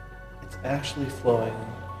 it's actually flowing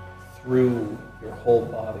through your whole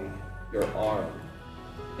body, your arm,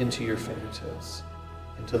 into your fingertips,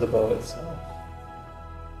 into the bow itself.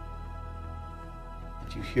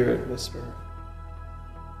 And you hear it whisper,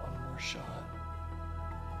 "One more shot.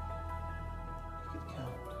 You can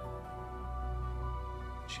count.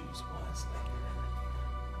 Choose wisely."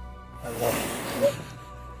 I love it.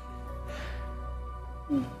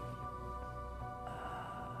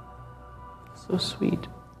 So sweet.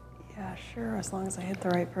 Yeah, sure, as long as I hit the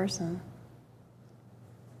right person.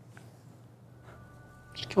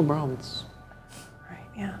 Just kill Brahms. Right,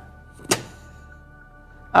 yeah.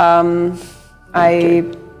 I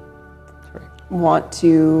want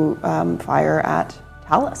to fire at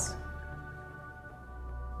Talus.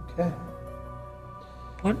 Okay.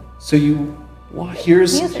 What? So you. Why?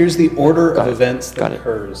 Here's the order Got of it. events that Got it.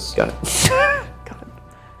 occurs. Got it. Got it.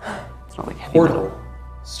 It's not like heavy Portal metal.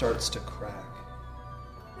 starts to crack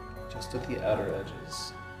just at the outer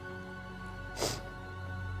edges.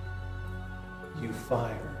 You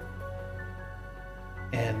fire,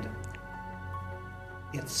 and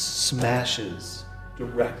it smashes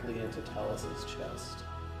directly into Talus's chest.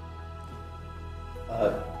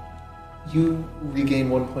 You regain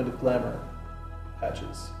 1 point of glamour,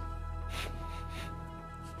 Patches.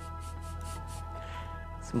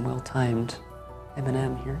 Some well-timed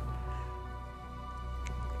Eminem here.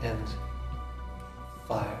 And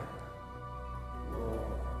fire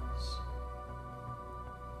roars.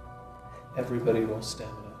 Everybody roll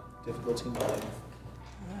stamina. Difficulty 9.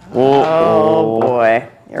 Oh boy,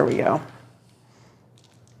 here we go.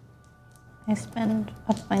 I spend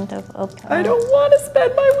a point of willpower. I don't want to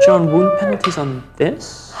spend my will. John, wound penalties on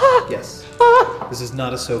this? Yes. This is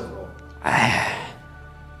not a soak roll.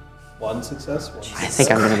 1 success, 1 I think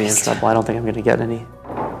I'm going to be in trouble. I don't think I'm going to get any.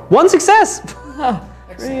 1 success!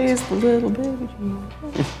 Praise the little baby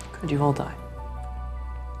Jesus. Could you all die?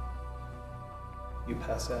 You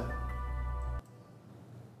pass out.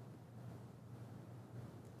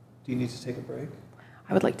 Do you need to take a break?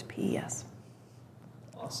 I would like to pee, yes.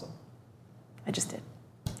 Awesome. I just did.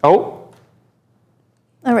 Oh!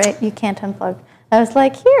 All right, you can't unplug. I was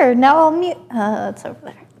like, here, now I'll mute. It's over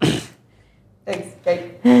there. Thanks,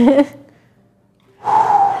 Kate. It's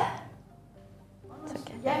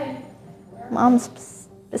okay. Mom's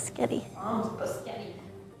biscotti.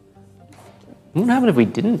 What would happen if we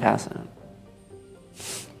didn't pass out?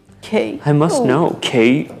 Okay. I must know.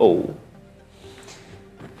 K.O.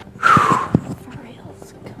 For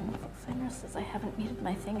reals. noticed is I haven't muted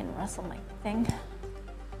my thing and Russell my thing.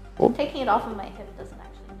 Oh. Taking it off of my hip doesn't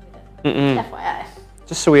actually mute it. FYI.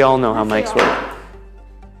 Just so we all know how mics work.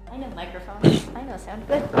 I know microphones. I know sound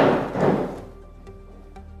good.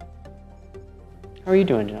 How are you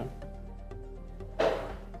doing, John?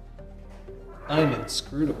 I'm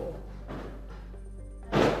inscrutable.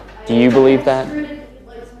 Do you believe that?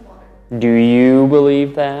 Do you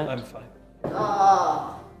believe that? I'm fine.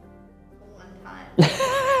 Oh, one time.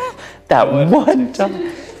 That Go ahead, one take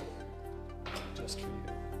time. Just for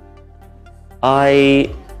you.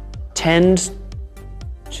 I tend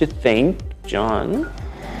to think, John,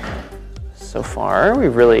 so far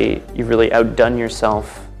you've really outdone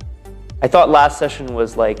yourself. I thought last session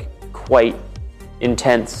was like quite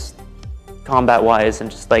intense combat-wise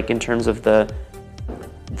and just like in terms of the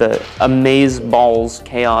amaze balls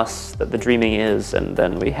chaos that the dreaming is, and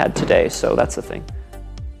then we had today, so that's the thing.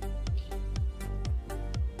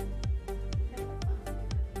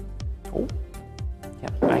 Oh, yeah,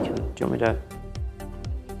 I can. Do you want me to?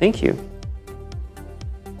 Thank you.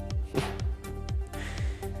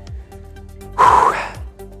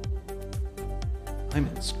 I'm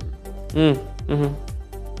inscrutable. Mm-hmm.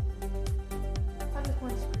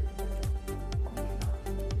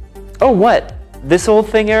 Oh, what? This old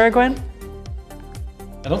thing, Aragorn?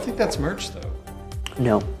 I don't think that's merch, though.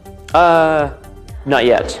 No. Not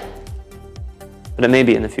yet. But it may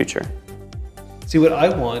be in the future. See, what I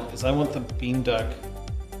want is I want the bean duck.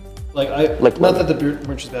 Like Like not what? that the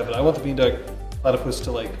merch is bad, but I want the bean duck platypus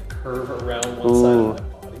to like curve around one side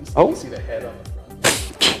of my body, so you can see the head on the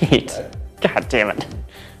front. Kate. God damn it.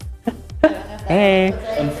 Hey.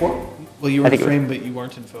 Well, you I were think it was- framed, but you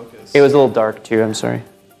weren't in focus. It was a little dark too, I'm sorry.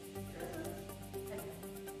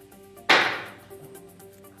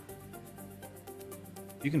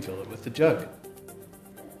 You can fill it with the jug.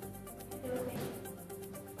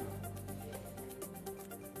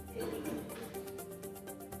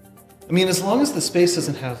 I mean, as long as the space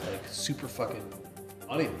doesn't have like super fucking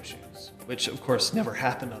audio issues, which of course never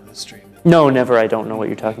happened on this stream. No, never. I don't know what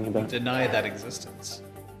you're talking about. Deny that existence.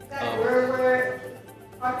 We're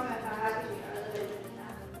talking about how happy we are that it didn't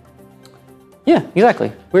happen. Yeah,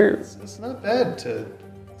 exactly. It's not bad to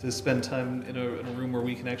spend time in a room where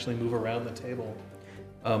we can actually move around the table.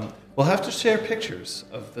 We'll have to share pictures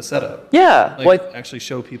of the setup. Yeah. Like Well, actually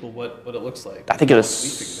show people what it looks like. I think it We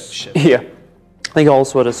is. figured that shit. Yeah. I think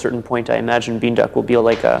also at a certain point, I imagine Bean Duck will be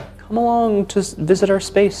like a come along to visit our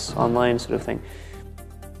space online sort of thing.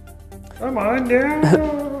 Come on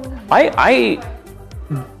down. I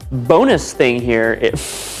bonus thing here.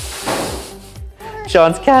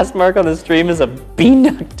 Sean's cast mark on the stream is a Bean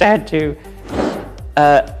Duck tattoo.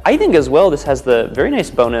 I think as well this has the very nice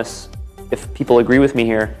bonus, if people agree with me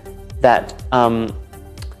here, that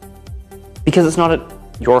because it's not at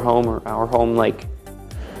your home or our home, like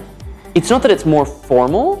it's not that it's more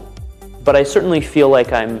formal, but I certainly feel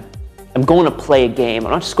like I'm going to play a game.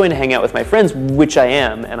 I'm not just going to hang out with my friends, which I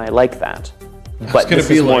am, and I like that. But It's this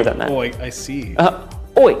be is more like, than that. oh, I see.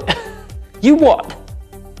 Oi, you what?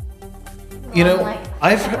 You know, Like,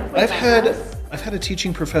 I've my had house. a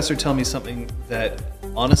teaching professor tell me something that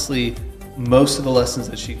honestly, most of the lessons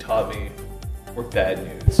that she taught me were bad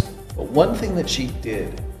news. But one thing that she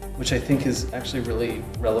did, which I think is actually really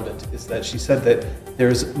relevant, is that she said that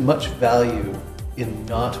there's much value in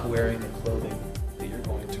not wearing the clothing that you're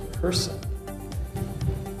going to rehearse in.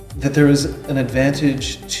 That there is an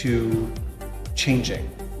advantage to changing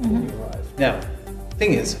when you arrive. Now, the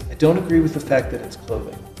thing is, I don't agree with the fact that it's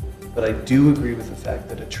clothing, but I do agree with the fact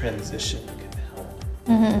that a transition can help.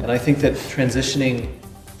 And I think that transitioning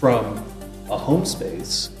from a home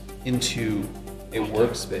space into a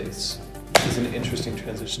workspace is an interesting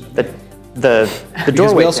transition to make. The Because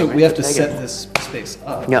doorway we thing, right? we have to Megan set this space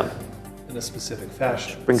up Yeah. in a specific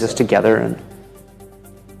fashion. brings us So- together and.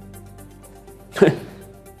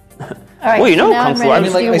 All right, Well, you so know now Kung I'm Fu, ready I to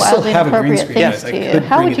mean, like, do I still wildly have a green inappropriate screen, things guys. I to you. could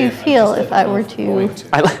How bring would it you in, I'm feel just, if I were not going to?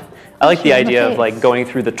 to. I like the you in the idea of face. like going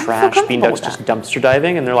through the trash, Bean comfortable Ducks with just that. dumpster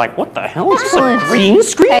diving, and they're like, "What the hell? Is this a Excellent. green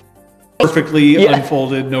screen?" Perfectly Yeah.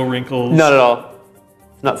 unfolded, no wrinkles. Not at all.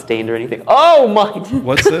 It's not stained or anything. Oh my!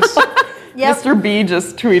 What's this? Yep. Mr. B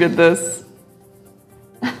just tweeted this.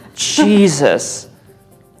 Jesus!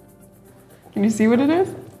 Can you see what it is?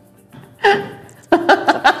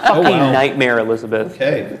 Oh, Fucking wow. nightmare, Elizabeth.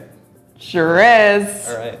 Okay. Sure is.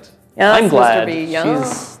 All right. Yes, I'm glad. Mr. B. Yeah.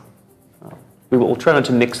 She's. We'll try not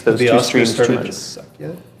to mix those The two Oscars streams too started to much. suck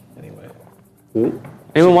yet? Anyway,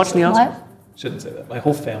 Anyone watching the Oscars? What? shouldn't say that. My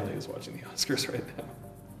whole family is watching the Oscars right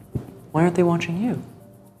now. Why aren't they watching you?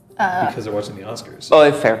 because they're watching the Oscars.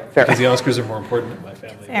 Oh, fair. Because the Oscars are more important in my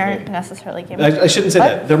family. They aren't necessarily Game I shouldn't say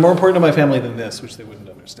that. They're more important to my family than this, which they wouldn't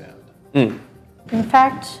understand. In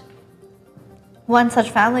fact, one such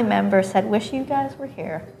family member said, "Wish you guys were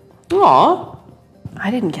here." Aw.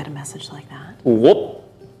 I didn't get a message like that. Whoop.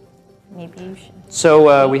 Maybe you should.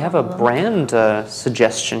 So we have a brand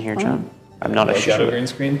suggestion here, John. I'm not a Like Shadow sure. green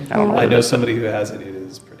screen. don't know I know this. somebody who has it. It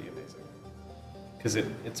is pretty amazing because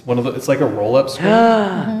it's one of the. It's like a roll-up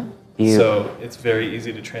screen, so it's very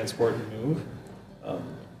easy to transport and move.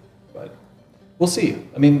 But we'll see.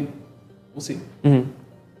 I mean, we'll see. I don't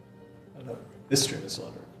know. This stream is still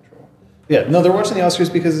under control. Yeah, no, they're watching the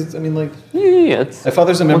Oscars because it's. I mean, like Yeah, it's my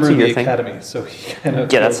father's a member of the once-a-year thing. Academy, so he kind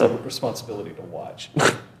of Yeah, has that's a a- responsibility to watch.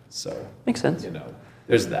 So Makes sense. you know,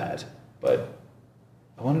 there's that. But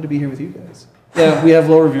I wanted to be here with you guys. Yeah, we have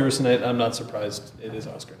lower viewers tonight. I'm not surprised. It is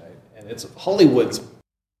Oscar night, and it's Hollywood's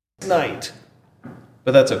night.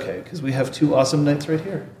 But that's okay, because we have 2 awesome nights right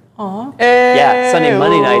here. Yeah, Sunday,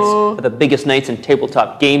 Monday nights are the biggest nights in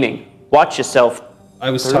tabletop gaming. Watch yourself. I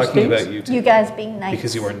was Thursdays? talking about you, You guys being nice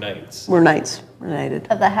because you are knights. We're knights. We're knighted.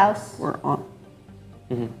 of the house. We're on.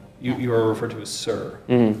 You are referred to as sir.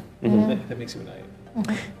 That makes you a knight.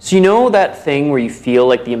 So you know that thing where you feel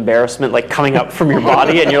like the embarrassment like coming up from your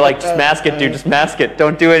body and you're like, just mask it, dude, just mask it.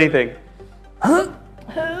 Don't do anything.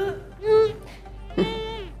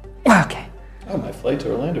 Okay. Oh, my flight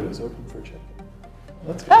to Orlando is open for check-in.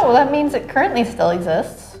 That's good. Oh, well, that means it currently still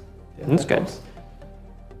exists. Yeah, That's that good. helps.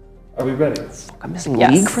 Are we ready? I'm missing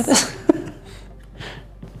Yes. league for this?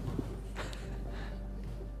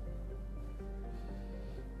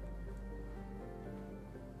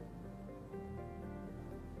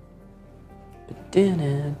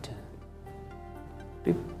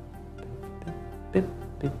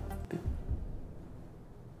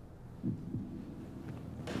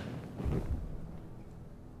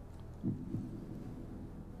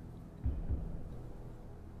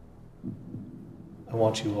 I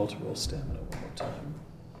want you all to roll stamina one more time.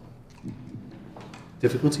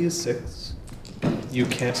 Difficulty is 6. You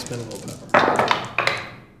can't spend willpower.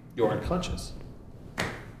 You're unconscious.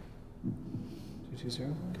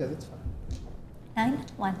 220? Okay, that's fine. 9,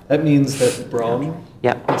 1. That means that Braum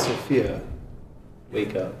Yeah. and Sophia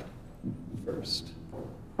wake up first.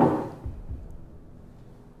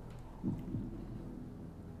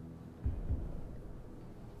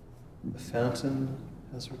 The fountain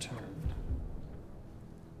has returned.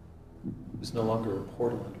 There's no longer a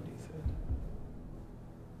portal underneath it.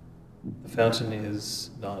 The fountain is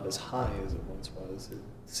not as high as it once was. It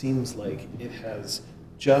seems like it has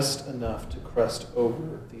just enough to crest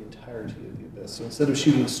over the entirety of the abyss. So instead of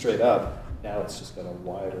shooting straight up, now it's just got a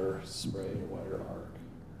wider spray, a wider arc.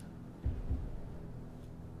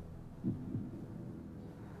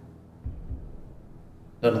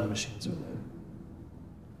 None of the machines are lit.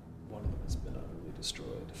 One of them has been utterly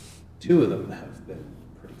destroyed. 2 of them have been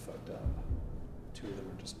pretty fucked up. 2 of them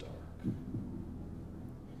are just dark.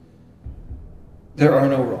 There are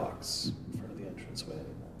no rocks in front of the entranceway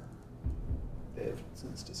anymore. They have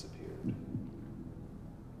since disappeared.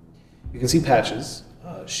 You can see Patches.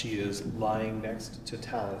 She is lying next to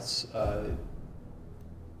Talus.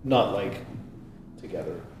 Not like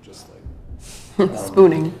together, just like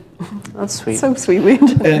Spooning. That's sweet. So sweet. We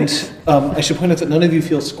enjoy And it. I should point out that none of you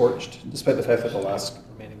feel scorched, despite the fact that the last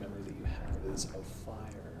remaining memory that you have is of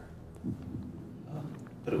fire.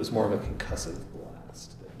 But it was more of a concussive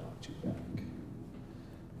blast that knocked you back.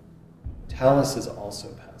 Talus is also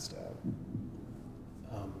passed out.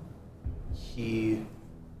 He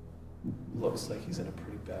looks like he's in a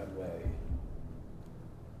pretty bad way.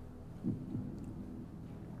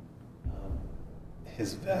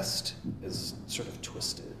 His vest is sort of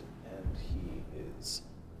twisted, and he is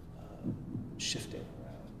shifting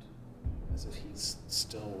around as if he's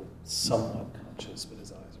still somewhat conscious, but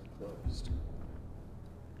his eyes are closed.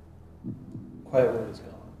 Quiet Word is gone.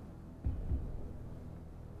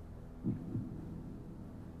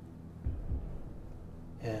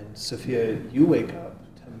 And Sophia, you wake up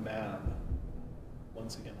to Mab,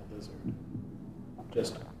 once again a lizard,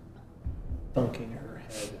 just thunking her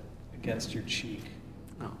head against your cheek.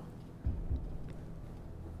 Oh.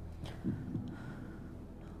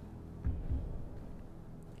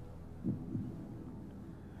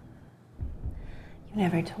 You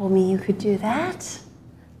never told me you could do that.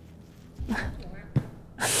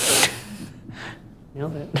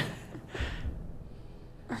 Nailed it.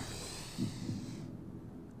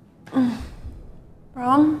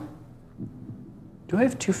 Brom? Do I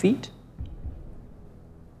have 2 feet?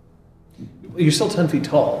 You're still 10 feet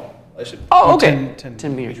tall. I should. Oh, you're okay. 10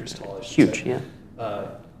 10 meters. tall. I should Huge, say. yeah.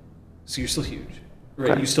 So you're still huge.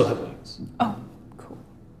 Right, you still have wings. Oh, cool.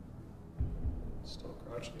 Still a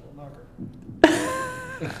crotchety little knocker.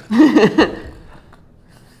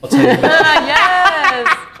 I'll tell you.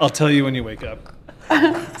 Yes! I'll tell you when you wake up.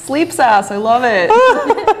 Sleep sass, I love it.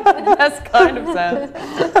 Best kind of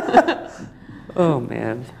sass. Oh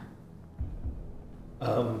man.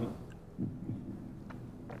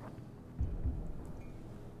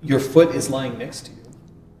 Your foot is lying next to you.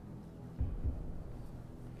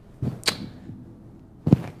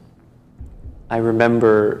 I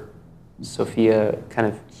remember Sophia kind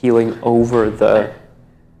of healing over the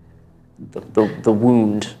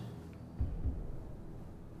wound,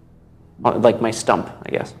 like my stump, I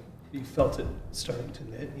guess. You felt it starting to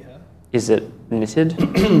knit, yeah. Is it knitted? I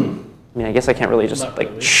mean, I guess I can't really just Not like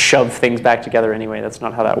really. shove things back together anyway. That's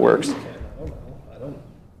not how that works. Okay, I don't know.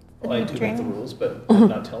 Well, I do make the rules, but Mm-hmm. I'm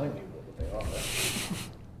not telling you what they are.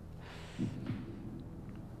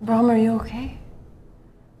 Brom, are you okay?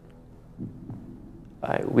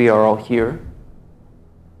 We are all here.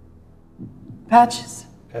 Patches.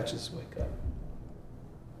 Patches, wake up.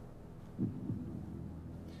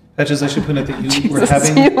 Patches, I should point out that you were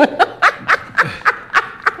having you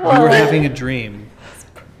were having a dream.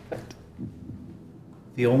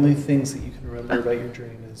 The only things that you can remember about your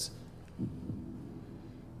dream is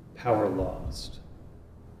power lost.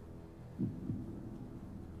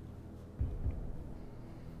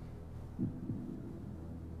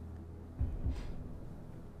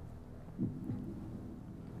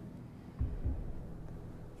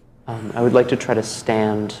 I would like to try to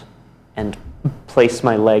stand and place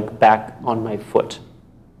my leg back on my foot.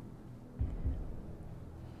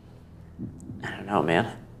 I don't know, man.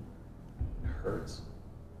 It hurts.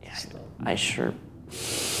 Yeah, I sure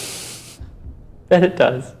bet it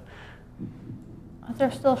does. Are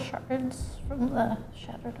there still shards from the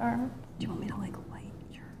shattered arm? Do you want me to like light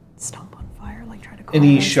your stump on fire? Like try to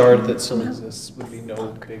Any cauterize shard it? that still exists would be no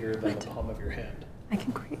bigger than the palm of your hand. I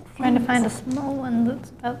can create Trying to find a small one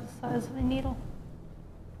that's about the size of a needle.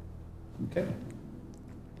 Okay.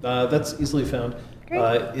 That's easily found.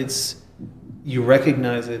 Great. You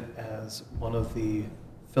recognize it as one of the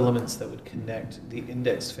filaments that would connect the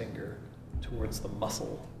index finger towards the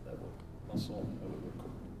muscle that would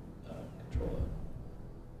control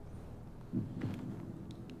it.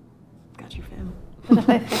 Got you, fam. But if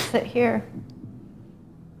I fix it here,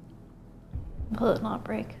 will it not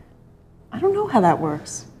break? I don't know how that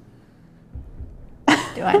works.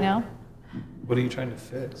 Do I know? What are you trying to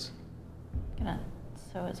fix? Gonna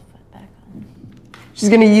sew his foot back on. She's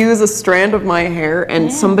gonna use a strand of my hair and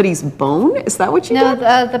somebody's bone? Is that what you No,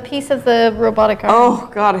 did? the piece of the robotic arm. Oh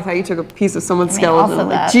God, I thought you took a piece of someone's I mean, skeleton. also I'm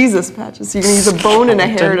like, that. Jesus, Patches, you're gonna use a bone and a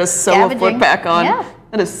hair to sew a Scavenging. foot back on. Yeah.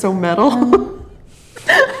 That is so metal.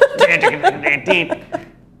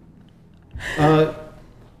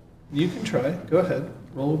 You can try. Go ahead.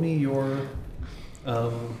 Roll me your.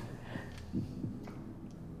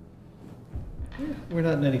 We're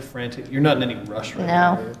not in any frantic. You're not in any rush right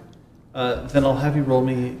now. No. Then I'll have you roll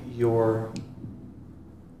me your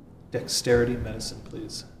dexterity medicine,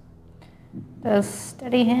 please. Does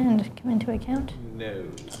steady hand come into account? No.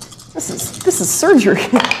 This is surgery.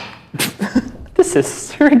 This is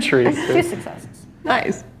surgery. 2 successes.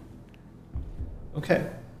 Nice. Okay.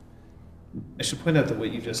 I should point out that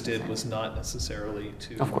what you just did was not necessarily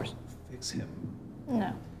to Of course. fix him,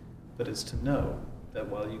 No. but is to know that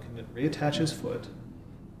while you can reattach his foot,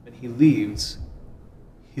 when he leaves,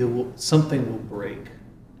 something will break.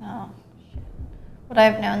 Oh, shit. Would I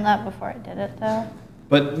have known that before I did it, though?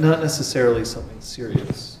 But not necessarily something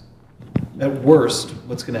serious. At worst,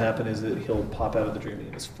 what's going to happen is that he'll pop out of the dream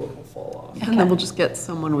and his foot will fall off. And then we'll just get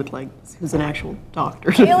someone with like who's an actual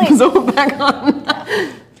doctor to Really? sew it back on.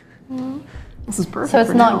 This is perfect. So it's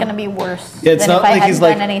for not now. going to be worse Yeah, it's than not if I like hadn't he's done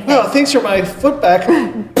like, anything. oh, thanks for my foot back.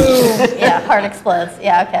 Boom. Yeah, heart explodes.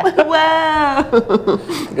 Yeah, okay. Wow.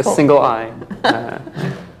 Like a single eye.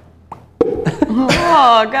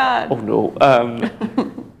 Oh God. Oh no.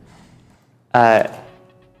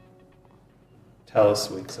 Talus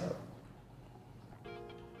wakes up.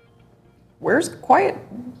 Where's Quiet?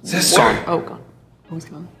 Sister! Gone. Oh, gone. Oh, he's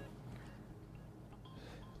gone.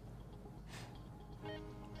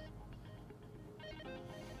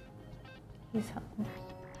 He's home.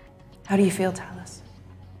 How do you feel, Talus?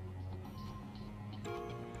 Is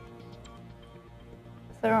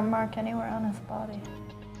there a mark anywhere on his body?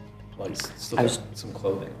 Well, he's still I got was some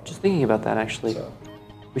clothing on. Just thinking about that, actually. So.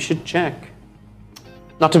 We should check.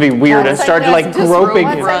 Not to be weird and Once start I'm like done- groping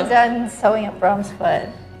Once him. I'm done sewing up Brom's foot,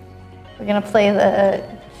 we're gonna play the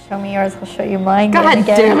show me yours, I'll show you mine. game God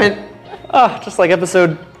again. damn it. Ah, just like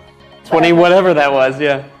episode 20, whatever that was,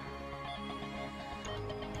 yeah.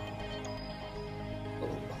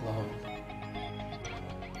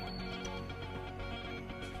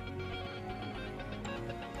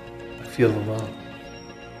 feel alone.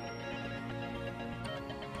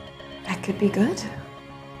 That could be good.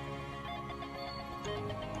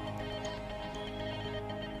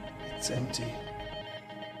 It's empty.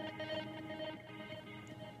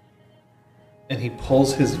 And he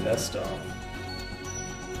pulls his vest off.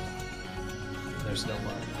 And there's no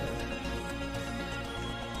mark there.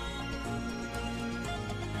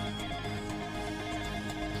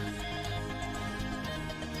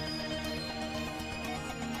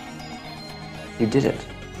 You did it.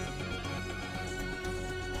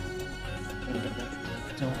 I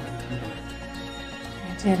don't remember.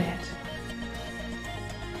 You did it.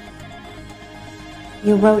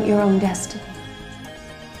 You wrote your own destiny.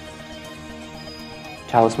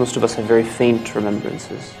 Talis, most of us have very faint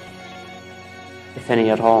remembrances, if any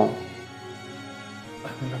at all. I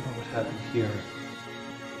remember what happened here.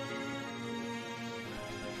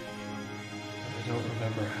 But I don't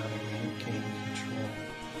remember how to regain control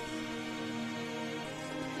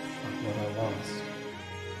of what I lost.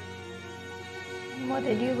 What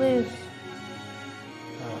did you lose?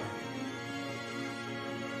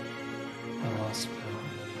 I lost power.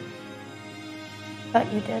 But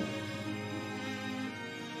you did.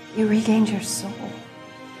 You regained your soul.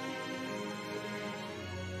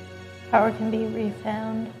 Power can be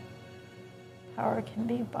refound. Power can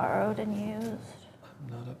be borrowed and used. I'm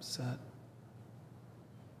not upset.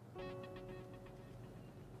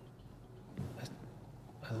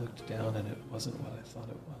 I looked down and it wasn't what I thought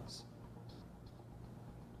it was.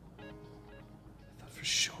 I thought for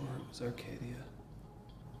sure it was Arcadia.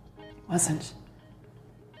 It wasn't.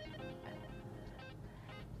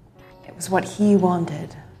 It was what he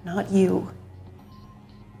wanted, not you.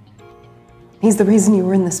 He's the reason you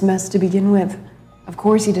were in this mess to begin with. Of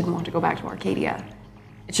course he didn't want to go back to Arcadia.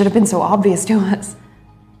 It should have been so obvious to us.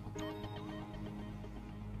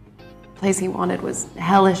 The place he wanted was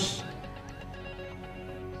hellish.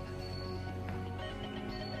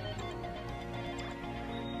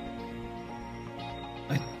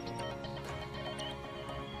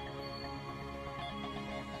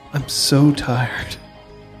 I'm so tired.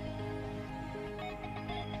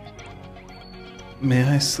 May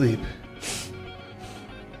I sleep?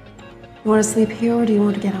 You want to sleep here or do you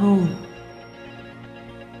want to get home?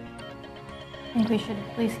 I think we should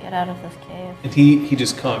at least get out of this cave. And he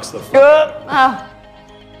just conks the fuck. Oh.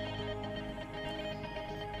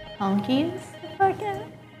 Honkies? Okay.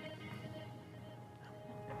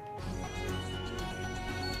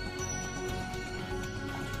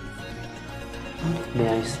 May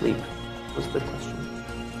I sleep? Was the question.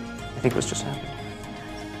 I think what's just happened.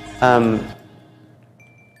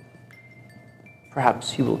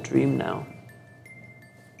 Perhaps you will dream now.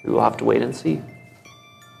 We will have to wait and see.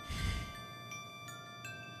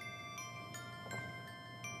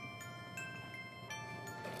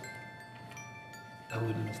 I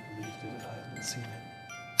wouldn't have believed it if I hadn't seen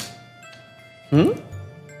it.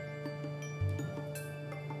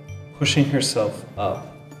 Pushing herself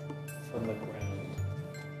up from the ground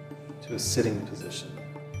to a sitting position.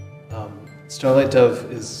 Starlight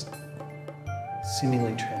Dove is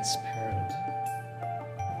seemingly transparent.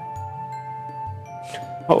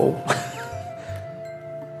 Oh. Or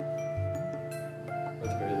at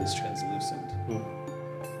the very least translucent.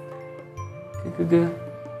 Good.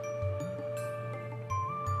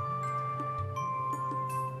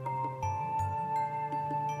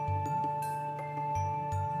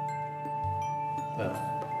 Well,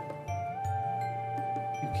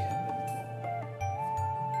 you can't win them all.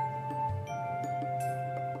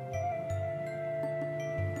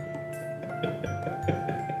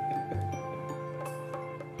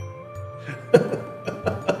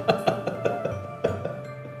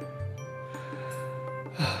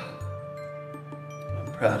 I'm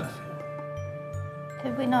proud of you.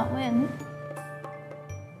 Did we not win?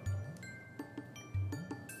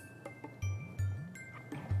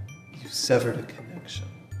 You severed a connection.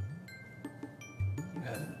 You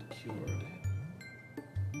hadn't cured it.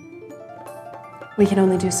 We can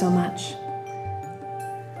only do so much.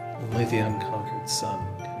 Only the unconquered sun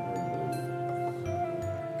can remove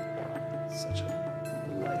such a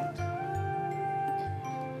light.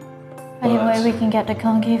 Any But- way we can get to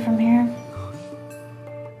Conky from here?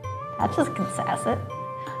 Patches can sass it.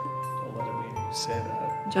 Don't let him hear you say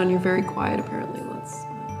that. John, you're very quiet apparently. Let's.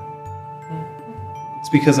 It's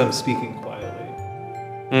because I'm speaking quietly,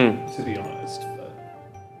 to be honest, but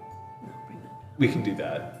we can do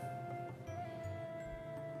that.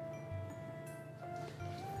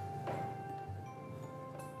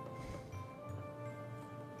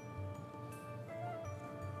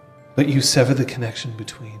 But you sever the connection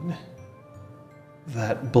between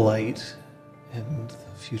that blight in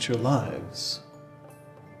future lives,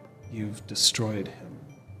 you've destroyed him.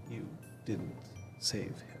 You didn't save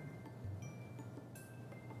him.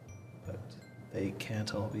 But they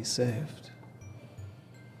can't all be saved.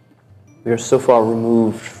 We are so far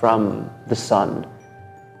removed from the sun.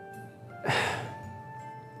 I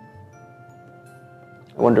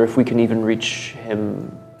wonder if we can even reach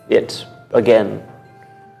it again,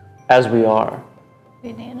 as we are.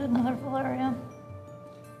 We need another Valerian.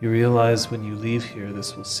 You realize when you leave here,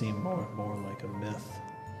 this will seem more and more like a myth.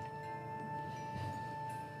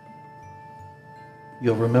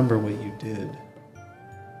 You'll remember what you did.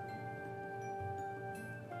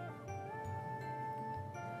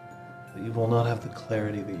 But you will not have the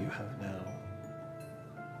clarity that you have now.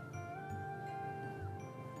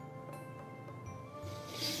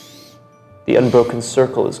 The unbroken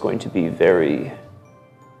circle is going to be very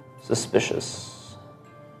suspicious.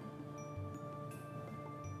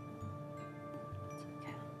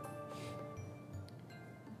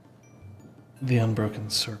 The Unbroken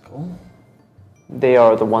Circle? They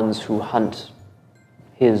are the ones who hunt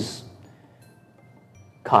his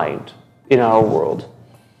kind in our world.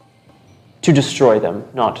 To destroy them,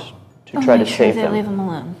 not to try to save them. Leave him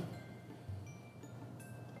alone.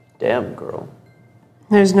 Damn, girl.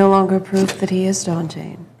 There's no longer proof that he is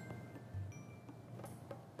Dantean.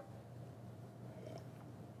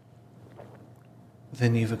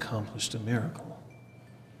 Then you've accomplished a miracle.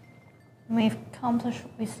 We've accomplished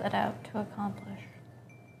what we set out to accomplish.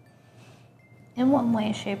 In one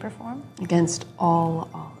way, shape, or form. Against all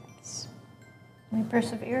odds. We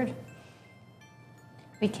persevered.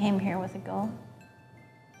 We came here with a goal.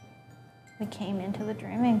 We came into the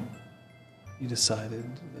dreaming. You decided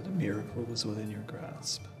that a miracle was within your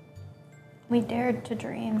grasp. We dared to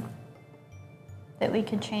dream that we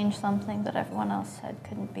could change something that everyone else said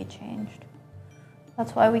couldn't be changed.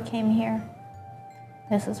 That's why we came here.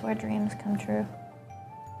 This is where dreams come true.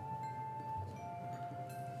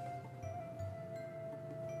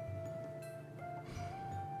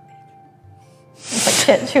 It's like,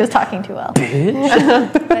 shit, she was talking too well. But,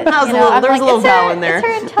 There was a little vowel in there. It's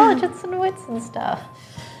her intelligence and wits and stuff.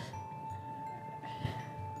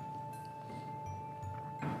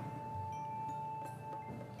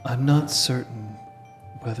 I'm not certain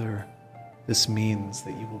whether this means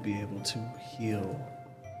that you will be able to heal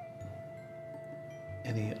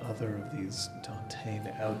any other of these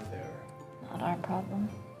Dantean out there, Not our problem.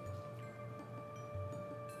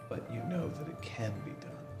 but you know that it can be done.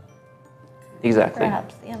 Exactly.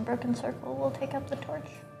 Perhaps the Unbroken Circle will take up the torch.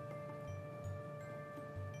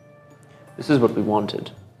 This is what we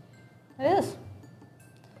wanted. It is.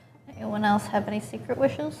 Anyone else have any secret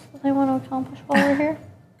wishes that they want to accomplish while we're here?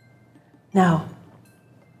 No.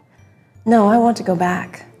 No, I want to go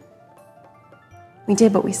back. We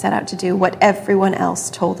did what we set out to do. What everyone else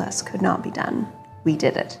told us could not be done. We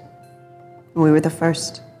did it. We were the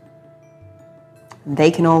first.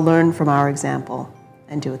 They can all learn from our example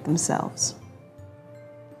and do it themselves.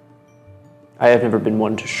 I have never been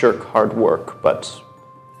one to shirk hard work, but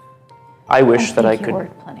I wish that I think you could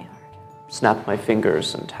worked plenty hard. snap my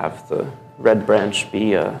fingers and have the Red Branch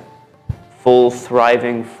be a full,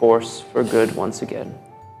 thriving force for good once again.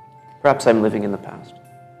 Perhaps I'm living in the past.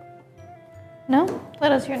 No?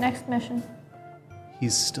 That is your next mission.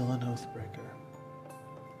 He's still an Oathbreaker.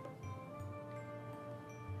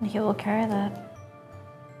 And he will carry that.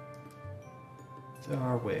 There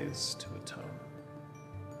are ways to atone.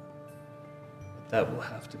 But that will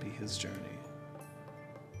have to be his journey.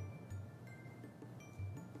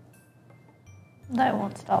 And I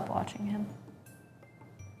won't stop watching him.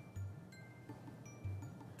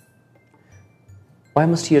 Why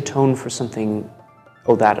must he atone for something?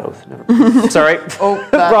 Oh, that oath. Never mind. Sorry.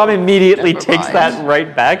 that- Rob immediately never takes mind. that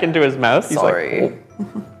right back into his mouth. He's Sorry. like,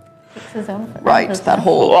 It's his own. Right, that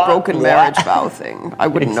whole broken What? marriage vow thing. I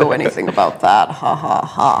wouldn't know anything about that. Ha ha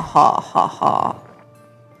ha ha ha ha.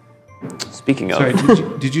 oh. Speaking of,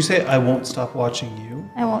 Sorry, did you say I won't stop watching you?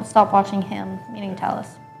 I won't stop watching him, meaning Talus.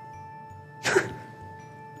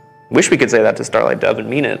 wish we could say that to Starlight Dove and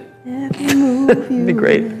mean it. It'd be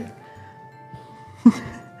great.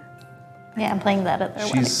 Yeah, I'm playing that at their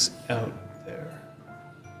wedding. She's out there.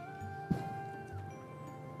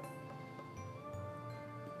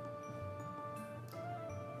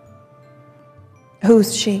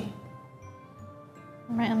 Who's she?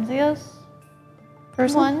 Ramses?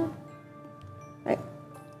 First one? Right.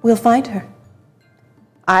 We'll find her.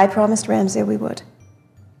 I promised Ramsay we would.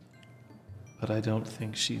 But I don't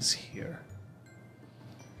think she's here.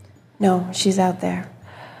 No, she's out there.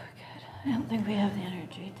 I don't think we have the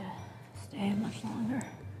energy to stay much longer.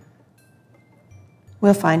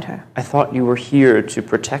 We'll find her. I thought you were here to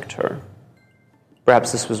protect her.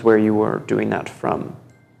 Perhaps this was where you were doing that from.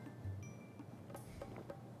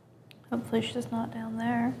 Hopefully she's not down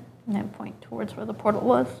there. And then point towards where the portal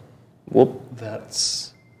was. Well,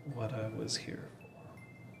 That's what I was here for.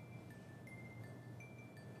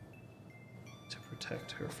 To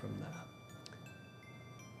protect her from that.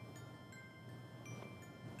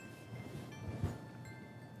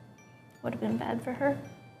 Would have been bad for her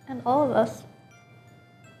and all of us.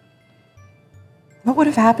 What would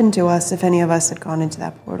have happened to us if any of us had gone into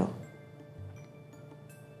that portal?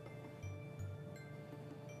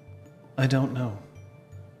 I don't know.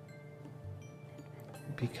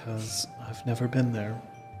 Because I've never been there.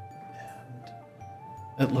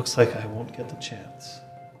 And it looks like I won't get the chance.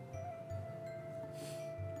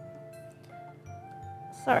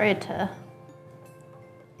 Sorry to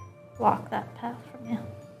block that path from you.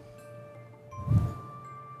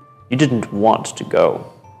 you didn't want to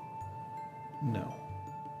go. No.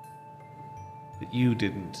 But you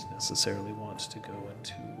didn't necessarily want to go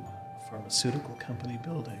into a pharmaceutical company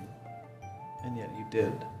building, and yet you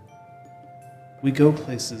did. We go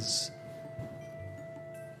places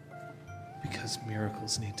because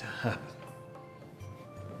miracles need to happen.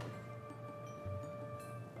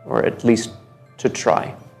 Or at least to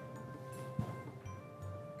try.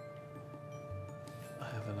 I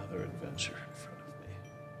have another adventure in front of me.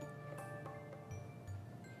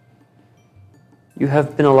 You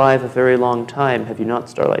have been alive a very long time, have you not,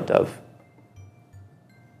 Starlight Dove?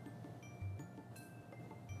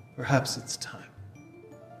 Perhaps it's time.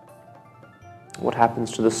 What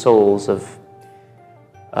happens to the souls of,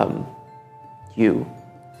 you?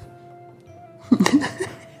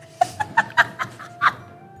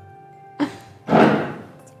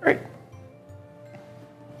 Right.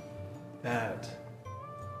 That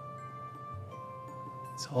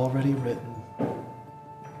is already written.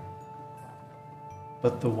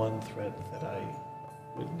 But the one thread that I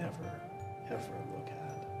would never, ever look at.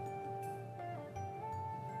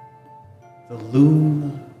 The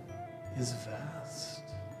loom is vast.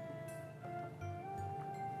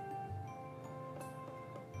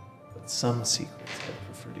 But some secrets I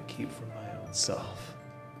prefer to keep for my own self.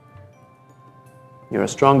 You're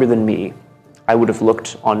stronger than me. I would have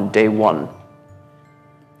looked on day one.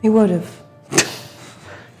 He would have.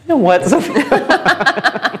 You know what, Sophia?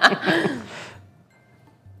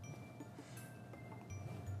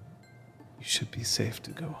 You should be safe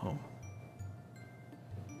to go home.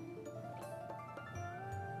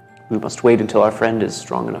 We must wait until our friend is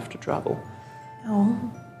strong enough to travel.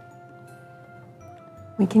 No.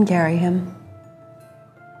 We can carry him.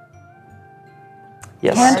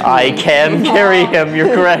 Yes, Can't I we? can carry him,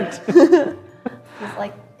 you're correct. He's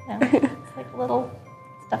like, it's like a little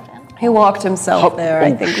stuffed animal. He walked himself Hop- there.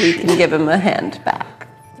 I think we can give him a hand back.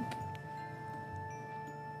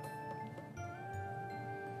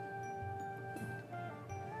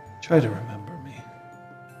 Try to remember me.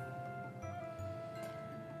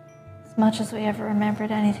 As much as we ever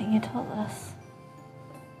remembered anything you told us.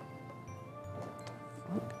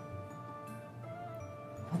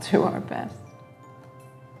 We'll do our best.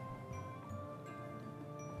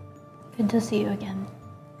 Good to see you again.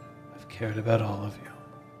 I've cared about all of you.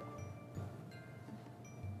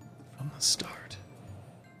 From the start.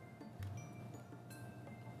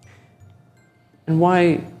 And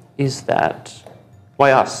why is that?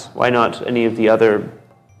 Why us? Why not any of the other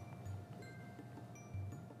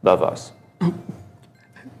of us?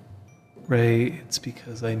 Ray, it's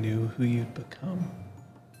because I knew who you'd become.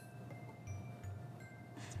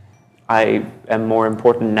 I am more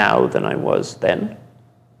important now than I was then.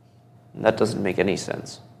 That doesn't make any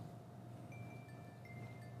sense.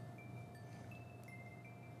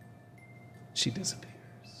 She disappears.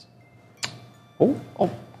 Oh.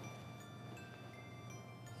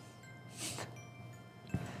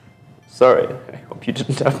 Sorry, I hope you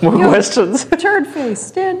didn't have more questions. Turd face,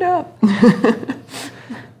 stand up. I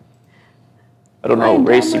don't know, Lying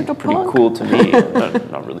Ray down seemed like a pretty punk. cool to me.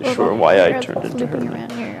 I'm not really sure why I Hair's turned into her. looping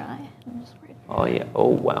around your eye. I'm just worried. Oh yeah, oh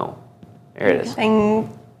wow. There it is.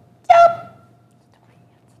 Thing. Yeah.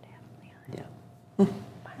 My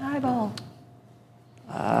eyeball.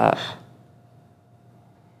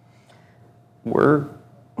 We're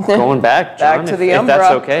going back, John, Back to if, the if Umbra.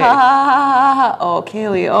 that's okay. Ha, ha, ha, ha, ha. Oh,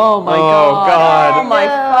 Kaylee. Oh my Oh, god. God. Oh my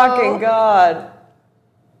fucking god.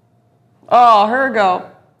 Oh, her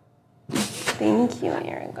go. Thank you,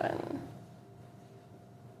 Aragon.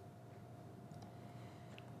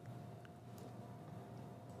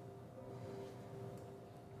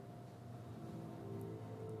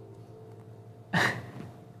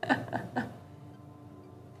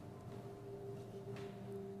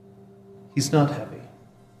 He's not heavy.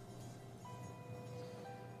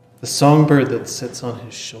 The songbird that sits on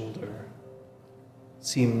his shoulder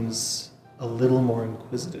seems a little more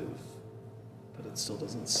inquisitive, but it still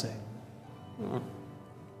doesn't sing.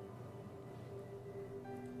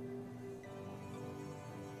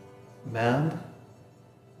 Mab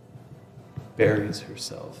buries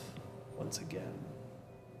herself once again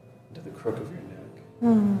into the crook of your neck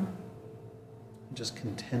and just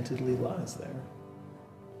contentedly lies there.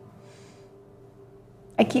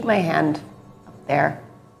 I keep my hand up there,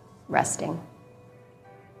 resting.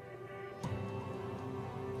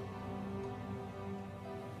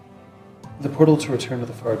 The portal to return to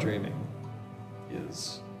the far dreaming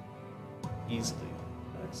is easily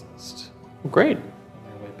accessed Great. on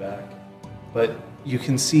your way back. But you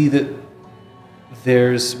can see that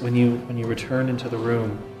there's, when you return into the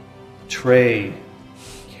room, a tray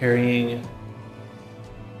carrying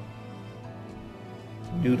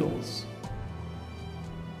noodles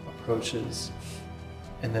approaches,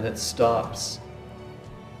 and then it stops.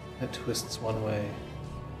 It twists one way,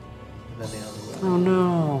 and then the other way. Oh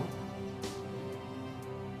no.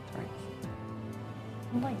 Sorry.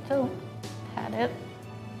 I'd like to pat it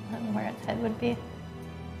and where its head would be.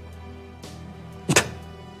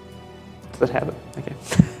 Does it have it? Okay.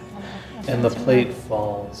 And the plate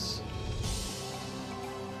falls,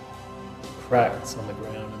 cracks on the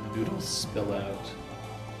ground, and the noodles spill out.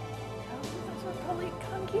 Those are probably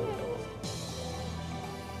conky noodles.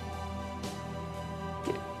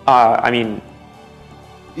 I mean,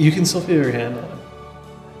 You can still feel your hand on it.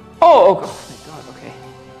 oh, thank God, okay.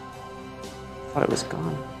 Thought it was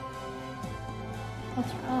gone.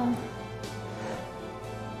 What's wrong?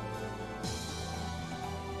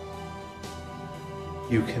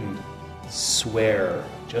 You can swear,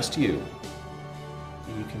 just you.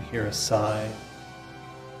 You can hear a sigh.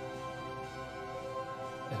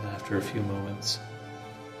 And after a few moments,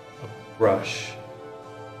 a brush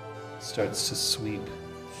starts to sweep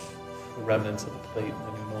the remnants of the plate and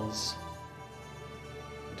the noodles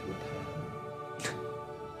into a pan.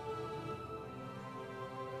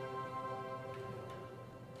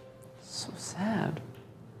 So sad.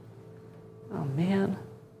 Oh man.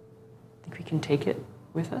 Think we can take it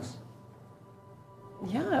with us?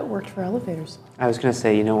 Yeah, it worked for elevators. I was gonna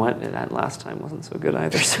say, you know what? That last time wasn't so good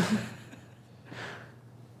either. So.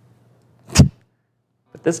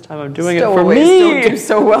 But this time I'm doing it for Stowaways me. don't do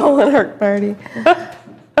so well in our party.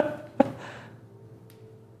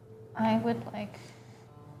 I would like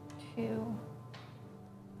to.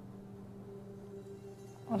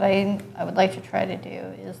 What I would like to try to do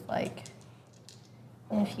is like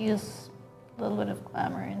infuse a little bit of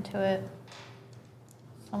glamour into it,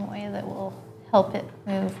 some way that will help it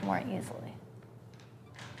move more easily.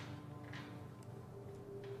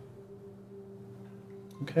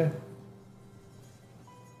 Okay.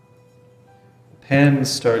 The pan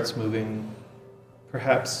starts moving,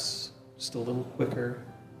 perhaps just a little quicker,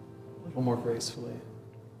 a little more gracefully.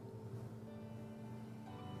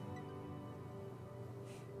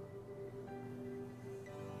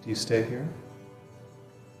 Do you stay here?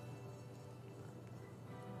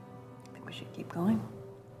 I think we should keep going.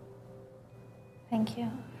 Thank you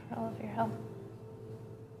for all of your help.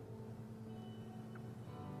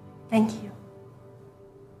 Thank you.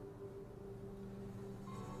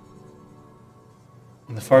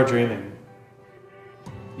 In the far dreaming,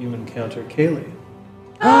 you encounter Kaylee.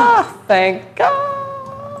 Ah, thank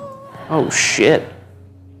God. Oh shit.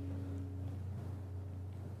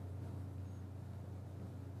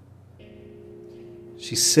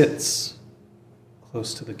 She sits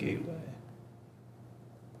close to the gateway.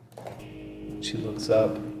 She looks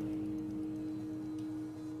up.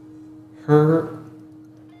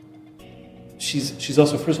 She's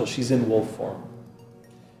also, first of all, she's in wolf form.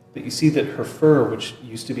 But you see that her fur, which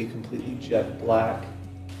used to be completely jet black,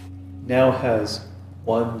 now has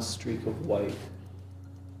one streak of white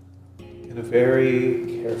and a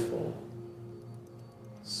very careful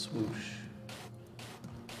swoosh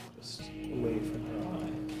just away from her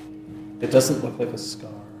eye. It doesn't look like a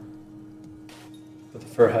scar, but the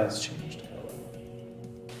fur has changed color.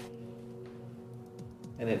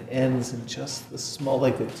 And it ends in just the small,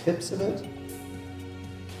 like the tips of it,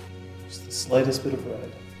 just the slightest bit of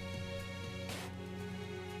red.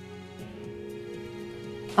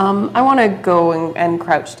 I want to go and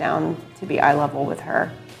crouch down to be eye level with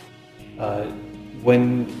her.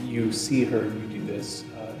 When you see her, you do this,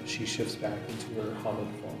 she shifts back into her Hamid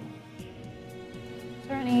form. Is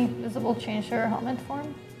there any visible change to her helmet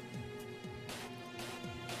form?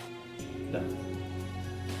 No.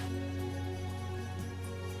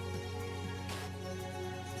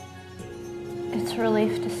 It's a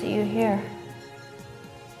relief to see you here.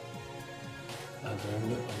 I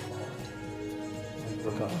learned a lot when you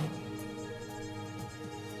were gone.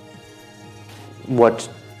 What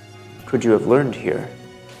could you have learned here?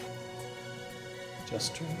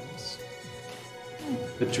 Just dreams.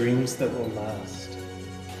 But dreams that will last.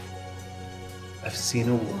 I've seen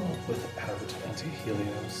a world without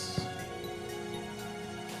Antihelios.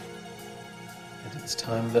 And it's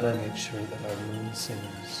time that I made sure that our moon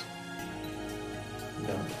singers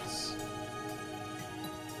know this.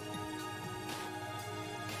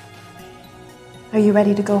 Are you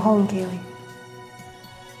ready to go home, Kaylee?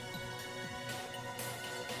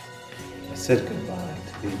 I said goodbye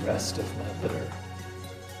to the rest of my litter a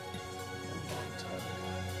long time ago.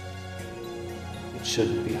 It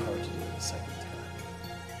shouldn't be hard to do it a second time.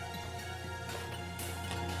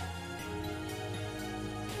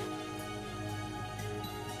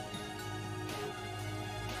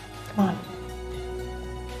 Come on.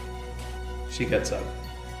 She gets up.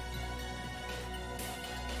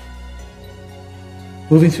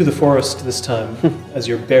 Moving through the forest this time, as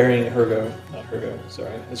you're burying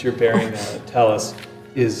as you're burying Talus,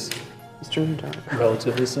 is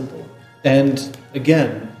relatively simple. And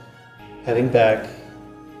again, heading back,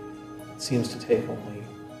 it seems to take only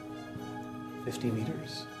 50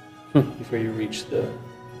 meters before you reach the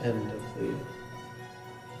end of the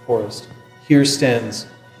forest. Here stands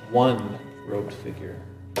one robed figure,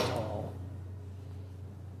 tall.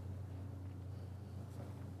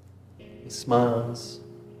 He smiles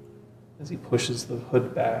as he pushes the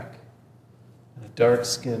hood back, and a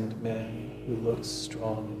dark-skinned man who looks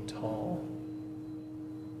strong and tall.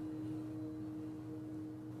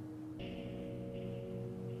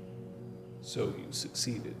 So you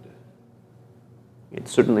succeeded. It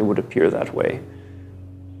certainly would appear that way.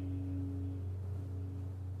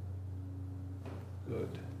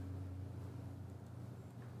 Good.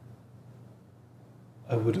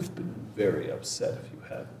 I would have been very upset if you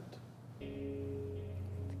hadn't.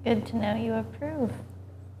 Good to know you approve.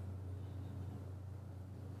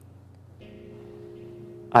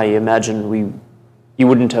 I imagine you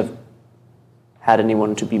wouldn't have had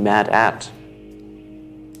anyone to be mad at.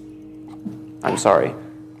 I'm sorry.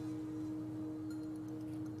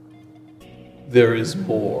 There is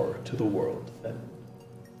more to the world than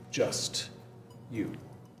just you.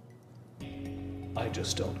 I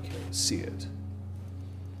just don't care to see it.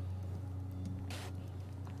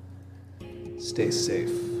 Stay safe,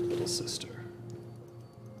 little sister.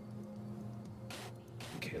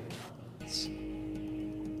 Kaylee Hans.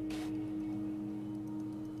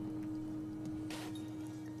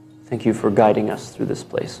 Thank you for guiding us through this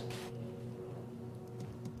place.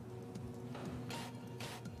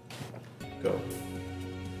 Go.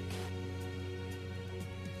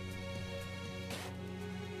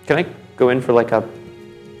 Can I go in for like a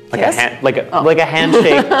Kiss? like a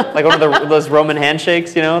handshake, like one of those Roman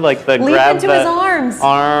handshakes, you know, like the Leap grab into the his arms.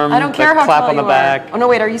 arm, I don't care the how clap tall on the you back. are. Oh no,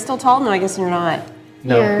 wait, are you still tall? No, I guess you're not.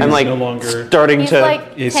 No, You're- I'm he's like no longer. starting He's to like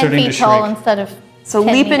It's 10 starting to feet tall shrink. instead of So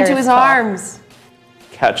 10 leap into meters his tall. arms.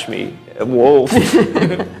 catch me. Whoa.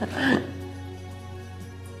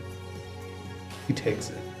 He takes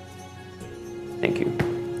it. Thank you.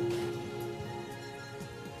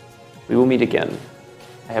 We will meet again.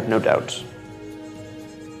 I have no doubt.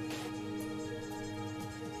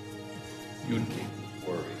 You needn't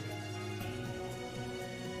worry.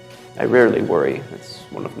 I rarely worry. It's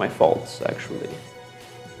one of my faults, actually.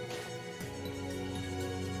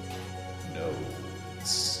 No,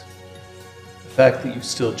 it's the fact that you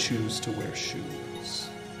still choose to wear shoes.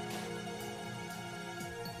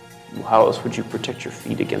 How else would you protect your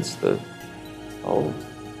feet against the... Oh,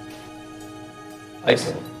 I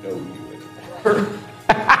don't know you anymore.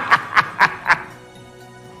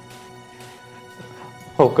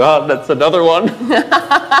 oh God, that's another one.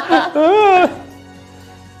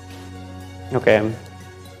 Okay,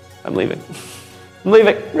 I'm leaving. I'm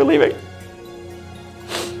leaving. We're leaving.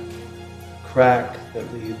 Crack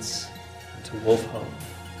that leads into Wolfhome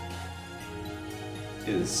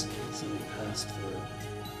is easily passed through.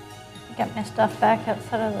 Get my stuff back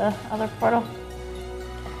outside of the other portal.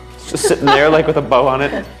 It's just sitting there like with a bow on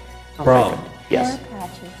it. Brom, Yes. Hair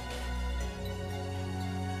patches.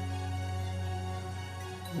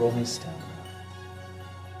 roll me stamina.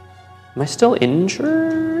 Am I still in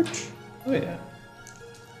church? Oh yeah.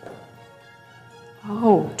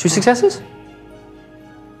 Oh. 2 successes?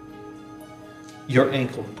 Your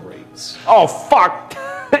ankle breaks. Oh, fuck.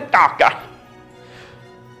 Oh, God.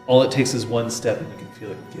 All it takes is one step and you can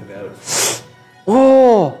feel it give out.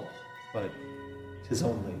 Oh. But it is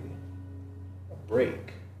only a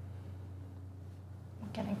break. I'm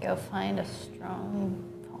gonna go find a strong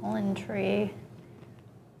one tree.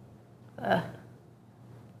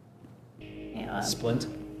 Splint.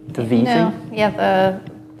 The V No, thing? yeah, the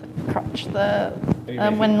crotch,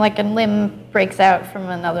 when like a limb breaks out from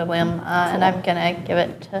another limb, and I'm gonna give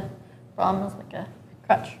it to Rom as like a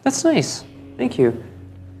crutch. That's nice. Thank you.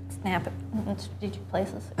 Snap it in strategic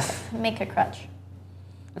places. Make a crutch.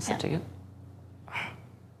 That's the ticket.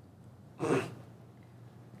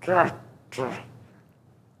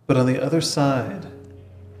 But on the other side,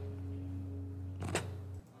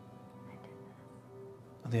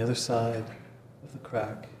 of the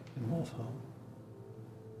crack in Wolfholm,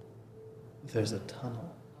 there's a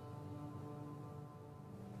tunnel.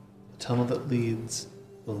 A tunnel that leads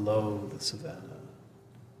below the savannah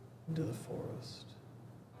into the forest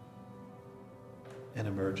and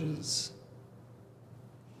emerges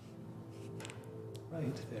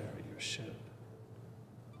right there at your ship.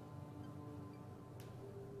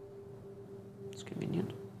 It's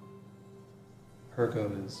convenient. Hergo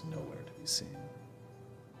is nowhere to be seen.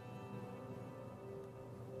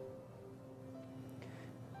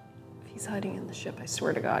 If he's hiding in the ship, I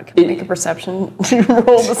swear to God, can we make a perception roll to see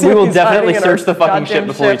We if will he's definitely hiding in search our the fucking ship goddamn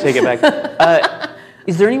before we take it back.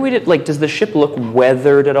 Is there any way to, like, does the ship look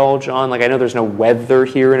weathered at all, John? Like, I know there's no weather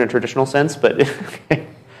here in a traditional sense, but okay.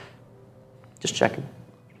 Just checking.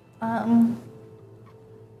 I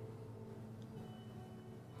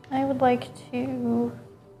would like to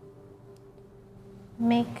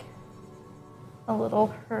make a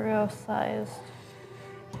little Hero-sized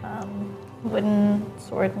wooden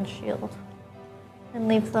sword and shield, and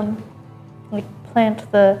leave them, like,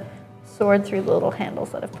 plant the sword through the little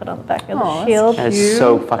handles that I've put on the back of the shield. That is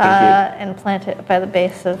so fucking cute. And plant it by the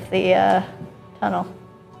base of the tunnel.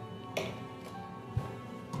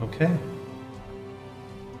 Okay.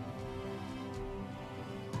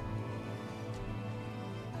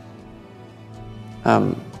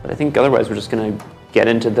 But I think otherwise we're just gonna get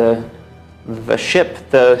into the ship,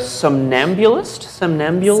 the somnambulist?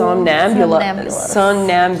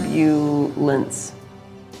 Somnambulance.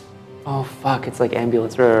 Oh fuck, it's like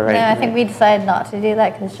ambulance, right. Yeah, I think we decided not to do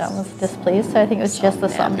that because John was displeased, so I think it was just the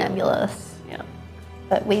somnambulist. Yeah.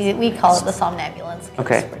 But we call it the somnambulance because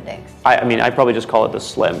Okay. we're dicks. I mean, I probably just call it the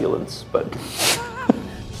slambulance, but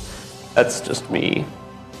that's just me.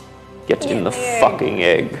 Get in the fucking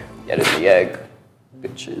egg. Get in the egg,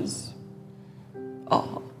 bitches.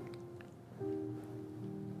 Oh.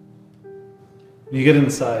 You get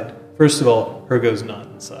inside. First of all, Hergo's not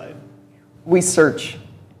inside. We search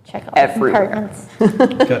Check all everywhere. the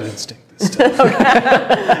compartments. Got instinct this time.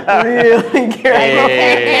 Really careful.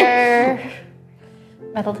 Detector.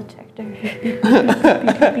 Metal detector.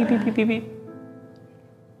 Beep, beep, beep.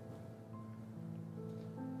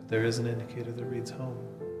 There is an indicator that reads home.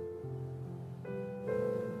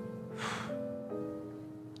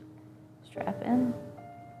 Strap in.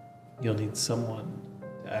 You'll need someone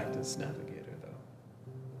to act as navigator, though.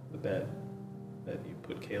 The bed that you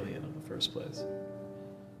put Kaylee in the first place.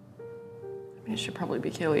 I mean, it should probably be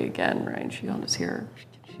Kaylee again, right? She got us here.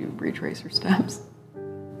 Can she retrace her steps?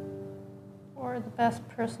 Or the best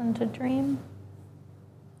person to dream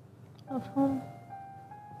of home.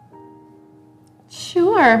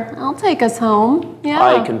 Sure, I'll take us home. Yeah.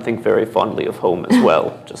 I can think very fondly of home as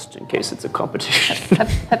well, just in case it's a competition.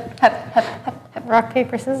 Rock,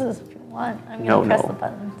 paper, scissors if you want. I'm No, going to press no. the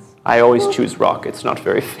buttons. I always choose rock, it's not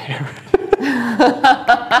very fair.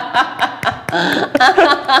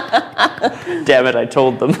 Damn it, I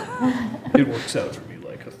told them. It works out for me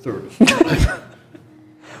like a third of the time.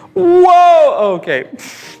 Whoa! Okay.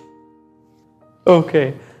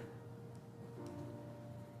 Okay.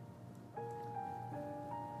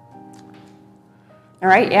 All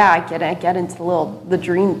right, yeah, I get into the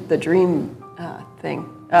dream thing.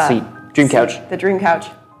 Seat. Dream couch. The dream couch.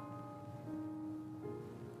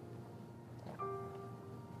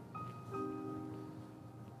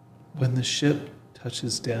 When the ship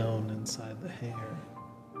touches down inside the hangar,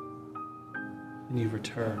 and you've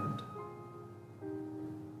returned,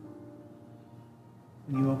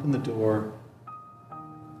 when you open the door,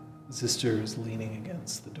 Zister is leaning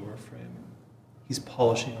against the door frame. He's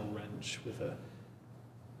polishing a wrench with a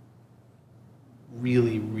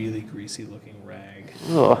really, really greasy looking rag.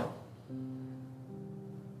 Ugh.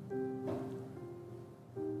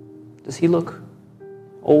 Does he look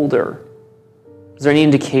older? Is there any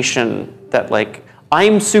indication that, like,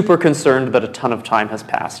 I'm super concerned that a ton of time has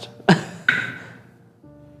passed?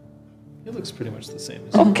 He looks pretty much the same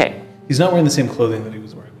as you. Okay. He's not wearing the same clothing that he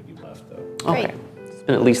was wearing when you left, though. Okay. Great. It's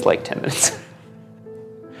been at least like 10 minutes.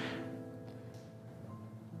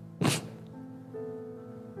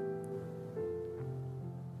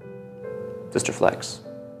 Sister Flex.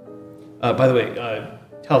 By the way,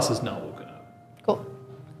 Talos is not woken up. Cool.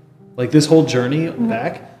 Like this whole journey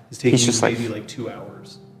back is taking He's you just like- maybe like 2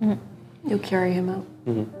 hours. You'll carry him out.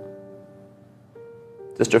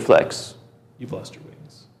 Sister Flex. You've lost your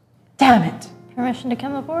wings. Damn it. Permission to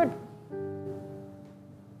come aboard.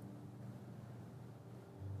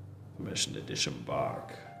 Permission to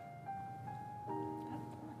disembark.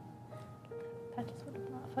 I just would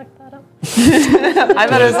have not fucked that up. I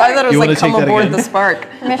thought it was You wanna like come take that aboard again? the spark.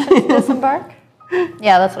 Permission to disembark?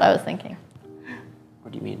 Yeah, that's what I was thinking.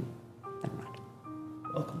 What do you mean? Never mind.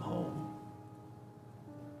 Welcome home.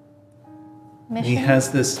 And Mission. he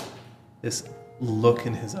has this look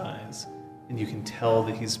in his eyes, and you can tell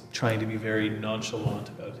that he's trying to be very nonchalant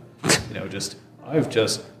about it.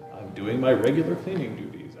 I'm doing my regular cleaning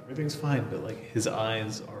duties. Everything's fine, but like his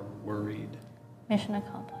eyes are worried. Mission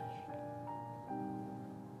accomplished.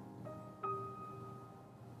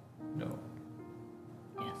 No.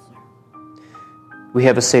 Yes, sir. We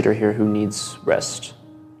have a satyr here who needs rest.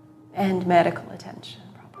 And medical attention,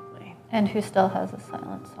 probably. And who still has a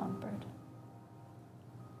silent songbird.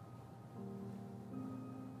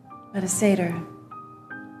 But a satyr.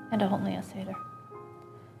 And only a satyr.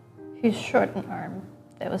 Who's short an arm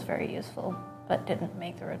that was very useful, but didn't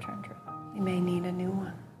make the return trip. We may need a new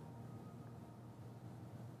one.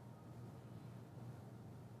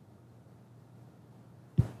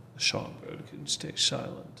 A songbird can stay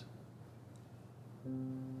silent.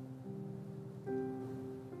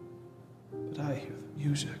 But I hear the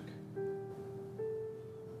music.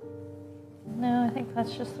 No, I think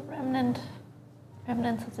that's just the remnants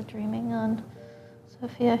of the dreaming on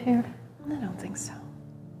Sophia here. I don't think so.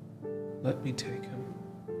 Let me take him.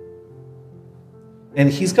 And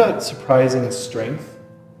he's got surprising strength.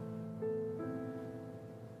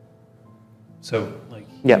 So, like,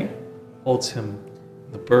 he Yeah. holds him.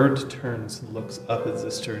 The bird turns and looks up at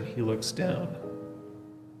Zister, and he looks down.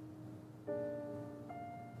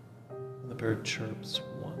 And the bird chirps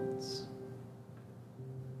once.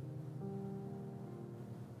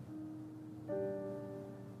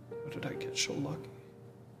 How did I get so lucky?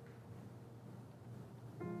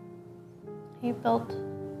 He built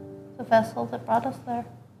the vessel that brought us there.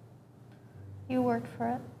 You worked for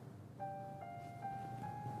it.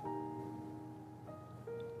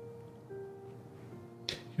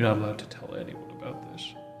 You're not allowed to tell anyone about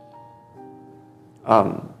this.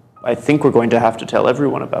 I think we're going to have to tell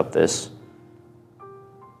everyone about this.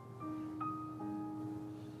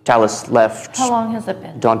 Talus left. How long has it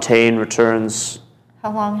been? Dantain returns.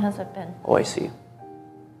 How long has it been? Oh, I see.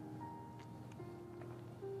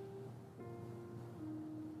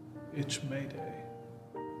 It's Mayday.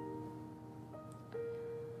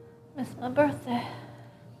 It's my birthday.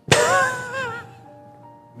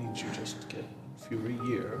 Means you just get one fewer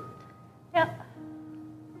year. Yeah.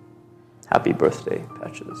 Happy birthday,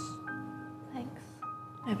 Patches. Thanks.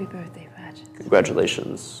 Happy birthday, Patches.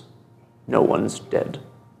 Congratulations. No one's dead.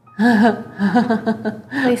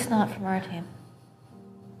 At least not from our team.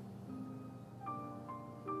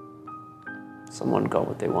 Someone got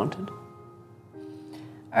what they wanted.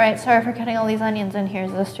 All right, sorry for cutting all these onions in here,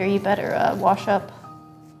 Zister. You better wash up.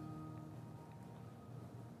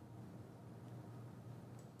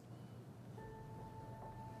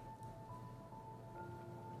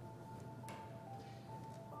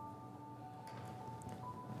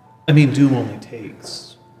 I mean, Doom only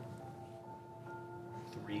takes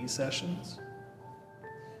 3 sessions.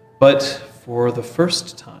 But for the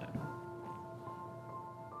first time,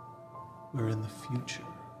 we're in the future.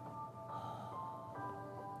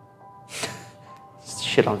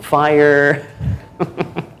 Shit on fire.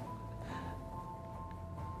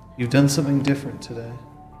 You've done something different today.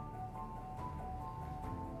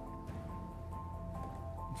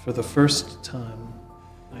 For the first time,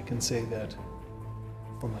 I can say that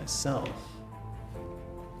for myself,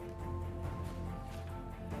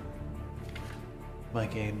 my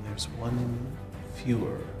game, there's one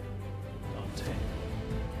fewer Dante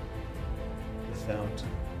without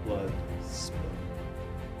blood spilled.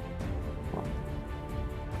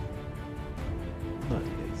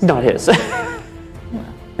 Not his. Not his.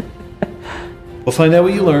 We'll find out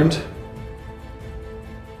what you learned.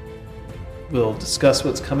 We'll discuss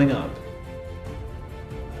what's coming up.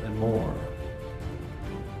 And more.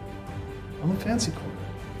 On the Fancy Corner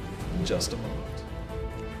in just a moment.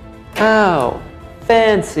 How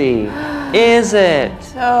fancy is it?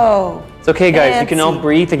 So It's okay, guys. You can all fancy.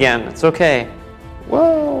 breathe again. It's okay.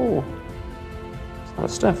 Whoa. It's a lot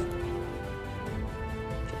of stuff.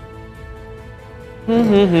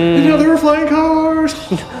 And now there are flying cars!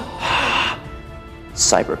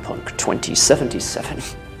 Cyberpunk 2077.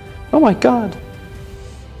 Oh my god.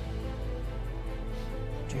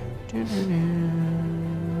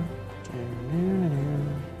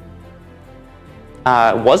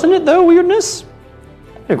 Wasn't it though, weirdness?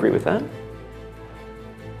 I agree with that.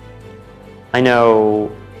 I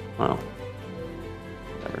know, well,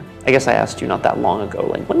 whatever. I guess I asked you not that long ago,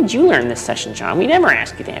 like, when did you learn this session, John? We never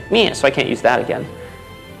asked you that. Man, so I can't use that again.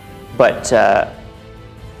 But,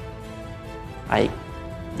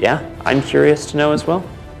 I'm curious to know as well.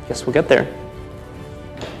 Guess we'll get there.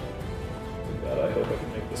 God, I hope I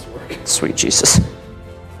can make this work. Sweet Jesus.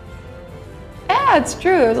 Yeah, it's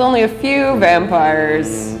true. There's only a few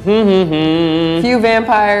vampires. Few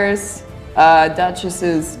vampires. Duchess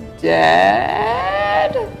is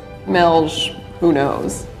dead. Melge, who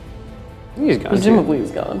knows? He's gone Presumably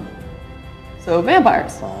he's gone. So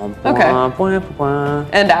vampires. Okay.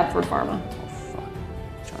 And Apford Pharma.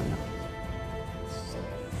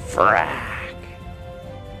 Frack.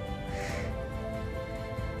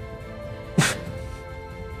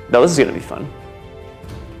 No, this is gonna be fun.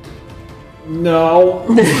 No.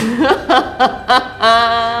 Do you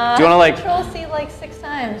wanna like... Control C like 6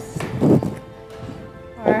 times.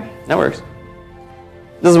 Or That works.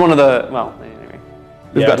 This is one of the, well, anyway.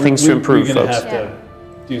 We've got things to improve, we're gonna folks. have to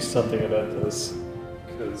do something about this.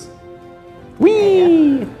 Because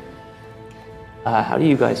Whee! How do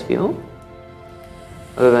you guys feel?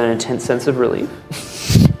 Other than an intense sense of relief?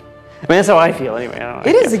 I mean, that's how I feel anyway. I don't know.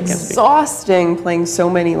 It is exhausting playing so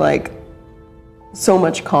much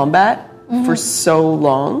combat for so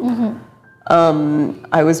long.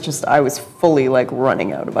 I was fully like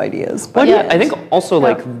running out of ideas. But yeah, I think also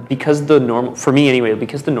like because the normal, for me anyway,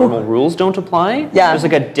 because the normal rules don't apply, there's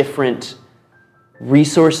like a different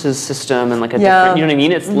resources system and like a different, you know what I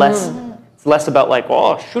mean? It's less about like,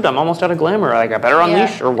 oh shoot, I'm almost out of glamour, like I better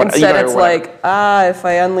unleash or whatever. Instead it's like, if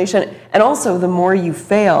I unleash it. And also the more you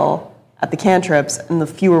fail at the cantrips and the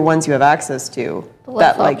fewer ones you have access to, the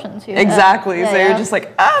less options you have. Exactly. Yeah, so you're just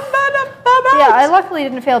like, I'm yeah, I luckily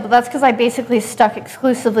didn't fail, but that's because I basically stuck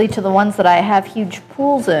exclusively to the ones that I have huge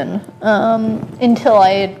pools in until I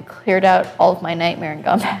had cleared out all of my nightmare and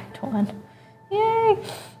gone back to one. Yay!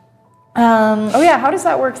 how does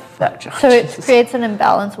that work? So it creates an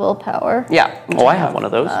imbalanced willpower. Yeah. Oh, I have one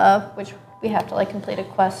of those. Which we have to like complete a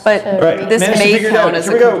quest. But to right. this Managed to may figure it count out. as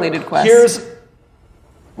Here a we go. completed quest.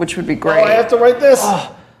 Which would be great. Oh, I have to write this.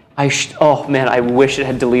 Oh man, I wish it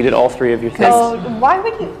had deleted all 3 of your things. Oh, why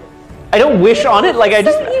would you? I don't wish on it, like I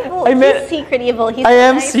just, So evil. I meant, He's secret evil. He's I so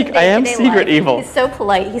am nice sec- in I am day-to-day secret life. evil. He's so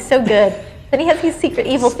polite. He's so good. Then he has these secret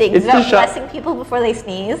evil things It's the about shot- blessing people before they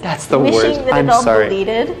sneeze. That's the wishing worst. that I'm it's all sorry.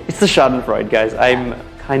 deleted. It's the Schadenfreude, guys. I'm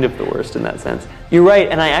kind of the worst in that sense. You're right,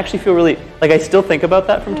 and I actually feel really, like I still think about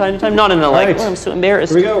that from time to time. Not in a like, Right. oh, I'm so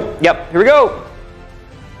embarrassed. Here we go. Yep, here we go.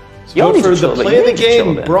 You don't But need for to the chill, but play you of the need to chill a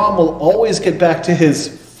game, bit. Braum will always get back to his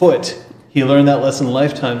foot. He learned that lesson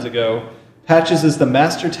lifetimes ago. Patches is the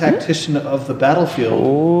master tactician of the battlefield,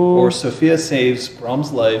 or Sophia saves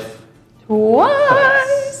Braum's life. What?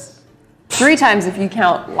 3 times if you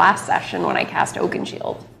count last session when I cast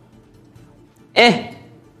Oakenshield.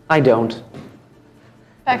 I don't.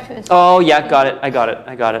 Back to his. Oh, yeah, got it. I got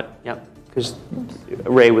it. Yep. Because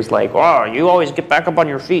Ray was like, oh, you always get back up on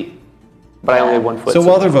your feet. But I only had 1 foot. So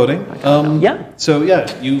while they're voting, yeah. So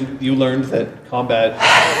yeah, you learned that combat is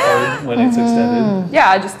hard when it's extended.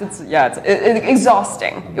 Yeah, it's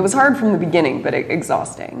exhausting. It was hard from the beginning, but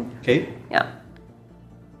exhausting. Kate? Yeah.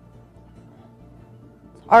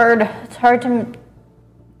 It's hard to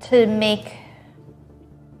make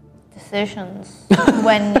decisions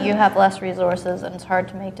when you have less resources, and it's hard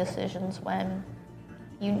to make decisions when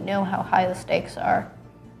you know how high the stakes are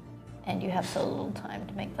and you have so little time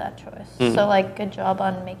to make that choice. So like, good job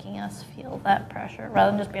on making us feel that pressure rather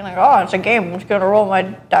than just being like, oh, it's a game, I'm just gonna roll my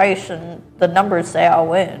dice and the numbers say I'll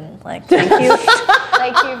win. Like, thank you.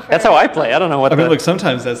 Thank you for That's how I play. I don't know what I mean, the... look,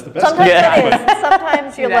 sometimes that's the best. Sometimes Yeah. it is. And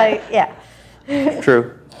sometimes you're like, yeah.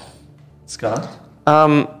 True. Scott?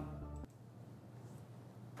 I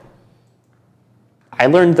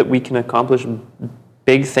learned that we can accomplish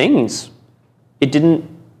big things. It didn't,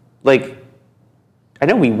 like, I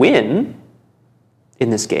know we win in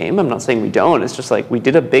this game. I'm not saying we don't. It's just like we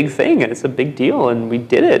did a big thing and it's a big deal and we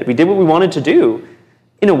did it. We did what we wanted to do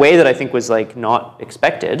in a way that I think was like not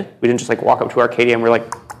expected. We didn't just like walk up to Arcadia and we're like,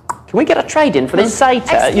 can we get a trident for this site?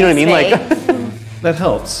 You know what I mean? Like, That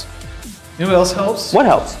helps. You know what else helps? what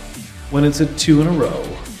helps? When it's a 2 in a row.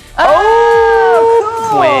 Oh,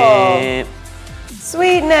 cool. When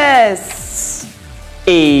Sweetness.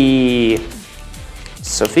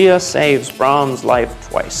 Sophia saves Braum's life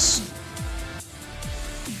twice.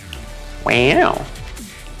 Wow.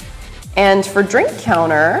 And for drink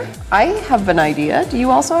counter, I have an idea. Do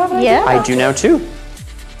you also have an idea? Yeah. I do now too.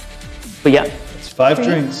 But yeah, It's 5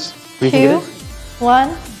 drinks. what do you think it 2, is? 1.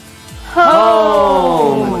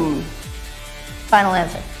 Home. Final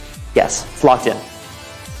answer. Yes, it's locked in.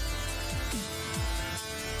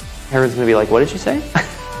 Everyone's gonna be like, what did you say?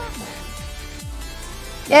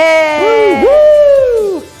 Yay!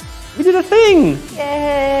 Woo! We did a thing!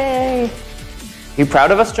 Yay! You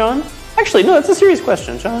proud of us, John? Actually, no, that's a serious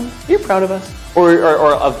question, John. Are you proud of us? Or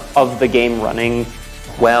of the game running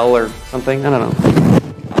well or something? I don't know.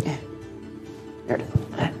 There it is.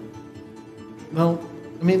 Well,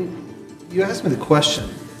 I mean, you asked me the question.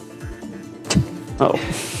 Oh.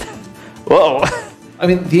 Whoa. I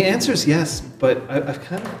mean, the answer is yes, but I've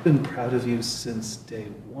kind of been proud of you since day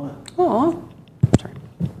one. Aw. Sorry.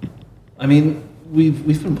 I mean,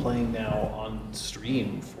 we've been playing now on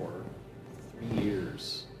stream for 3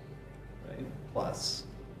 years, right? Plus,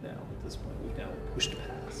 now at this point, we've now pushed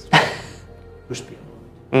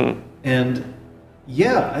beyond. And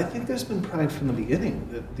yeah, I think there's been pride from the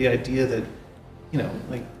beginning. The idea that, you know,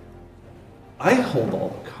 like, I hold all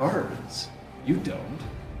the cards, you don't.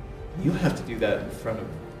 You have to do that in front of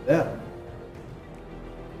them.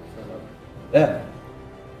 In front of them.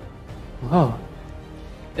 Whoa.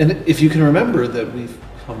 And if you can remember that we've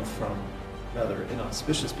come from rather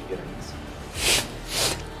inauspicious beginnings.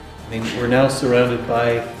 I mean, we're now surrounded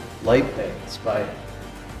by light banks, by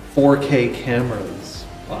 4K cameras,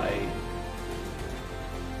 by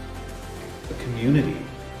a community.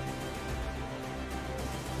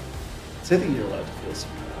 I'd say that you're allowed to feel some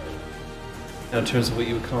pride. Now, in terms of what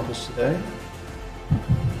you accomplished today,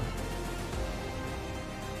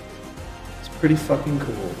 it's pretty fucking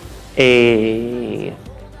cool.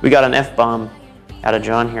 We got an F-bomb out of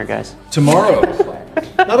John here, guys. Tomorrow,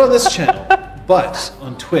 not on this channel, but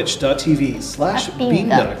on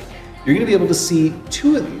twitch.tv/beanduck, you're going to be able to see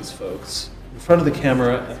 2 of these folks in front of the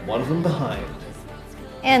camera and 1 of them behind.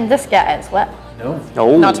 And this guy as well. No.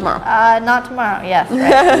 No. Not tomorrow. Not tomorrow, yes.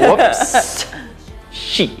 Right. Whoops.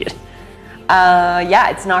 Shit. Yeah,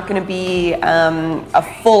 it's not going to be a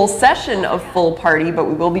full session of Full Party, but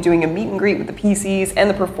we will be doing a meet and greet with the PCs and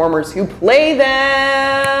the performers who play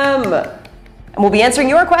them. And we'll be answering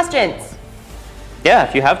your questions. Yeah,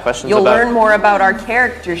 if you have questions You'll about learn more about our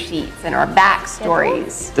character sheets and our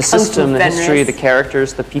backstories. the system, the Kung Fu history, the Fenris.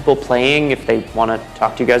 characters, the people playing, if they want to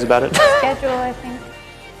talk to you guys about it. Schedule, I think.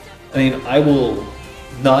 I mean, I will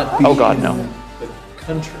not be Oh, God, in no. the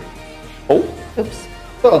country, Oh, Oops.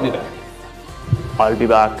 but I'll be back. I'll be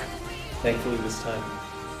back. Thankfully, this time,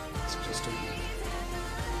 it's just a week.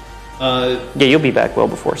 Yeah, you'll be back well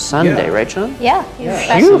before Sunday, Yeah. right, John? Yeah, he's Yeah.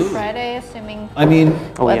 back Phew. on Friday, assuming I mean,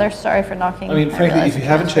 Oh, weather. yeah. Sorry for knocking. I mean, frankly, realize if you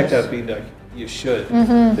haven't checked answers. out Beanduck, you should.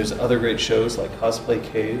 Mm-hmm. There's other great shows like Cosplay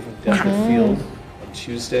Cave and Desert Field on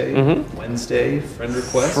Tuesday, Wednesday, Friend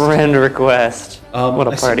Request. Friend request. What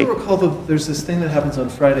a I party. seem to recall that there's this thing that happens on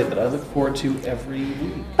Friday that I look forward to every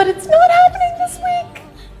week. But it's not happening this week.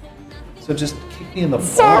 So just kick me in the balls.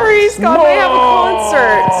 Sorry, Scott, I have a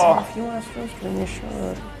concert. If you want to stream, you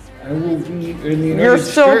should. I will be in the United You're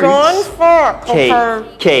still States. going? Fuck. Kate, or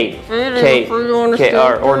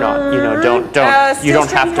not. You know, don't. You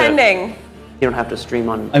don't have to. Pending. You don't have to stream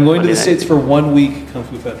on. I'm going to Monday the States night. for 1 week, Kung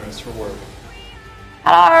Fu Fenris, for work.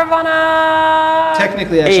 Hello, Ivana.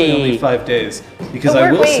 Technically, actually, Hey. only 5 days, because But I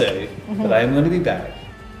work will week. say that I am going to be back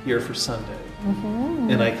here for Sunday,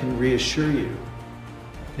 and I can reassure you,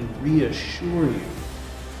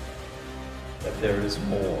 that there is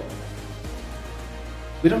more.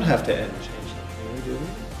 We don't have to end change the do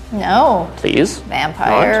we? No. Please.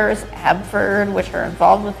 Vampires, Abford, which are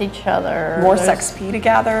involved with each other. More There's- sex P to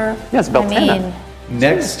gather. Yeah, it's I Beltana. mean,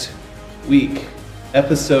 Next week,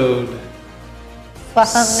 episode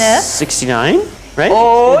 69, right?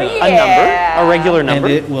 Oh, A yeah. number, a regular number.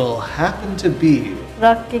 and it will happen to be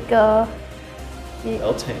Rakika.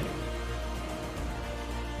 Beltane.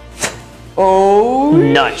 Oh,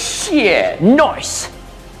 Nice. shit. Nice.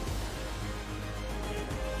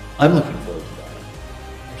 I'm looking forward to that.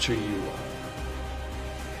 I'm sure you are.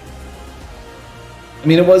 I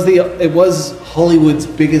mean, it was Hollywood's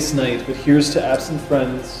biggest night, but here's to absent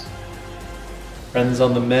friends, friends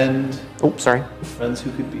on the mend, Oh, sorry. friends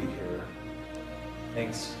who could be here.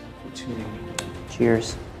 Thanks for tuning in.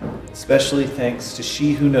 Cheers. Especially thanks to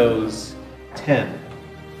she who knows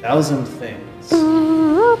 10,000 things.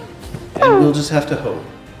 And we'll just have to hope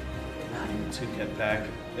to get back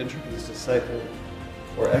Entropy's Disciple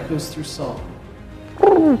or Echoes Through Song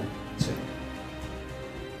soon.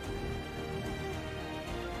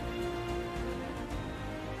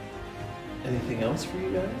 Anything else for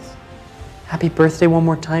you guys? Happy birthday one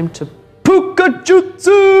more time to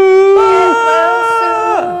Pukajutsu!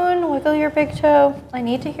 Soon, wiggle your big toe. I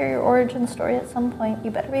need to hear your origin story at some point. You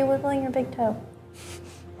better be wiggling your big toe.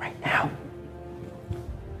 Right now.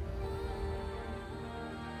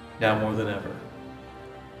 Now more than ever.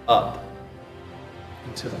 Up.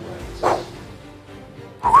 And to the right.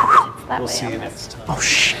 That We'll way see on you this. next time. Oh,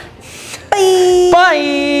 shit.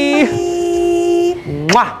 Bye. Bye.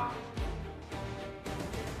 Mwah.